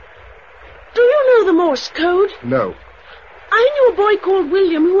answer. Do you know the Morse code? No. I knew a boy called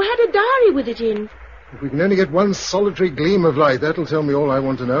William who had a diary with it in. If we can only get one solitary gleam of light, that'll tell me all I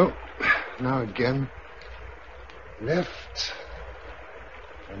want to know. Now again. Left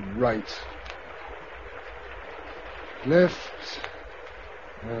and right. Left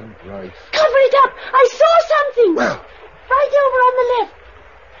and right. Cover it up! I saw something! Well. Right over on the left.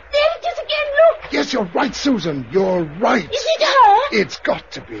 There it is again, look! Yes, you're right, Susan. You're right. Is it her? It's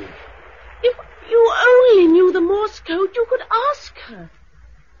got to be. If you only knew the Morse code, you could ask her.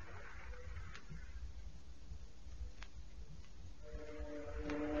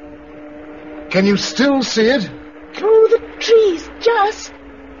 Can you still see it? Through the trees, just.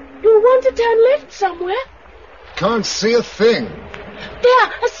 You'll want to turn left somewhere. Can't see a thing. There,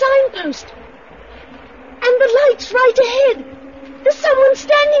 a signpost. And the light's right ahead. There's someone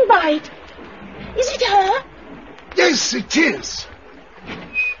standing by it. Is it her? Yes, it is.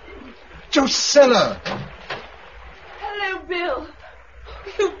 Drusilla. Hello, Bill.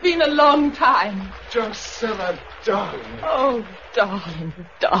 You've been a long time. Drusilla, darling. Oh, darling,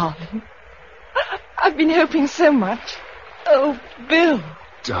 darling. I've been hoping so much. Oh, Bill.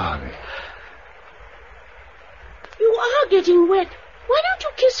 Darling. You are getting wet. Why don't you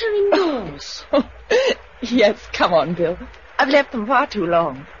kiss her indoors? Yes, come on, Bill. I've left them far too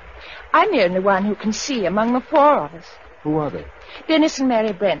long. I'm the only one who can see among the four of us. Who are they? Dennis and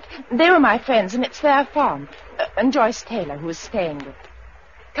Mary Brent. They were my friends, and it's their farm. And Joyce Taylor, who is staying with them.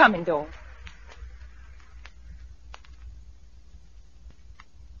 Come indoors.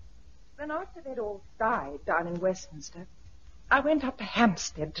 Then after they'd all died down in Westminster, I went up to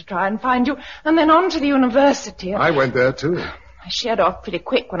Hampstead to try and find you, and then on to the university. I went there, too. I sheered off pretty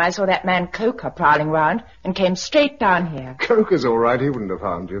quick when I saw that man Coker prowling round and came straight down here. Coker's all right. He wouldn't have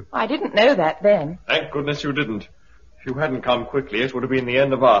harmed you. I didn't know that then. Thank goodness you didn't. If you hadn't come quickly, it would have been the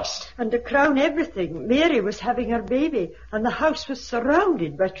end of us. And to crown everything, Mary was having her baby, and the house was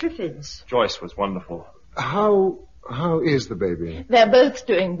surrounded by Triffids. Joyce was wonderful. How is the baby? They're both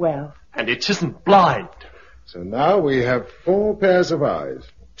doing well. And it isn't blind. So now we have 4 pairs of eyes.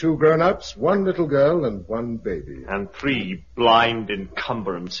 2 grown-ups, 1 little girl, and 1 baby. And 3 blind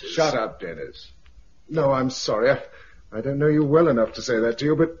encumbrances. Shut up, Dennis. No, I'm sorry. I don't know you well enough to say that to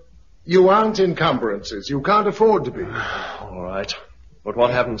you, but you aren't encumbrances. You can't afford to be. All right. But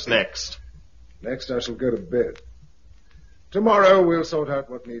what happens next? Next I shall go to bed. Tomorrow we'll sort out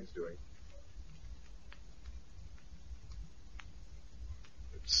what needs doing.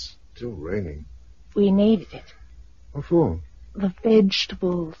 It's still raining. We needed it. What for? The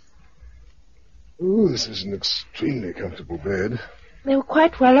vegetables. Ooh, this is an extremely comfortable bed. They were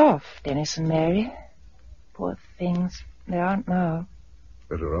quite well off, Dennis and Mary. Poor things. They aren't now.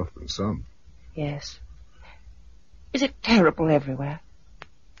 Better off than some. Yes. Is it terrible everywhere?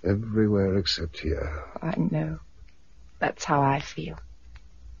 Everywhere except here. I know. That's how I feel.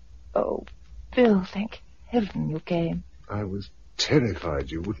 Oh, Bill, thank heaven you came. I was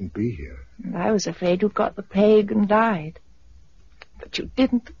terrified you wouldn't be here. And I was afraid you'd got the plague and died. But you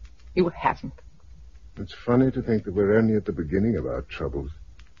didn't. You haven't. It's funny to think that we're only at the beginning of our troubles.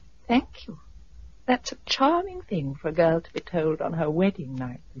 Thank you. That's a charming thing for a girl to be told on her wedding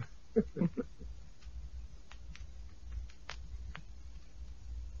night. What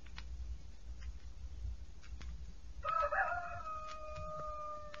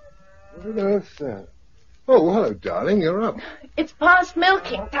on earth? Oh, hello, darling. You're up. It's past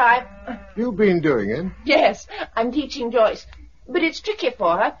milking time. You've been doing it? Yes, I'm teaching Joyce. But it's tricky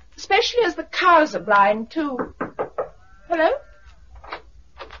for her, especially as the cows are blind, too. Hello?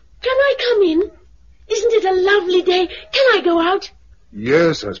 Can I come in? Isn't it a lovely day? Can I go out?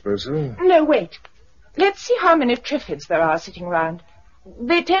 Yes, I suppose so. No, wait. Let's see how many Triffids there are sitting round.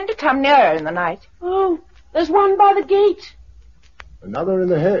 They tend to come nearer in the night. Oh, there's one by the gate. Another in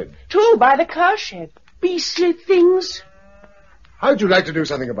the head. 2 by the cow shed. Beastly things. How'd you like to do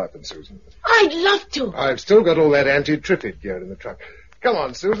something about them, Susan? I'd love to. I've still got all that anti-Triffid gear in the truck. Come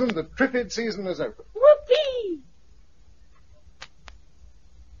on, Susan, the Triffid season is over. Whoopee!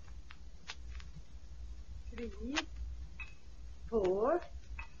 3, 4,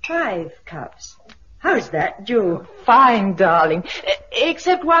 5 cups. How's that, Joe? Fine, darling.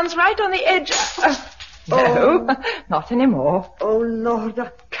 Except one's right on the edge. No, not anymore. Oh, Lord,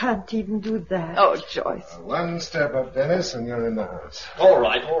 I can't even do that. Oh, Joyce. 1 step up, Dennis, and you're in the house. All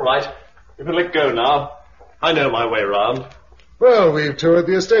right. You can let go now. I know my way round. Well, we've toured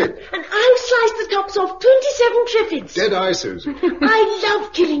the estate. And I've sliced the tops off 27 Triffids. Dead eye, Susan. I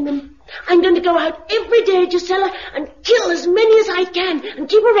love killing them. I'm going to go out every day, Drusilla, and kill as many as I can, and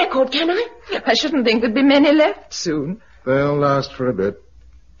keep a record, can I? I shouldn't think there'd be many left soon. They'll last for a bit.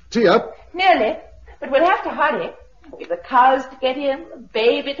 Tea up. Nearly. But we'll have to hurry. We've the cows to get in, the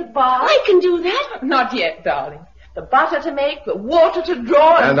baby to bath. I can do that. Not yet, darling. The butter to make, the water to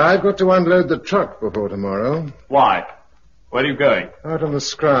draw. And I've got to unload the truck before tomorrow. Why? Where are you going? Out on the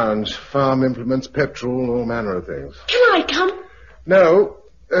scrounge. Farm implements, petrol, all manner of things. Can I come? No.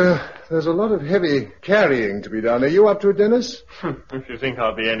 There's a lot of heavy carrying to be done. Are you up to it, Dennis? If you think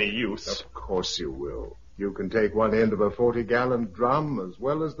I'll be any use. Of course you will. You can take one end of a 40-gallon drum as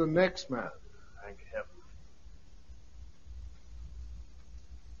well as the next man. Thank heaven.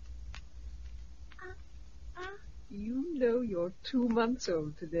 You know you're 2 months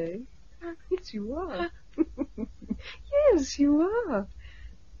old today. Yes, you are. Yes, you are.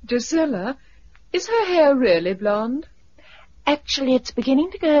 Drusilla, is her hair really blonde? Actually, it's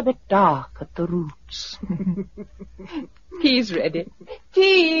beginning to go a bit dark at the roots. He's ready.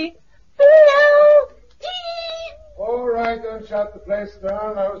 Tea! Hello! Tea! All right, don't shut the place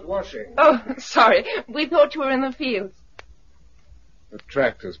down. I was washing. Oh, sorry. We thought you were in the fields. The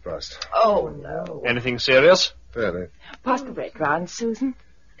tractor's bust. Oh, no. Anything serious? Fairly. Pass the bread round, Susan.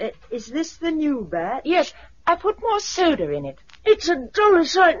 Is this the new bat? Yes, I put more soda in it. It's a dollar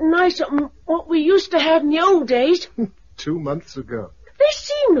sight nicer than what we used to have in the old days. 2 months ago. They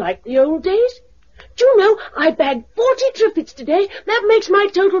seem like the old days. Do you know, I bagged 40 Triffids today. That makes my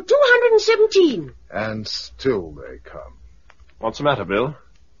total 217. And still they come. What's the matter, Bill?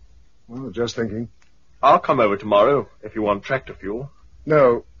 Well, just thinking. I'll come over tomorrow if you want tractor fuel.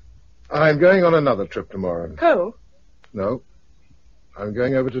 No, I'm going on another trip tomorrow. Coal? No, I'm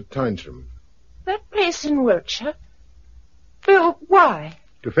going over to Tynesham. That place in Wiltshire? Bill, why?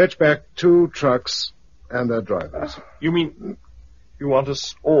 To fetch back 2 trucks and their drivers. You mean you want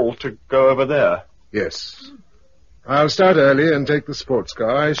us all to go over there? Yes. I'll start early and take the sports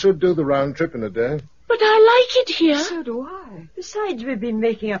car. I should do the round trip in a day. But I like it here. So do I. Besides, we've been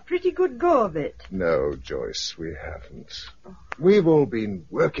making a pretty good go of it. No, Joyce, we haven't. We've all been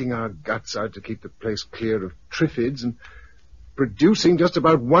working our guts out to keep the place clear of Triffids and producing just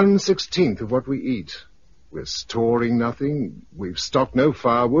about 1/16 of what we eat. We're storing nothing. We've stocked no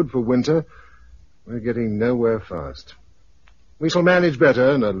firewood for winter. We're getting nowhere fast. We shall manage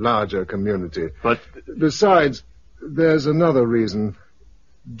better in a larger community. But besides, there's another reason.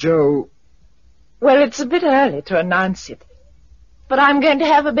 Joe... Well, it's a bit early to announce it, but I'm going to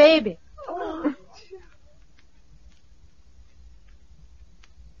have a baby. Oh.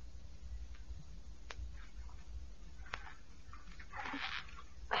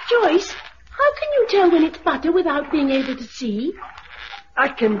 Joyce, how can you tell when it's butter without being able to see? I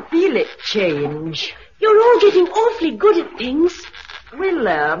can feel it change. You're all getting awfully good at things.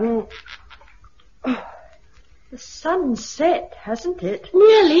 Well, the sun's set, hasn't it?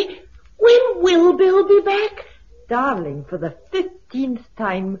 Nearly. When will Bill be back? Darling, for the 15th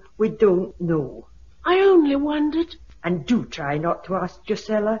time, we don't know. I only wondered. And do try not to ask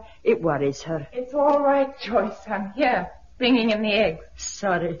Gisela. It worries her. It's all right, Joyce. I'm here, bringing in the eggs.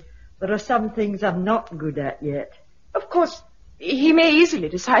 Sorry. There are some things I'm not good at yet. Of course, he may easily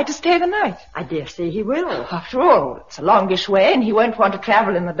decide to stay the night. I dare say he will. After all, it's a longish way, and he won't want to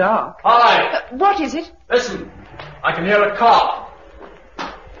travel in the dark. Hi! What is it? Listen, I can hear a car.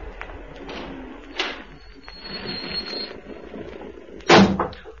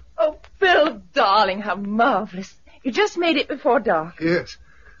 Oh, Bill, darling, how marvelous. You just made it before dark. Yes.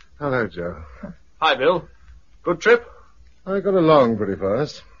 Hello, Joe. Hi, Bill. Good trip? I got along pretty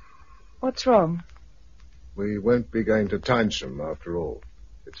fast. What's wrong? We won't be going to Tynesham after all.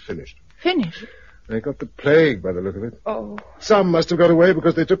 It's finished. Finished? They got the plague by the look of it. Oh. Some must have got away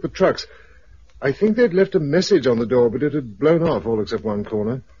because they took the trucks. I think they'd left a message on the door, but it had blown off all except one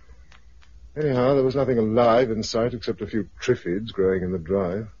corner. Anyhow, there was nothing alive in sight except a few Triffids growing in the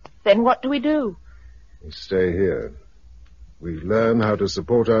drive. Then what do we do? We stay here. We learn how to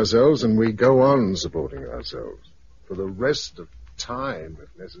support ourselves, and we go on supporting ourselves. For the rest of time, if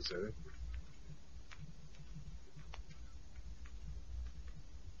necessary.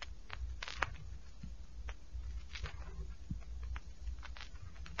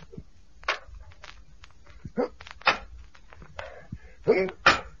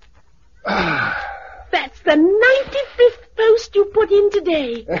 That's the 95th post you put in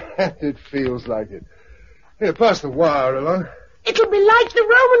today. It feels like it. Here, pass the wire along. It'll be like the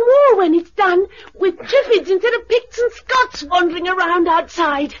Roman War when it's done, with Triffids instead of Picts and Scots wandering around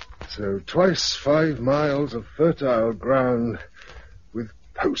outside. So twice 5 miles of fertile ground with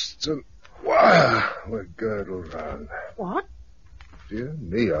posts and wire were girdled round. What? Dear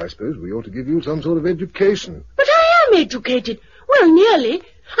me, I suppose we ought to give you some sort of education. But I am educated. Well, nearly.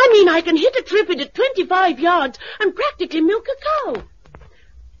 I mean, I can hit a Triffid at 25 yards and practically milk a cow.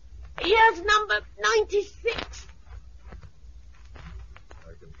 Here's number 96.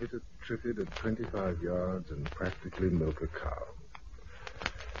 I can hit a Triffid at 25 yards and practically milk a cow.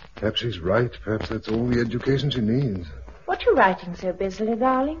 Perhaps she's right. Perhaps that's all the education she needs. What are you writing so busily,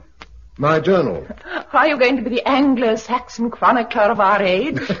 darling? My journal. Are you going to be the Anglo-Saxon chronicler of our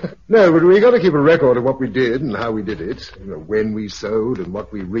age? No, but we got to keep a record of what we did and how we did it. You know, when we sowed and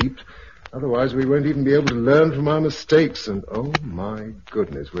what we reaped. Otherwise, we won't even be able to learn from our mistakes. And, oh, my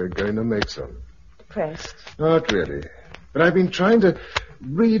goodness, we're going to make some. Depressed? Not really. But I've been trying to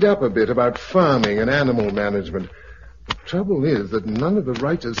read up a bit about farming and animal management. The trouble is that none of the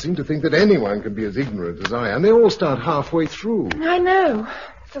writers seem to think that anyone can be as ignorant as I am. They all start halfway through. I know.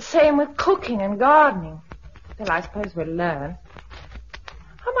 It's the same with cooking and gardening. Well, I suppose we'll learn.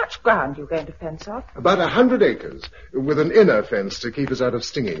 How much ground are you going to fence off? About 100 acres, with an inner fence to keep us out of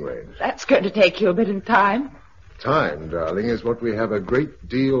stinging range. That's going to take you a bit of time. Time, darling, is what we have a great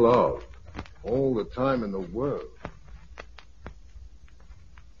deal of. All the time in the world.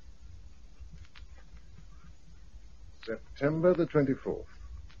 September the 24th.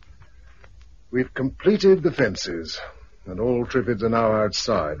 We've completed the fences, and all Triffids are now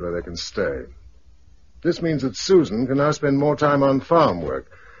outside where they can stay. This means that Susan can now spend more time on farm work.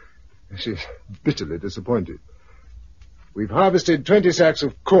 She's bitterly disappointed. We've harvested 20 sacks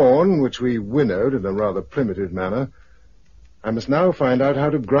of corn, which we winnowed in a rather primitive manner. I must now find out how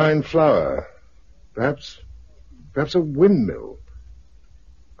to grind flour. Perhaps a windmill.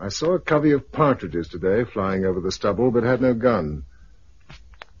 I saw a covey of partridges today flying over the stubble, but had no gun.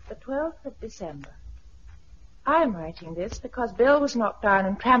 The 12th of December. I am writing this because Bill was knocked down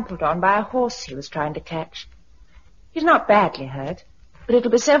and trampled on by a horse he was trying to catch. He's not badly hurt, but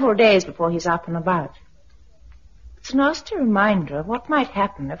it'll be several days before he's up and about. It's a nasty reminder of what might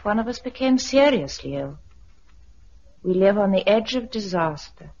happen if one of us became seriously ill. We live on the edge of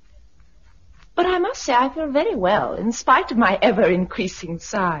disaster. But I must say I feel very well, in spite of my ever-increasing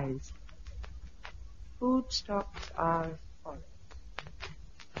size. Food stocks are as follows.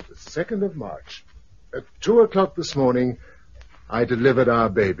 The 2nd of March. At 2 o'clock this morning, I delivered our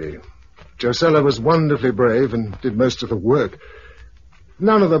baby. Josella was wonderfully brave and did most of the work.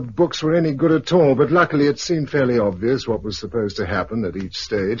 None of the books were any good at all, but luckily it seemed fairly obvious what was supposed to happen at each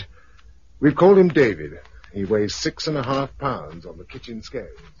stage. We've called him David. He weighs 6.5 pounds on the kitchen scales.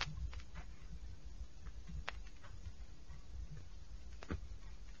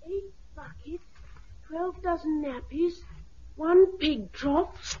 8 buckets, 12 dozen nappies, 1 pig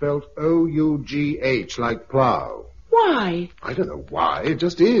trough. Spelt O-U-G-H, like plough. Why? I don't know why, it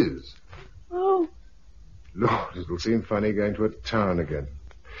just is. Oh, Lord, it'll seem funny going to a town again.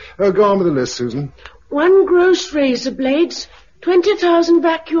 Oh, go on with the list, Susan. 1 gross razor blades, 20,000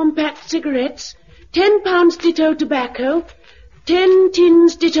 vacuum-packed cigarettes, 10 pounds ditto tobacco, 10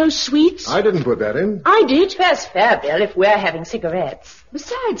 tins ditto sweets. I didn't put that in. I did. That's fair, Bill, if we're having cigarettes.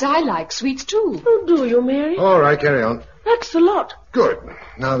 Besides, I like sweets too. Oh, do you, Mary? All right, carry on. That's the lot. Good.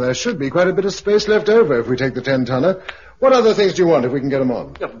 Now, there should be quite a bit of space left over if we take the 10-tonner. What other things do you want if we can get them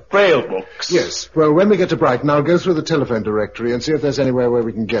on? Braille books. Yes. Well, when we get to Brighton, I'll go through the telephone directory and see if there's anywhere where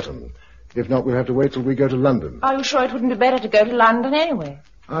we can get them. If not, we'll have to wait till we go to London. Are you sure it wouldn't be better to go to London anyway?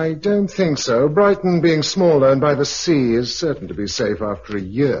 I don't think so. Brighton, being smaller and by the sea, is certain to be safe after a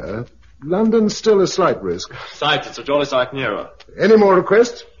year. London's still a slight risk. Besides, it's a jolly sight nearer. Any more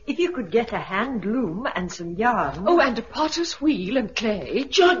requests? If you could get a hand loom and some yarn. Oh, and a potter's wheel and clay.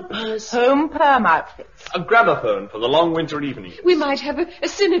 Jumpers. Home perm outfits. A gramophone for the long winter evening. We might have a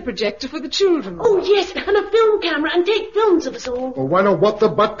cine projector for the children. Oh, yes, and a film camera and take films of us all. Or why not what the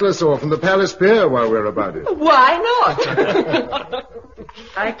butler saw from the Palace Pier while we're about it? Why not?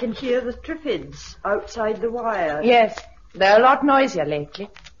 I can hear the Triffids outside the wire. Yes, they're a lot noisier lately.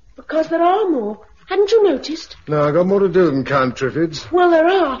 Because there are more. Hadn't you noticed? No, I've got more to do than count Triffids. Well, there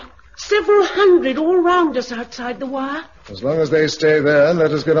are. Several hundred all round us outside the wire. As long as they stay there and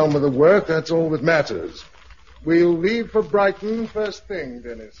let us get on with the work, that's all that matters. We'll leave for Brighton first thing,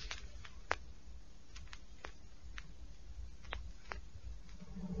 Dennis.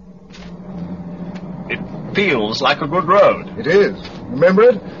 It feels like a good road. It is. Remember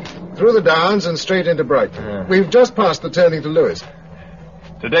it? Through the downs and straight into Brighton. We've just passed the turning to Lewis.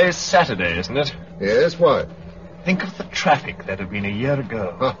 Today's Saturday, isn't it? Yes, why? Think of the traffic there'd have been a year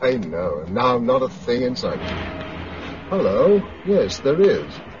ago. I know. Now not a thing in sight. Hello. Yes, there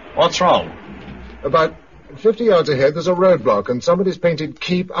is. What's wrong? About 50 yards ahead, there's a roadblock, and somebody's painted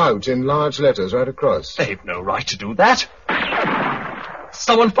 "Keep Out" in large letters right across. They've no right to do that.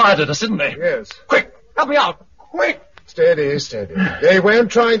 Someone fired at us, didn't they? Yes. Quick, help me out. Quick. Steady, steady. They weren't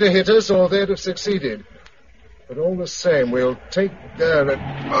trying to hit us, or they'd have succeeded. But all the same, we'll take their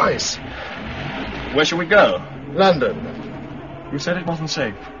advice. Where shall we go? London. You said it wasn't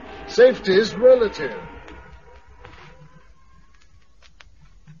safe. Safety's relative.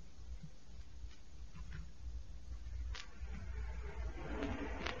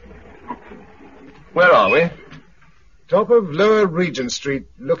 Where are we? Top of Lower Regent Street,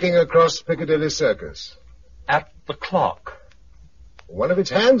 looking across Piccadilly Circus. At the clock. One of its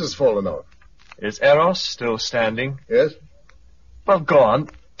hands has fallen off. Is Eros still standing? Yes. Well, go on.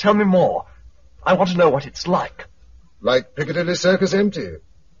 Tell me more. I want to know what it's like. Like Piccadilly Circus empty.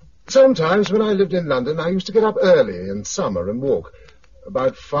 Sometimes when I lived in London, I used to get up early in summer and walk.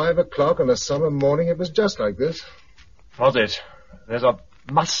 About 5 o'clock on a summer morning, it was just like this. Was it? There's a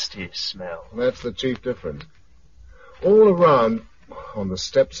musty smell. That's the chief difference. All around, on the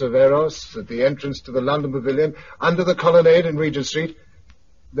steps of Eros, at the entrance to the London Pavilion, under the colonnade in Regent Street,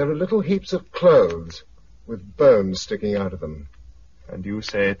 there are little heaps of clothes, with bones sticking out of them. And you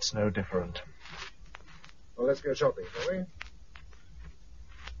say it's no different. Well, let's go shopping, shall we?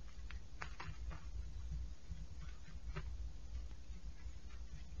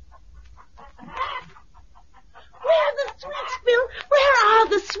 Where are the sweets, Bill? Where are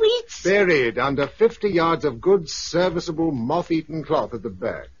the sweets? Buried under 50 yards of good, serviceable, moth-eaten cloth at the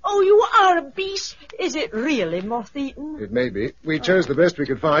back. Oh, you are a beast. Is it really moth-eaten? It may be. We chose the best we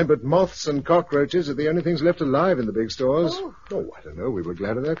could find, but moths and cockroaches are the only things left alive in the big stores. Oh, I don't know. We were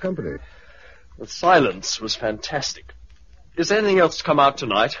glad of their company. The silence was fantastic. Is there anything else to come out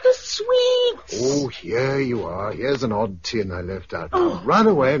tonight? The sweets. Oh, here you are. Here's an odd tin I left out. Now, run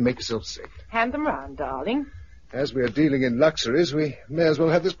away and make yourself sick. Hand them round, darling. As we are dealing in luxuries, we may as well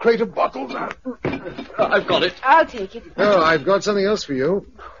have this crate of bottles out. I've got it. I'll take it. Oh, I've got something else for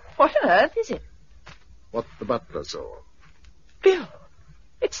you. What on earth is it? What the butler saw. Bill,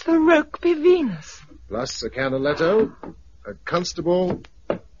 it's the Rokeby Venus. Plus a canaletto, a constable,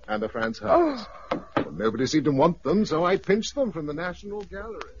 and a Franz Hals. Well, nobody seemed to want them, so I pinched them from the National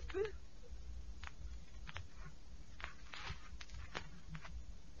Gallery.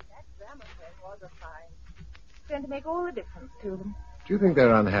 That gramophone was a find. It's going to make all the difference to them. Do you think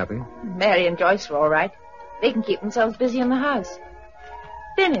they're unhappy? Mary and Joyce are all right. They can keep themselves busy in the house.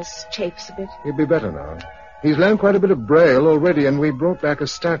 Dennis chafes a bit. He'll be better now. He's learned quite a bit of Braille already, and we brought back a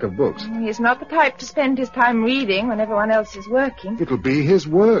stack of books. He's not the type to spend his time reading when everyone else is working. It'll be his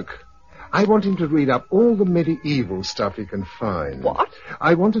work. I want him to read up all the medieval stuff he can find. What?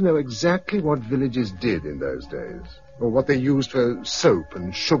 I want to know exactly what villages did in those days, or what they used for soap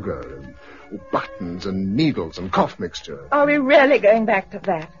and sugar, and buttons and needles and cough mixture. Are we really going back to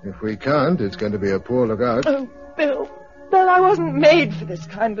that? If we can't, it's going to be a poor lookout. Oh, Bill, I wasn't made for this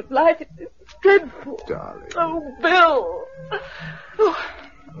kind of life. It's dreadful. Darling. Oh, Bill. Oh,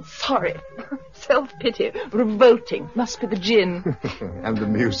 sorry. Self-pity. Revolting. Must be the gin. And the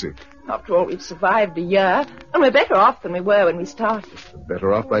music. After all, we've survived a year, and we're better off than we were when we started.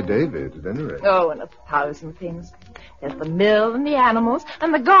 Better off by David, at any rate. Oh, and 1,000 things. There's the mill and the animals,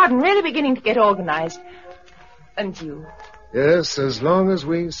 and the garden really beginning to get organized. And you. Yes, as long as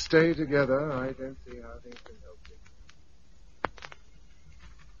we stay together, I don't see how things can help it.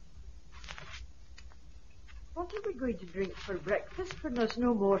 What are we going to drink for breakfast when there's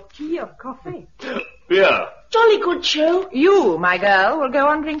no more tea or coffee? Beer. Jolly good show. You, my girl, will go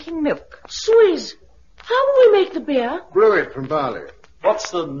on drinking milk. Swizz, how will we make the beer? Brew it from barley.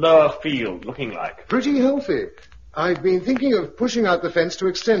 What's the lower field looking like? Pretty healthy. I've been thinking of pushing out the fence to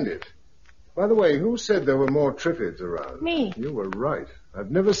extend it. By the way, who said there were more Triffids around? Me. You were right.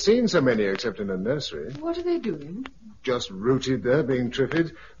 I've never seen so many except in a nursery. What are they doing? Just rooted there, being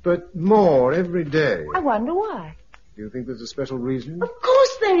Triffids, but more every day. I wonder why. Do you think there's a special reason? Of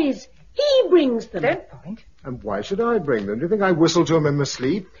course there is. He brings them. Don't point. And why should I bring them? Do you think I whistle to them in my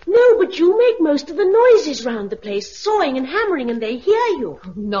sleep? No, but you make most of the noises round the place, sawing and hammering, and they hear you.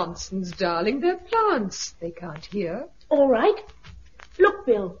 Oh, nonsense, darling. They're plants. They can't hear. All right. Look,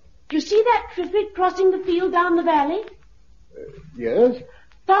 Bill. You see that Triffid crossing the field down the valley? Yes?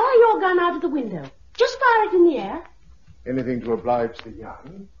 Fire your gun out of the window. Just fire it in the air. Anything to oblige the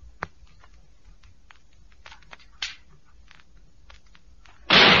young.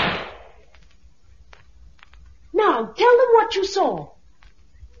 Now, tell them what you saw.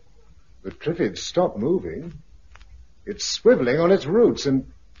 The Triffid stopped moving. It's swiveling on its roots,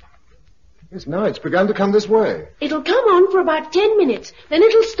 and... Yes, now it's begun to come this way. It'll come on for about 10 minutes, then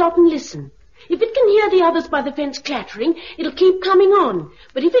it'll stop and listen. If it can hear the others by the fence clattering, it'll keep coming on.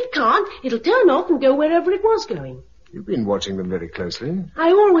 But if it can't, it'll turn off and go wherever it was going. You've been watching them very closely.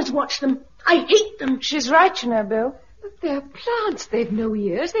 I always watch them. I hate them. She's right, you know, Bill. But they're plants. They've no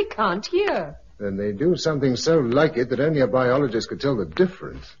ears. They can't hear. Then they do something so like it that only a biologist could tell the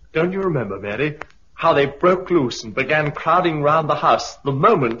difference. Don't you remember, Mary, how they broke loose and began crowding round the house the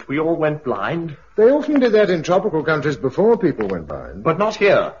moment we all went blind? They often did that in tropical countries before people went blind. But not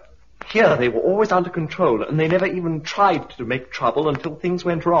here. Here they were always under control, and they never even tried to make trouble until things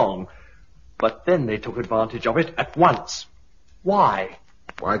went wrong. But then they took advantage of it at once. Why?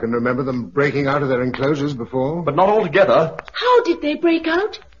 Well, I can remember them breaking out of their enclosures before. But not altogether. How did they break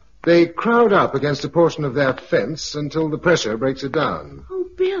out? They crowd up against a portion of their fence until the pressure breaks it down. Oh,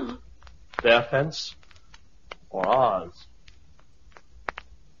 Bill. Their fence or ours?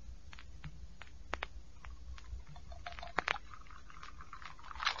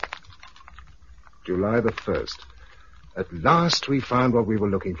 July the 1st. At last we found what we were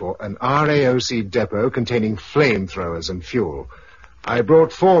looking for, an RAOC depot containing flamethrowers and fuel. I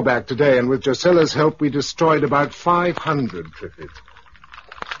brought 4 back today, and with Josella's help we destroyed about 500 Triffids.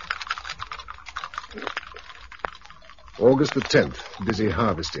 August the 10th, busy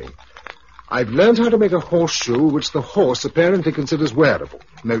harvesting. I've learned how to make a horseshoe which the horse apparently considers wearable.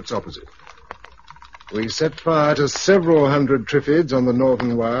 Notes opposite. We set fire to several hundred Triffids on the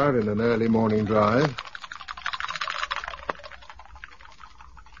northern wire in an early morning drive.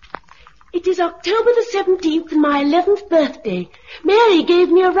 It is October the 17th and my 11th birthday. Mary gave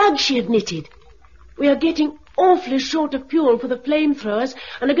me a rug she had knitted. We are getting awfully short of fuel for the flamethrowers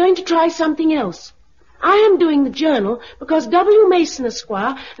and are going to try something else. I am doing the journal because W. Mason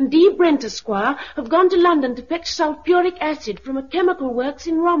Esquire and D. Brent Esquire have gone to London to fetch sulphuric acid from a chemical works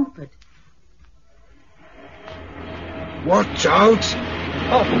in Romford. Watch out!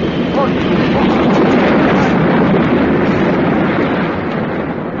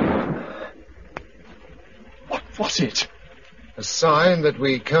 What was it? A sign that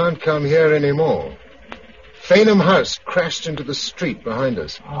we can't come here anymore. Fainham House crashed into the street behind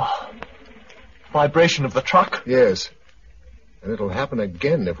us. Oh. Vibration of the truck? Yes. And it'll happen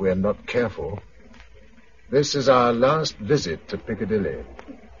again if we're not careful. This is our last visit to Piccadilly.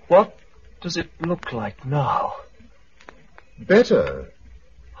 What does it look like now? Better.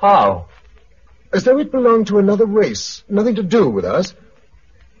 How? As though it belonged to another race, nothing to do with us.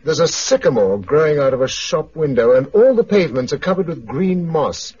 There's a sycamore growing out of a shop window, and all the pavements are covered with green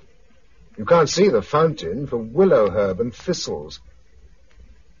moss. You can't see the fountain for willow herb and thistles.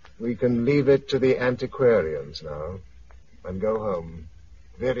 We can leave it to the antiquarians now and go home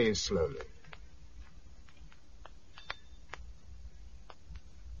very slowly.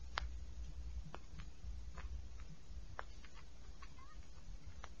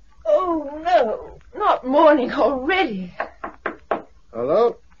 Oh, no, not morning already.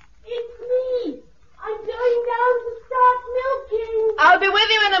 Hello? It's me. I'm going down to start milking. I'll be with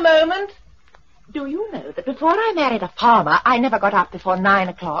you in a moment. Do you know that before I married a farmer, I never got up before 9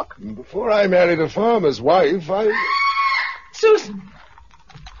 o'clock? Before I married a farmer's wife, Susan!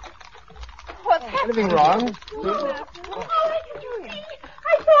 What's happening? Anything wrong? Oh, I didn't see.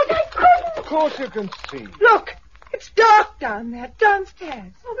 I thought I couldn't. Of course you can see. Look, it's dark down there,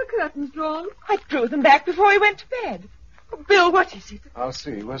 downstairs. Oh, the curtain's drawn. I drew them back before we went to bed. Oh, Bill, what is it? I'll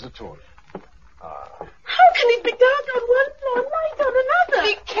see. Where's the torch? How can it be dark on one floor and light on another?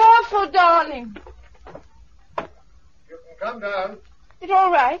 Be careful, darling. You can come down. Is it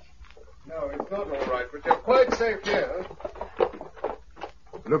all right? No, it's not all right, but you're quite safe here.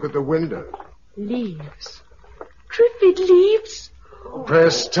 Look at the window. Leaves. Triffid leaves?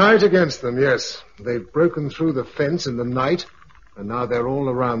 Pressed tight against them, yes. They've broken through the fence in the night, and now they're all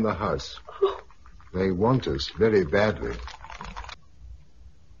around the house. They want us very badly.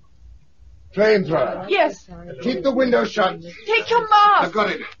 Flamethrower. Yes. Keep the window shut. Take your mask. I've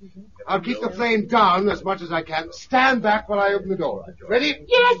got it. I'll keep the flame down as much as I can. Stand back while I open the door. Ready?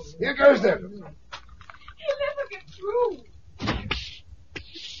 Yes. Here goes then. He'll never get through.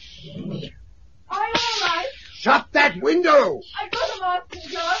 Are you all right? Shut that window! I got a mask,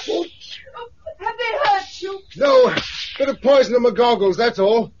 John. Have they hurt you? No, bit of poison in my goggles, that's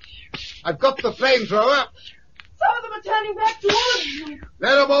all. I've got the flamethrower. Some of them are turning back towards you.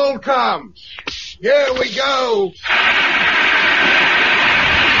 Let them all come. Here we go.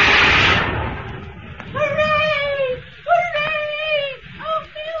 Hooray! Hooray! Oh,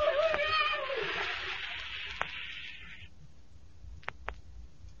 Bill, hooray!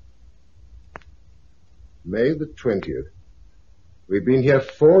 May the 20th. We've been here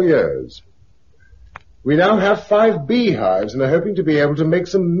 4 years. We now have 5 beehives and are hoping to be able to make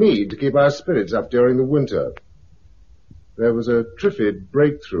some mead to keep our spirits up during the winter. There was a Triffid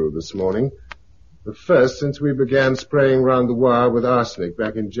breakthrough this morning, the first since we began spraying round the wire with arsenic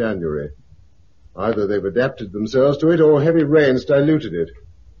back in January. Either they've adapted themselves to it or heavy rains diluted it.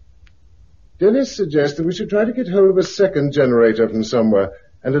 Dennis suggests that we should try to get hold of a second generator from somewhere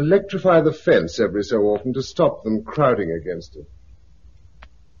and electrify the fence every so often to stop them crowding against it.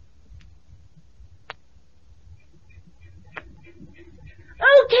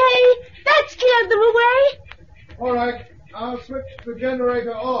 Okay, that's cleared them away. All right, I'll switch the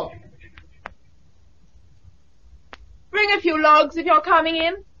generator off. Bring a few logs if you're coming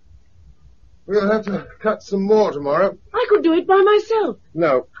in. We'll have to cut some more tomorrow. I could do it by myself.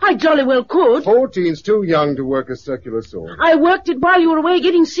 No. I jolly well could. 14's too young to work a circular saw. I worked it while you were away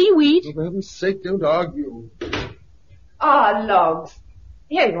getting seaweed. Oh, for heaven's sake, don't argue. Logs.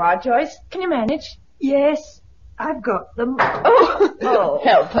 Here you are, Joyce. Can you manage? Yes, I've got them. Oh,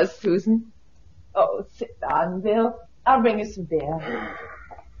 help us, Susan. Oh, sit down, Bill. I'll bring you some beer.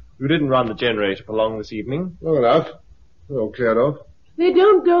 You didn't run the generator for long this evening. Long enough. It's all cleared off. They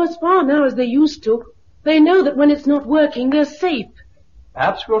don't go as far now as they used to. They know that when it's not working, they're safe.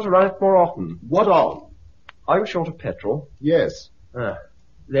 Perhaps we ought to run it more often. What on? Are you short of petrol? Yes.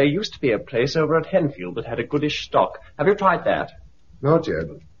 There used to be a place over at Henfield that had a goodish stock. Have you tried that? Not yet.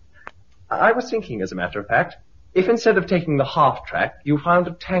 I was thinking, as a matter of fact, if instead of taking the half-track, you found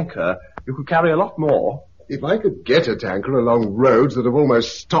a tanker, you could carry a lot more. If I could get a tanker along roads that have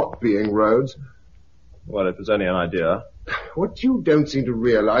almost stopped being roads... Well, it was only an idea. What you don't seem to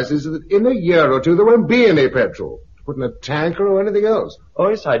realize is that in a year or two there won't be any petrol to put in a tanker or anything else. Oh,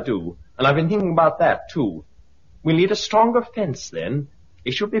 yes, I do. And I've been thinking about that, too. We'll need a stronger fence, then.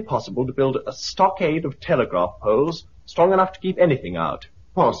 It should be possible to build a stockade of telegraph poles strong enough to keep anything out.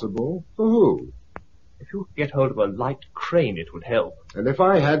 Possible? For who? If you could get hold of a light crane, it would help. And if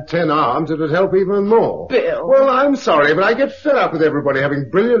I had 10 arms, it would help even more. Bill. Well, I'm sorry, but I get fed up with everybody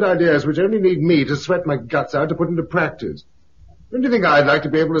having brilliant ideas which only need me to sweat my guts out to put into practice. Don't you think I'd like to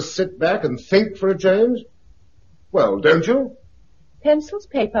be able to sit back and think for a change? Well, don't you? Pencils,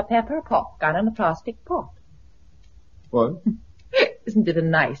 paper, pepper, a pop gun, and a plastic pot. What? Isn't it a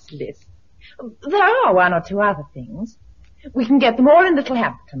nice list? There are one or two other things. We can get them all in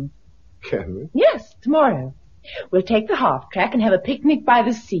Littlehampton. Can we? Yes, tomorrow. We'll take the half-track and have a picnic by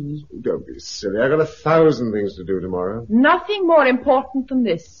the sea. Don't be silly. I've got 1,000 things to do tomorrow. Nothing more important than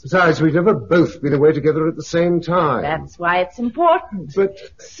this. Besides, we've never both been away together at the same time. That's why it's important. But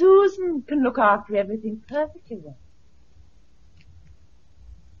Susan can look after everything perfectly well.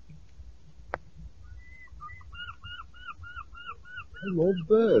 more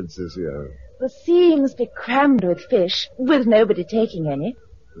birds this year. The sea must be crammed with fish, with nobody taking any.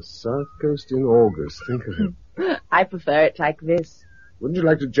 The South Coast in August, think of it. I prefer it like this. Wouldn't you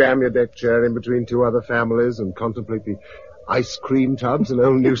like to jam your deck chair in between two other families and contemplate the ice cream tubs and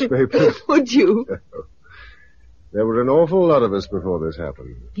old newspapers? Would you? There were an awful lot of us before this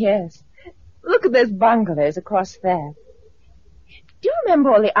happened. Yes. Look at those bungalows across there. Do you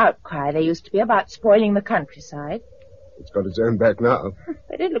remember all the outcry there used to be about spoiling the countryside? It's got its own back now.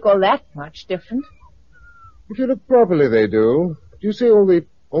 They didn't look all that much different. If you look properly, they do. Do you see all the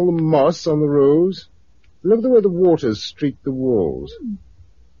moss on the roofs? Look at the way the waters streak the walls.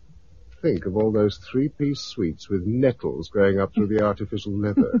 Think of all those three-piece suites with nettles growing up through the artificial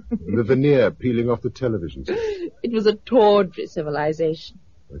leather, and the veneer peeling off the television set. It was a tawdry civilization.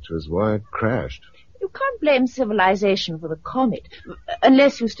 Which was why it crashed. You can't blame civilization for the comet,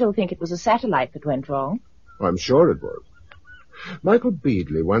 unless you still think it was a satellite that went wrong. I'm sure it was. Michael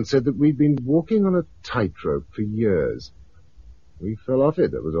Beadley once said that we'd been walking on a tightrope for years. We fell off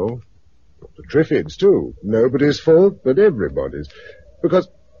it, that was all. The Triffids, too. Nobody's fault, but everybody's. Because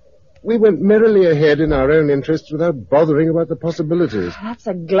we went merrily ahead in our own interests without bothering about the possibilities. That's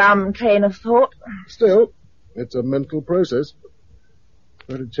a glum train of thought. Still, it's a mental process.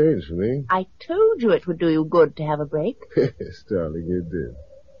 Quite a change for me. I told you it would do you good to have a break. Yes, darling, you did.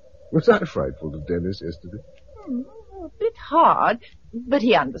 Was I frightful to Dennis yesterday? A bit hard, but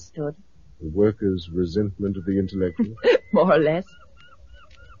he understood. The worker's resentment of the intellectual? More or less.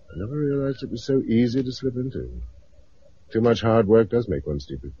 I never realized it was so easy to slip into. Too much hard work does make one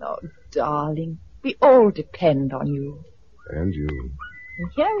stupid. Oh, darling, we all depend on you. And you.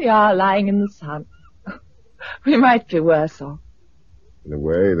 And here we are lying in the sun. We might be worse off. In a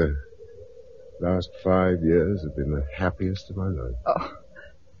way, the last 5 years have been the happiest of my life. Oh.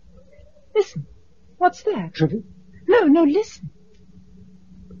 Listen. What's that? Triffids? No, listen.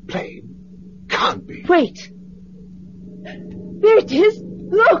 Plane. Can't be. Wait. There it is.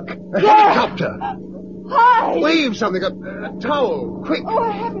 Look. A helicopter. Hi. Wave something. A towel. Quick. Oh,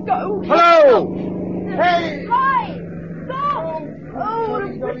 I haven't got... Oh, hello. Hey. Hi. Stop. Oh, what a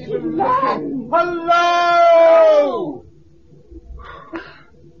pretty land. Hello.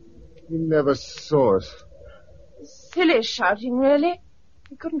 You never saw us. Silly shouting, really.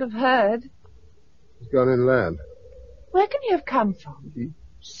 You couldn't have heard. He's gone inland. Where can he have come from? He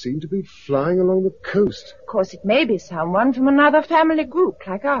seemed to be flying along the coast. Of course, it may be someone from another family group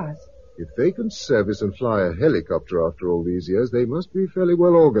like ours. If they can service and fly a helicopter after all these years, they must be fairly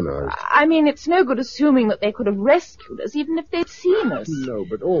well organized. I mean, it's no good assuming that they could have rescued us, even if they'd seen us. No,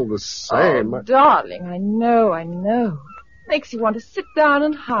 but all the same... Oh, darling, I know. Makes you want to sit down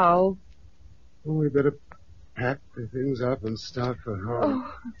and howl. Oh, we better pack the things up and start for home.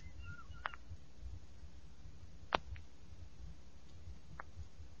 Oh.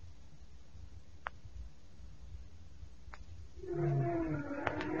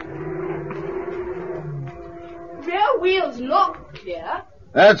 Rear wheels look clear.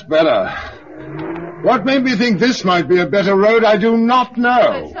 That's better. What made me think this might be a better road, I do not know.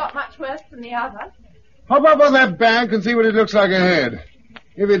 Well, it's not much worse than the other. Hop up on that bank and see what it looks like ahead.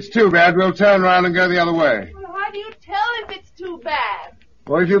 If it's too bad, we'll turn around and go the other way. Well, how do you tell if it's too bad?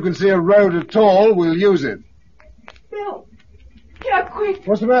 Or if you can see a road at all, we'll use it. Bill, here, quick.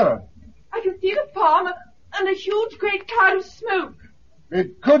 What's the matter? I can see the farm and a huge, great cloud of smoke.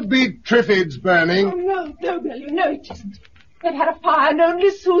 It could be Triffids burning. Oh, no, Bill, you know it isn't. They've had a fire and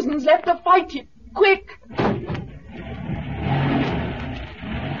only Susan's left to fight it. Quick.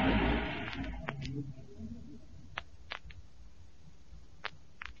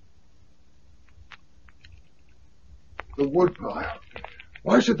 The wood pile.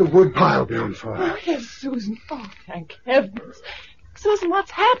 Why should the wood pile be on fire? Oh, yes, Susan. Oh, thank heavens. Susan,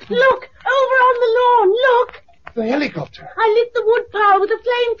 what's happened? Look, over on the lawn, look. The helicopter. I lit the wood pile with a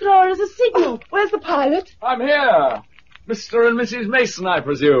flamethrower as a signal. Where's the pilot? I'm here. Mr. and Mrs. Mason, I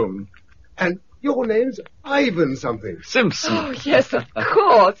presume. And your name's Ivan something. Simpson. Oh, yes, of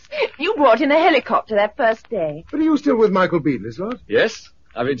course. You brought in a helicopter that first day. But are you still with Michael Beadley's lot? Yes,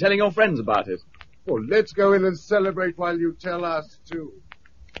 I've been telling your friends about it. Well, let's go in and celebrate while you tell us too.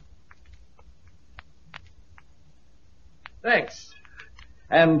 Thanks.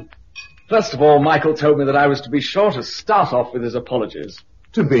 And first of all, Michael told me that I was to be sure to start off with his apologies.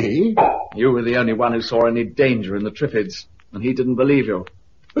 To me? You were the only one who saw any danger in the Triffids, and he didn't believe you.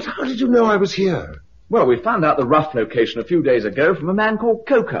 But how did you know I was here? Well, we found out the rough location a few days ago from a man called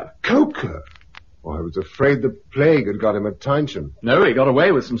Coker. Coker? Oh, I was afraid the plague had got him at Tynesham. No, he got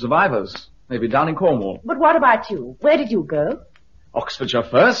away with some survivors. Maybe down in Cornwall. But what about you? Where did you go? Oxfordshire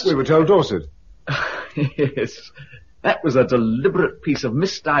first. We were told Dorset. Yes. That was a deliberate piece of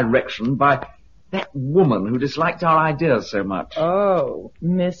misdirection by that woman who disliked our ideas so much. Oh,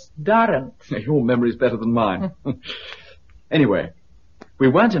 Miss Durrant. Your memory's better than mine. Anyway, we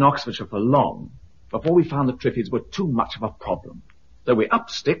weren't in Oxfordshire for long before we found the Triffids were too much of a problem. So we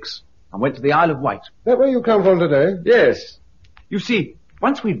upped sticks and went to the Isle of Wight. That where you come from today? Yes. You see,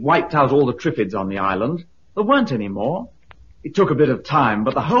 once we'd wiped out all the Triffids on the island, there weren't any more. It took a bit of time,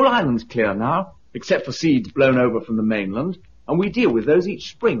 but the whole island's clear now, except for seeds blown over from the mainland, and we deal with those each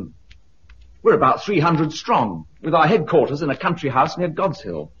spring. We're about 300 strong, with our headquarters in a country house near God's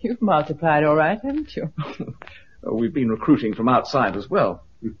Hill. You've multiplied all right, haven't you? We've been recruiting from outside as well.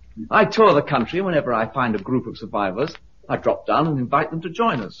 I tour the country whenever I find a group of survivors. I drop down and invite them to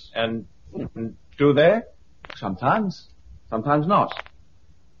join us. And do they? Sometimes. Sometimes not.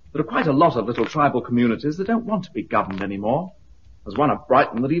 There are quite a lot of little tribal communities that don't want to be governed anymore. There's one at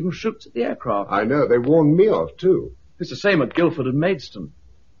Brighton that even shoots at the aircraft. I know. They warned me off, too. It's the same at Guildford and Maidstone.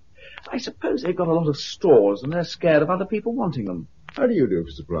 I suppose they've got a lot of stores and they're scared of other people wanting them. How do you do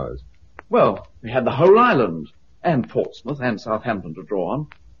for supplies? Well, we had the whole island, and Portsmouth and Southampton to draw on.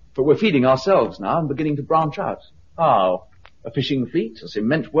 But we're feeding ourselves now and beginning to branch out. How? A fishing fleet, a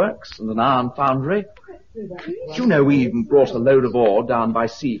cement works, and an iron foundry. You know, we even brought a load of ore down by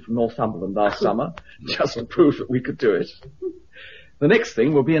sea from Northumberland last summer, just to prove that we could do it. The next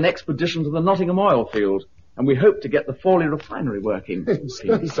thing will be an expedition to the Nottingham oil field, and we hope to get the Fawley refinery working.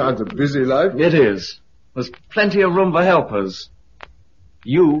 That sounds a busy life. It is. There's plenty of room for helpers.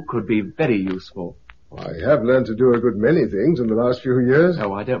 You could be very useful. I have learned to do a good many things in the last few years.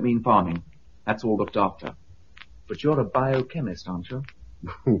 No, I don't mean farming. That's all looked after. But you're a biochemist, aren't you?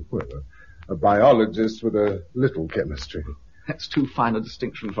 Well, a biologist with a little chemistry. That's too fine a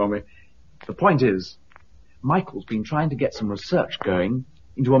distinction for me. The point is, Michael's been trying to get some research going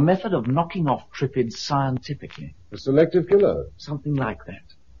into a method of knocking off Triffids scientifically. A selective killer? Something like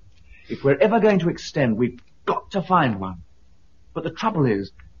that. If we're ever going to extend, we've got to find one. But the trouble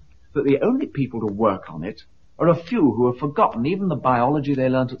is that the only people to work on it are a few who have forgotten even the biology they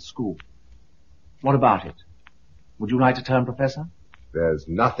learnt at school. What about it? Would you like to turn professor? There's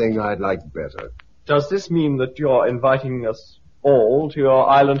nothing I'd like better. Does this mean that you're inviting us all to your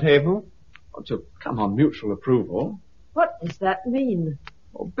island haven? To come on mutual approval. What does that mean?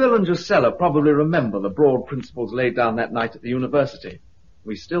 Well, Bill and Gisela probably remember the broad principles laid down that night at the university.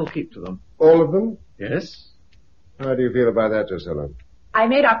 We still keep to them. All of them? Yes. How do you feel about that, Gisela? I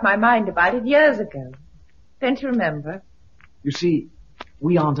made up my mind about it years ago. Don't you remember? You see,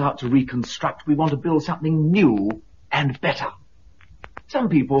 we aren't out to reconstruct. We want to build something new and better. Some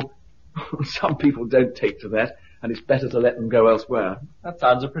people don't take to that, and it's better to let them go elsewhere. That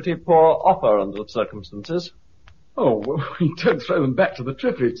sounds a pretty poor offer under the circumstances. Oh, well, we don't throw them back to the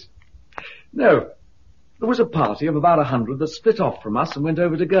Triffids. No. There was a party of about 100 that split off from us and went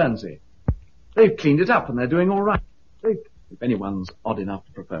over to Guernsey. They've cleaned it up and they're doing all right. If anyone's odd enough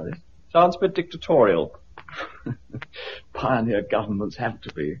to prefer it. Sounds a bit dictatorial. Pioneer governments have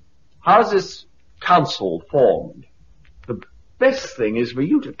to be. How's this council formed? The best thing is for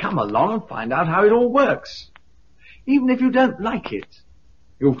you to come along and find out how it all works. Even if you don't like it,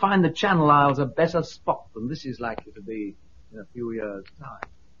 you'll find the Channel Isles a better spot than this is likely to be in a few years' time.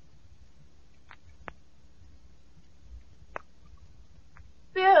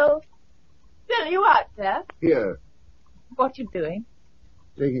 Bill! Bill, you out there? Here, What you doing?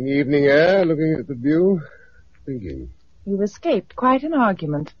 taking the evening air, looking at the view, thinking. You've escaped quite an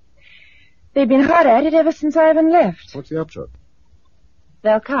argument. They've been hard at it ever since Ivan left. What's the upshot?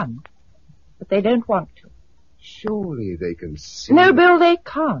 They'll come, but they don't want to. Surely they can see... No, Bill, they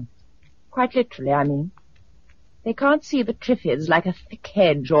can't. Quite literally, I mean. They can't see the Triffids like a thick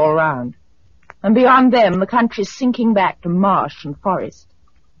hedge all round. And beyond them, the country's sinking back to marsh and forest.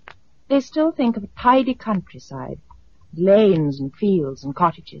 They still think of a tidy countryside, lanes and fields and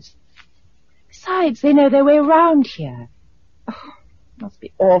cottages. Besides, they know their way around here. Oh, it must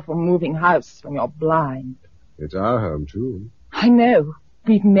be awful moving house when you're blind. It's our home, too. I know.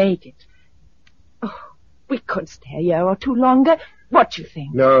 We've made it. Oh, we could stay a year or two longer. What do you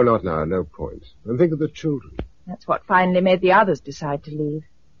think? No, not now. No point. And think of the children. That's what finally made the others decide to leave.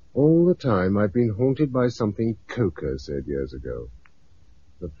 All the time I've been haunted by something Coker said years ago.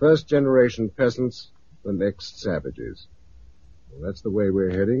 The first generation peasants, the next savages. Well, that's the way we're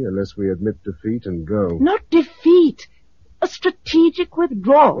heading, unless we admit defeat and go. Not defeat. A strategic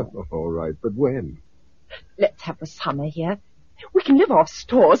withdrawal. All right, but when? Let's have the summer here. We can live off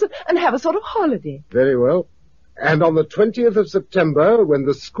stores and have a sort of holiday. Very well. And on the 20th of September, when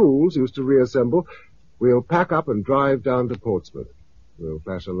the schools used to reassemble, we'll pack up and drive down to Portsmouth. We'll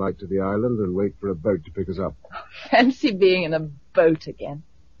flash a light to the island and wait for a boat to pick us up. Fancy being in a boat again.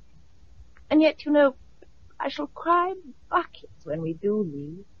 And yet, you know, I shall cry buckets when we do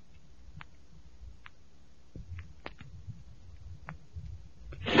leave.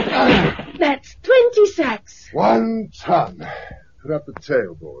 That's 20 sacks. 1 ton. Put up the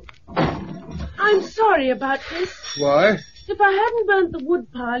tailboard. I'm sorry about this. Why? If I hadn't burnt the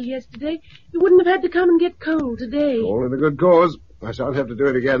wood pile yesterday, you wouldn't have had to come and get coal today. All in a good cause. I shan't have to do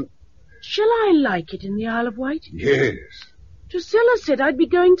it again. Shall I like it in the Isle of Wight? Yes. Drusilla said I'd be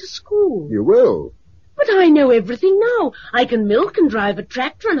going to school. You will. But I know everything now. I can milk and drive a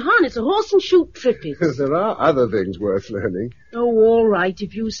tractor and harness a horse and shoot Triffids. There are other things worth learning. Oh, all right,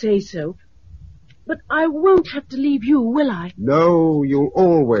 if you say so. But I won't have to leave you, will I? No, you'll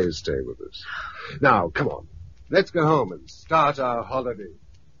always stay with us. Now, come on. Let's go home and start our holiday.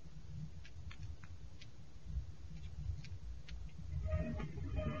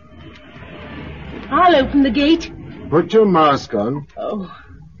 I'll open the gate. Put your mask on. Oh,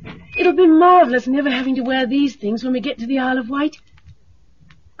 it'll be marvellous never having to wear these things when we get to the Isle of Wight.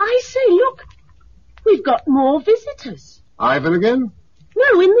 I say, look, we've got more visitors. Ivan again?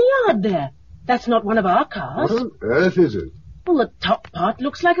 No, in the yard there. That's not one of our cars. What on earth is it? Well, the top part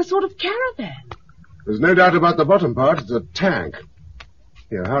looks like a sort of caravan. There's no doubt about the bottom part. It's a tank.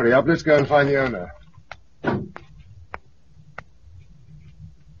 Here, hurry up. Let's go and find the owner.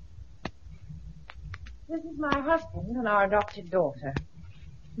 This is my husband and our adopted daughter.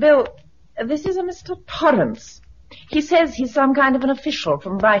 Bill, this is a Mr. Torrance. He says he's some kind of an official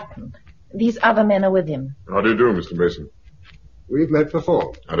from Brighton. These other men are with him. How do you do, Mr. Mason? We've met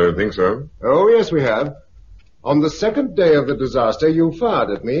before. I don't think so. Oh, yes, we have. On the second day of the disaster, you fired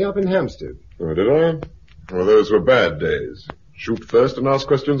at me up in Hampstead. Oh, did I? Well, those were bad days. Shoot first and ask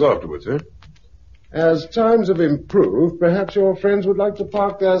questions afterwards, eh? As times have improved, perhaps your friends would like to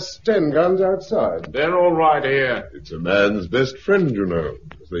park their Sten guns outside. They're all right here. It's a man's best friend, you know,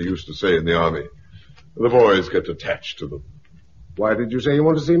 as they used to say in the army. The boys get attached to them. Why did you say you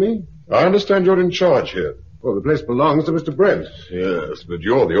want to see me? I understand you're in charge here. Well, the place belongs to Mr. Brent. Yes, but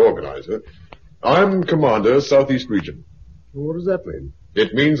you're the organizer. I'm commander, Southeast Region. What does that mean?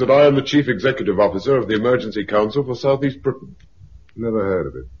 It means that I am the chief executive officer of the Emergency Council for Southeast Britain. Never heard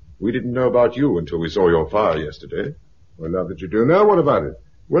of it. We didn't know about you until we saw your fire yesterday. Well, now that you do know, what about it?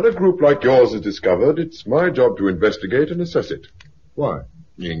 When a group like yours is discovered, it's my job to investigate and assess it. Why?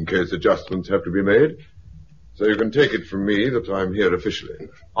 In case adjustments have to be made. So you can take it from me that I'm here officially.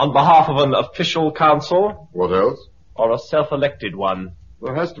 On behalf of an official council? What else? Or a self-elected one?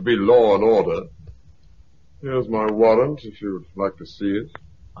 There has to be law and order. Here's my warrant, if you'd like to see it.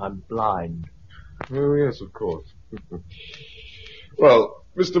 I'm blind. Oh, yes, of course. Well,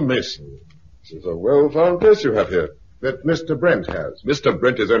 Mr. Mason, this is a well-found place you have here. That Mr. Brent has. Mr.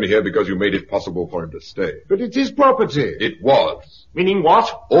 Brent is only here because you made it possible for him to stay. But it's his property. It was. Meaning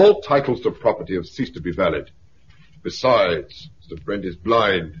what? All titles to property have ceased to be valid. Besides, Mr. Brent is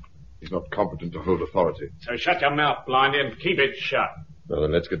blind. He's not competent to hold authority. So shut your mouth, Blindy, and keep it shut. Now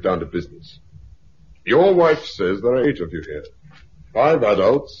then, let's get down to business. Your wife says there are 8 of you here. 5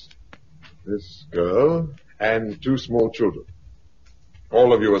 adults, this girl, and 2 small children.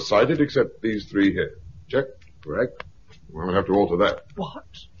 All of you are sighted except these 3 here. Check? Correct. We'll have to alter that. What?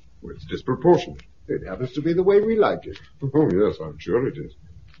 Well, it's disproportionate. It happens to be the way we like it. Oh, yes, I'm sure it is.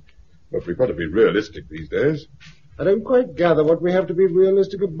 But we've got to be realistic these days. I don't quite gather what we have to be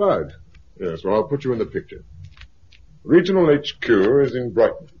realistic about. Yes, well, I'll put you in the picture. Regional HQ is in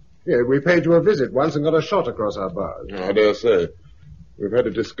Brighton. Yeah, we paid you a visit once and got a shot across our bars. I dare say. We've had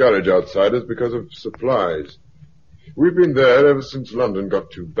to discourage outsiders because of supplies. We've been there ever since London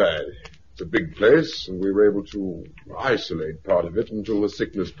got too bad. It's a big place, and we were able to isolate part of it until the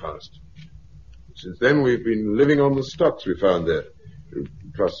sickness passed. Since then, we've been living on the stocks we found there,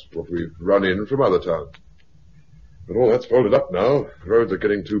 plus what we've run in from other towns. But all that's folded up now. Roads are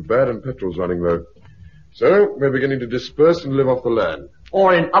getting too bad and petrol's running low. So, we're beginning to disperse and live off the land.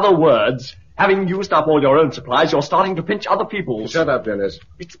 Or in other words, having used up all your own supplies, you're starting to pinch other people's. Shut up, Dennis.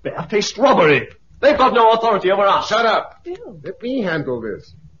 It's barefaced robbery. They've got no authority over us. Shut up. Let me handle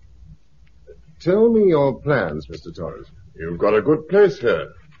this. Tell me your plans, Mr. Torres. You've got a good place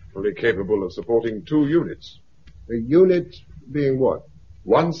here, fully capable of supporting 2 units. A unit being what?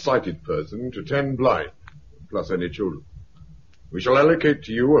 1 sighted person to 10 blind, plus any children. We shall allocate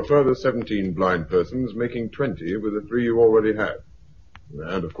to you a further 17 blind persons, making 20 with the 3 you already have.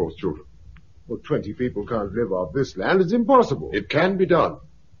 And, of course, children. Well, 20 people can't live off this land. It's impossible. It can be done.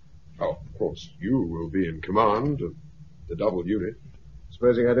 Oh, of course, you will be in command of the double unit.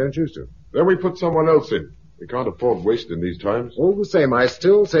 Supposing I don't choose to? Then we put someone else in. We can't afford waste in these times. All the same, I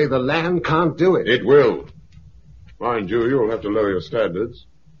still say the land can't do it. It will. Mind you, you'll have to lower your standards.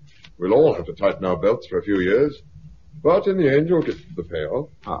 We'll all have to tighten our belts for a few years. But in the end, you'll get the payoff.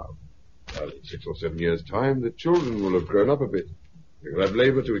 How? Well, in 6 or 7 years' time, the children will have grown up a bit. You'll have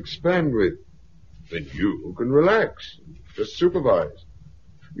labor to expand with. Then you can relax. Just supervise.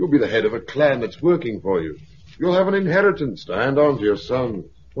 You'll be the head of a clan that's working for you. You'll have an inheritance to hand on to your sons.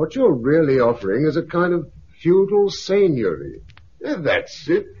 What you're really offering is a kind of feudal seigneury. Yeah, that's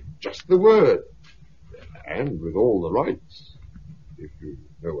it. Just the word. And with all the rights. If you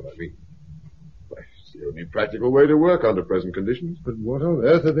know what I mean. It's the only practical way to work under present conditions. But what on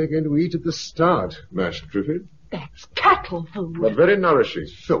earth are they going to eat at the start? Mashed triffid. That's cattle food. But very nourishing.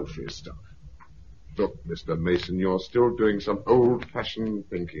 Filthy stuff. Look, Mr. Mason, you're still doing some old-fashioned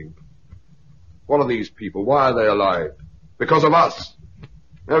thinking. What are these people? Why are they alive? Because of us.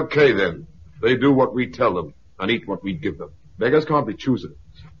 Okay, then. They do what we tell them and eat what we give them. Beggars can't be choosers,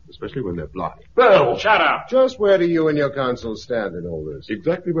 especially when they're blind. Bill, shut up. Just where do you and your council stand in all this?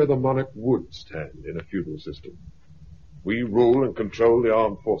 Exactly where the monarch would stand in a feudal system. We rule and control the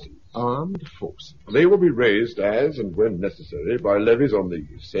armed forces. Armed forces? They will be raised as and when necessary by levies on the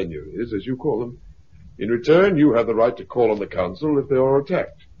seigneuries, as you call them. In return, you have the right to call on the council if they are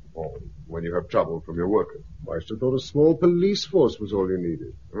attacked, or when you have trouble from your workers. I should have thought a small police force was all you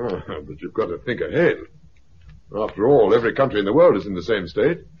needed. But you've got to think ahead. After all, every country in the world is in the same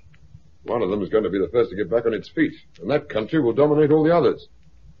state. One of them is going to be the first to get back on its feet, and that country will dominate all the others.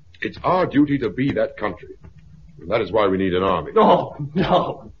 It's our duty to be that country, and that is why we need an army. No.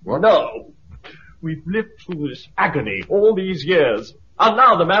 What? No. We've lived through this agony all these years, and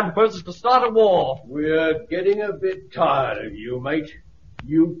now the man proposes to start a war. We're getting a bit tired of you, mate.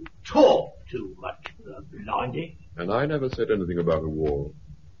 You talk too much, Blindy. And I never said anything about a war.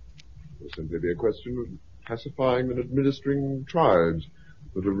 It will simply be a question of pacifying and administering tribes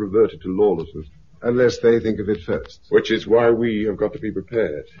that have reverted to lawlessness. Unless they think of it first. Which is why we have got to be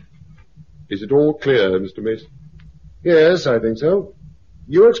prepared. Is it all clear, Mr. Mason? Yes, I think so.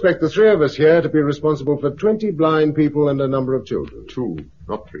 You expect the 3 of us here to be responsible for 20 blind people and a number of children. 2,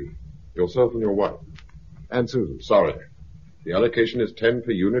 not 3. Yourself and your wife. And Susan. Sorry. The allocation is 10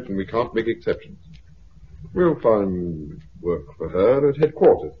 per unit, and we can't make exceptions. We'll find work for her at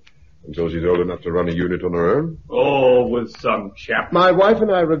headquarters until she's old enough to run a unit on her own. Oh, with some chap. My wife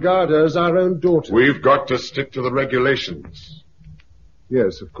and I regard her as our own daughter. We've got to stick to the regulations.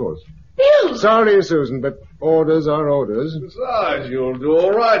 Yes, of course. Bill! Sorry, Susan, but orders are orders. Besides, you'll do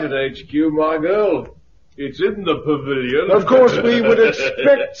all right at HQ, my girl. It's in the pavilion. Of course, we would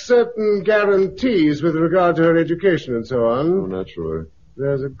expect certain guarantees with regard to her education and so on. Oh, naturally.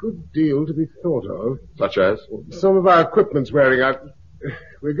 There's a good deal to be thought of. Such as? Some of our equipment's wearing out.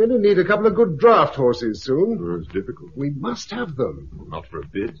 We're going to need a couple of good draft horses soon. It's difficult. We must have them. Not for a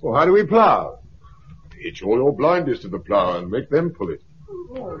bit. Well, how do we plough? Hitch all your blinders to the plough and make them pull it.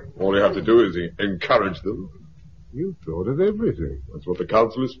 All you have to do is encourage them. You've thought of everything. That's what the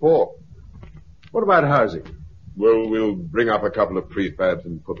council is for. What about housing? Well, we'll bring up a couple of prefabs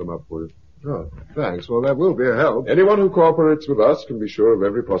and put them up for you. Oh, thanks. Well, that will be a help. Anyone who cooperates with us can be sure of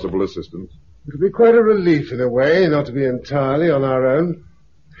every possible assistance. It'll be quite a relief, in a way, not to be entirely on our own.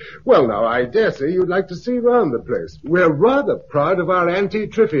 Well, now, I dare say you'd like to see round the place. We're rather proud of our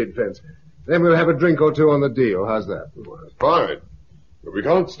anti-Triffid fence. Then we'll have a drink or two on the deal. How's that? Fine. But we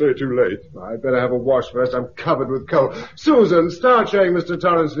can't stay too late. I'd better have a wash first. I'm covered with coal. Susan, start showing Mr.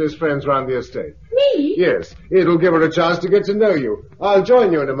 Torrance and his friends round the estate. Me? Yes, it'll give her a chance to get to know you. I'll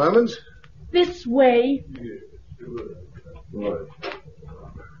join you in a moment. This way. Right.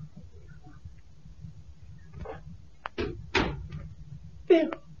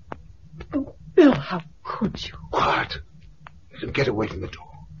 Bill. Oh, Bill, how could you? Quiet. Let him get away from the door.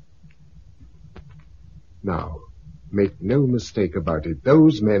 Now, make no mistake about it.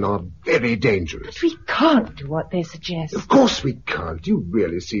 Those men are very dangerous. But we can't do what they suggest. Of course we can't. You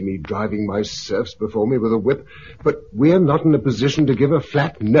really see me driving my serfs before me with a whip. But we're not in a position to give a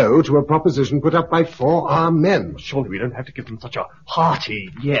flat no to a proposition put up by 4 armed men. Surely we don't have to give them such a hearty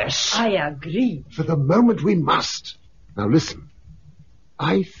yes. I agree. For the moment we must. Now listen.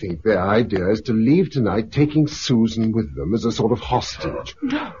 I think their idea is to leave tonight taking Susan with them as a sort of hostage.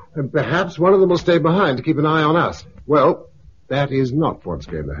 No. And perhaps one of them will stay behind to keep an eye on us. Well, that is not what's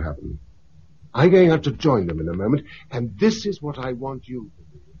going to happen. I'm going out to join them in a moment, and this is what I want you to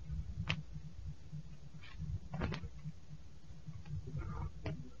do.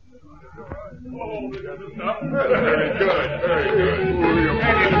 Very good, very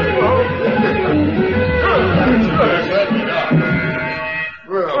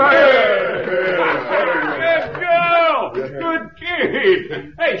Good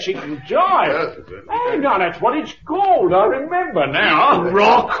kid. Hey, she can jive. Hang on, that's what it's called. I remember now.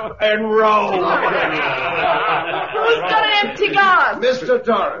 Rock and roll. Who's got an empty glass? Mr.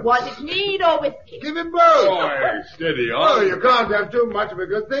 Torrance. Was it mead or whiskey? Give him both. Boy, steady on. Oh, you can't have too much of a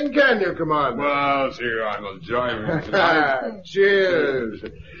good thing, can you, Commander? Well, see, I'm enjoying tonight. Cheers.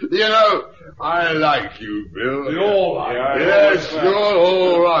 You know, I like you, Bill. You're all right. Yes, you're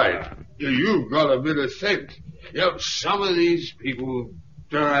all right. You've got a bit of sense. You know, some of these people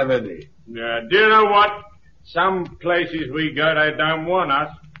don't have any. Do you know what? Some places we go, they don't want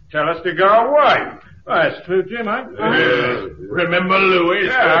us. Tell us to go away. Well, that's true, Jim, eh? Yeah. Remember Louis?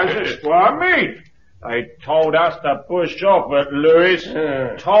 Yeah, that's what I mean. They told us to push off, but Louis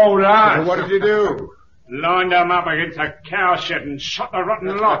told us. And what did you do? Lined them up against a cow shed and shot the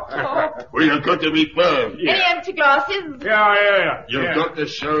rotten lot. Well, you've got to be firm. Any empty glasses? Yeah. You've got to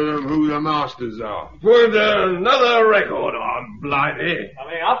show them who the masters are. Put another record on, Blighty.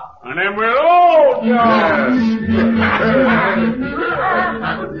 Coming up. And then we'll all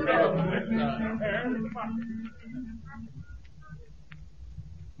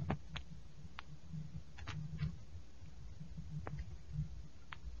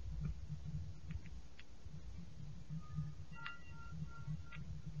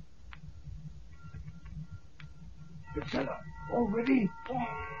Good fellow. All ready?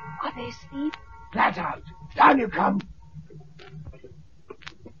 Are they asleep? Flat out. Down you come.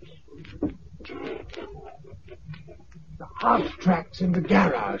 The half track's in the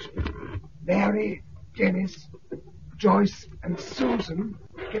garage. Mary, Dennis, Joyce, and Susan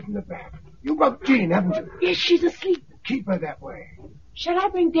get in the back. You've got Jean, haven't you? Yes, she's asleep. Keep her that way. Shall I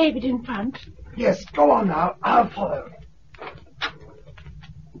bring David in front? Yes, go on now. I'll follow.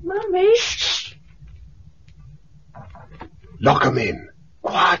 Mummy. Lock 'em in.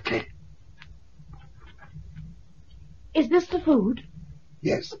 Quietly. Is this the food?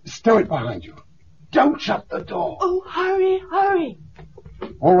 Yes, stow it behind you. Don't shut the door. Oh, hurry.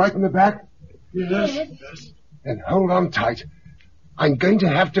 All right in the back? Yes. Then hold on tight. I'm going to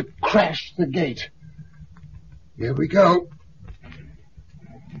have to crash the gate. Here we go.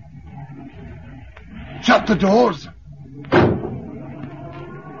 Shut the doors.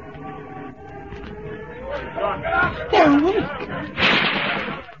 They're awake.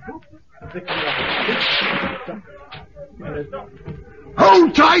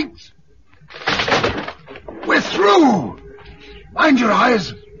 Hold tight! We're through! Mind your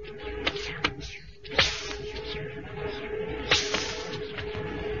eyes!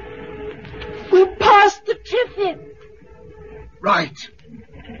 We're past the Triffids. Right.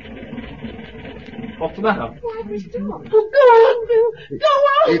 What's the matter? Why, Mr. Oh, go on, Bill. Go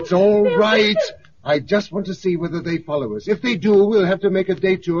on. It's all right. I just want to see whether they follow us. If they do, we'll have to make a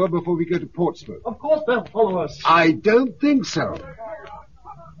day tour before we go to Portsmouth. Of course they'll follow us. I don't think so.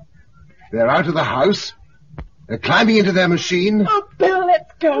 They're out of the house. They're climbing into their machine. Oh, Bill,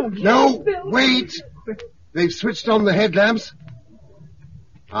 let's go. No, Bill. wait. They've switched on the headlamps.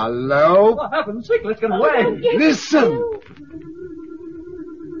 Hello? What happened? Quick, let's get away. Listen.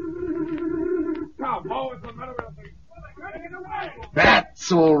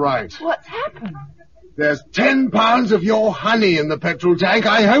 That's all right. What's happened? There's 10 pounds of your honey in the petrol tank.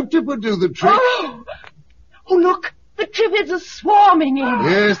 I hoped it would do the trick. Oh, look. The Triffids are swarming in.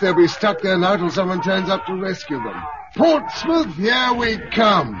 Yes, they'll be stuck there now till someone turns up to rescue them. Portsmouth, here we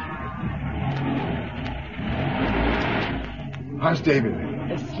come. How's David?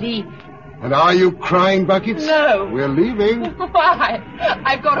 Asleep. And are you crying buckets? No. We're leaving. Why?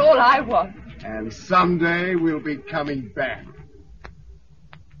 I've got all I want. And someday we'll be coming back.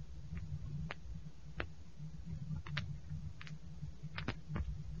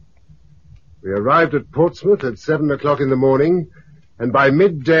 We arrived at Portsmouth at 7 o'clock in the morning, and by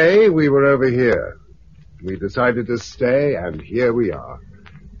midday we were over here. We decided to stay, and here we are.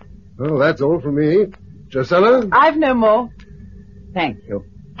 Well, that's all from me. Drusilla? I've no more. Thank you.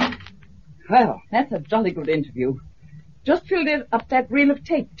 Well, that's a jolly good interview. Just filled up that reel of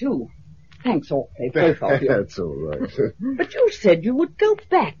tape, too. Thanks awfully, both of you. That's all right. But you said you would go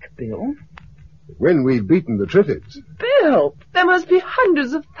back, Bill. When we've beaten the Triffids. Bill, there must be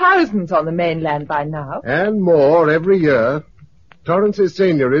hundreds of thousands on the mainland by now. And more every year. Torrance's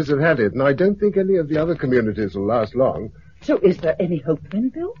seigneuries have had it, and I don't think any of the other communities will last long. So is there any hope then,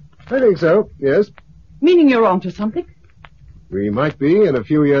 Bill? I think so, yes. Meaning you're on to something? We might be in a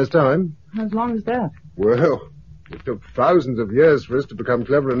few years' time. As long as that. Well, it took thousands of years for us to become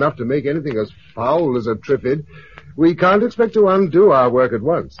clever enough to make anything as foul as a Triffid. We can't expect to undo our work at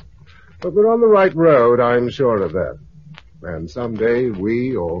once. But we're on the right road, I'm sure of that. And someday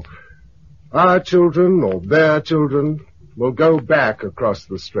we, or our children, or their children, will go back across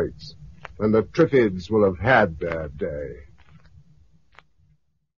the straits. And the Triffids will have had their day.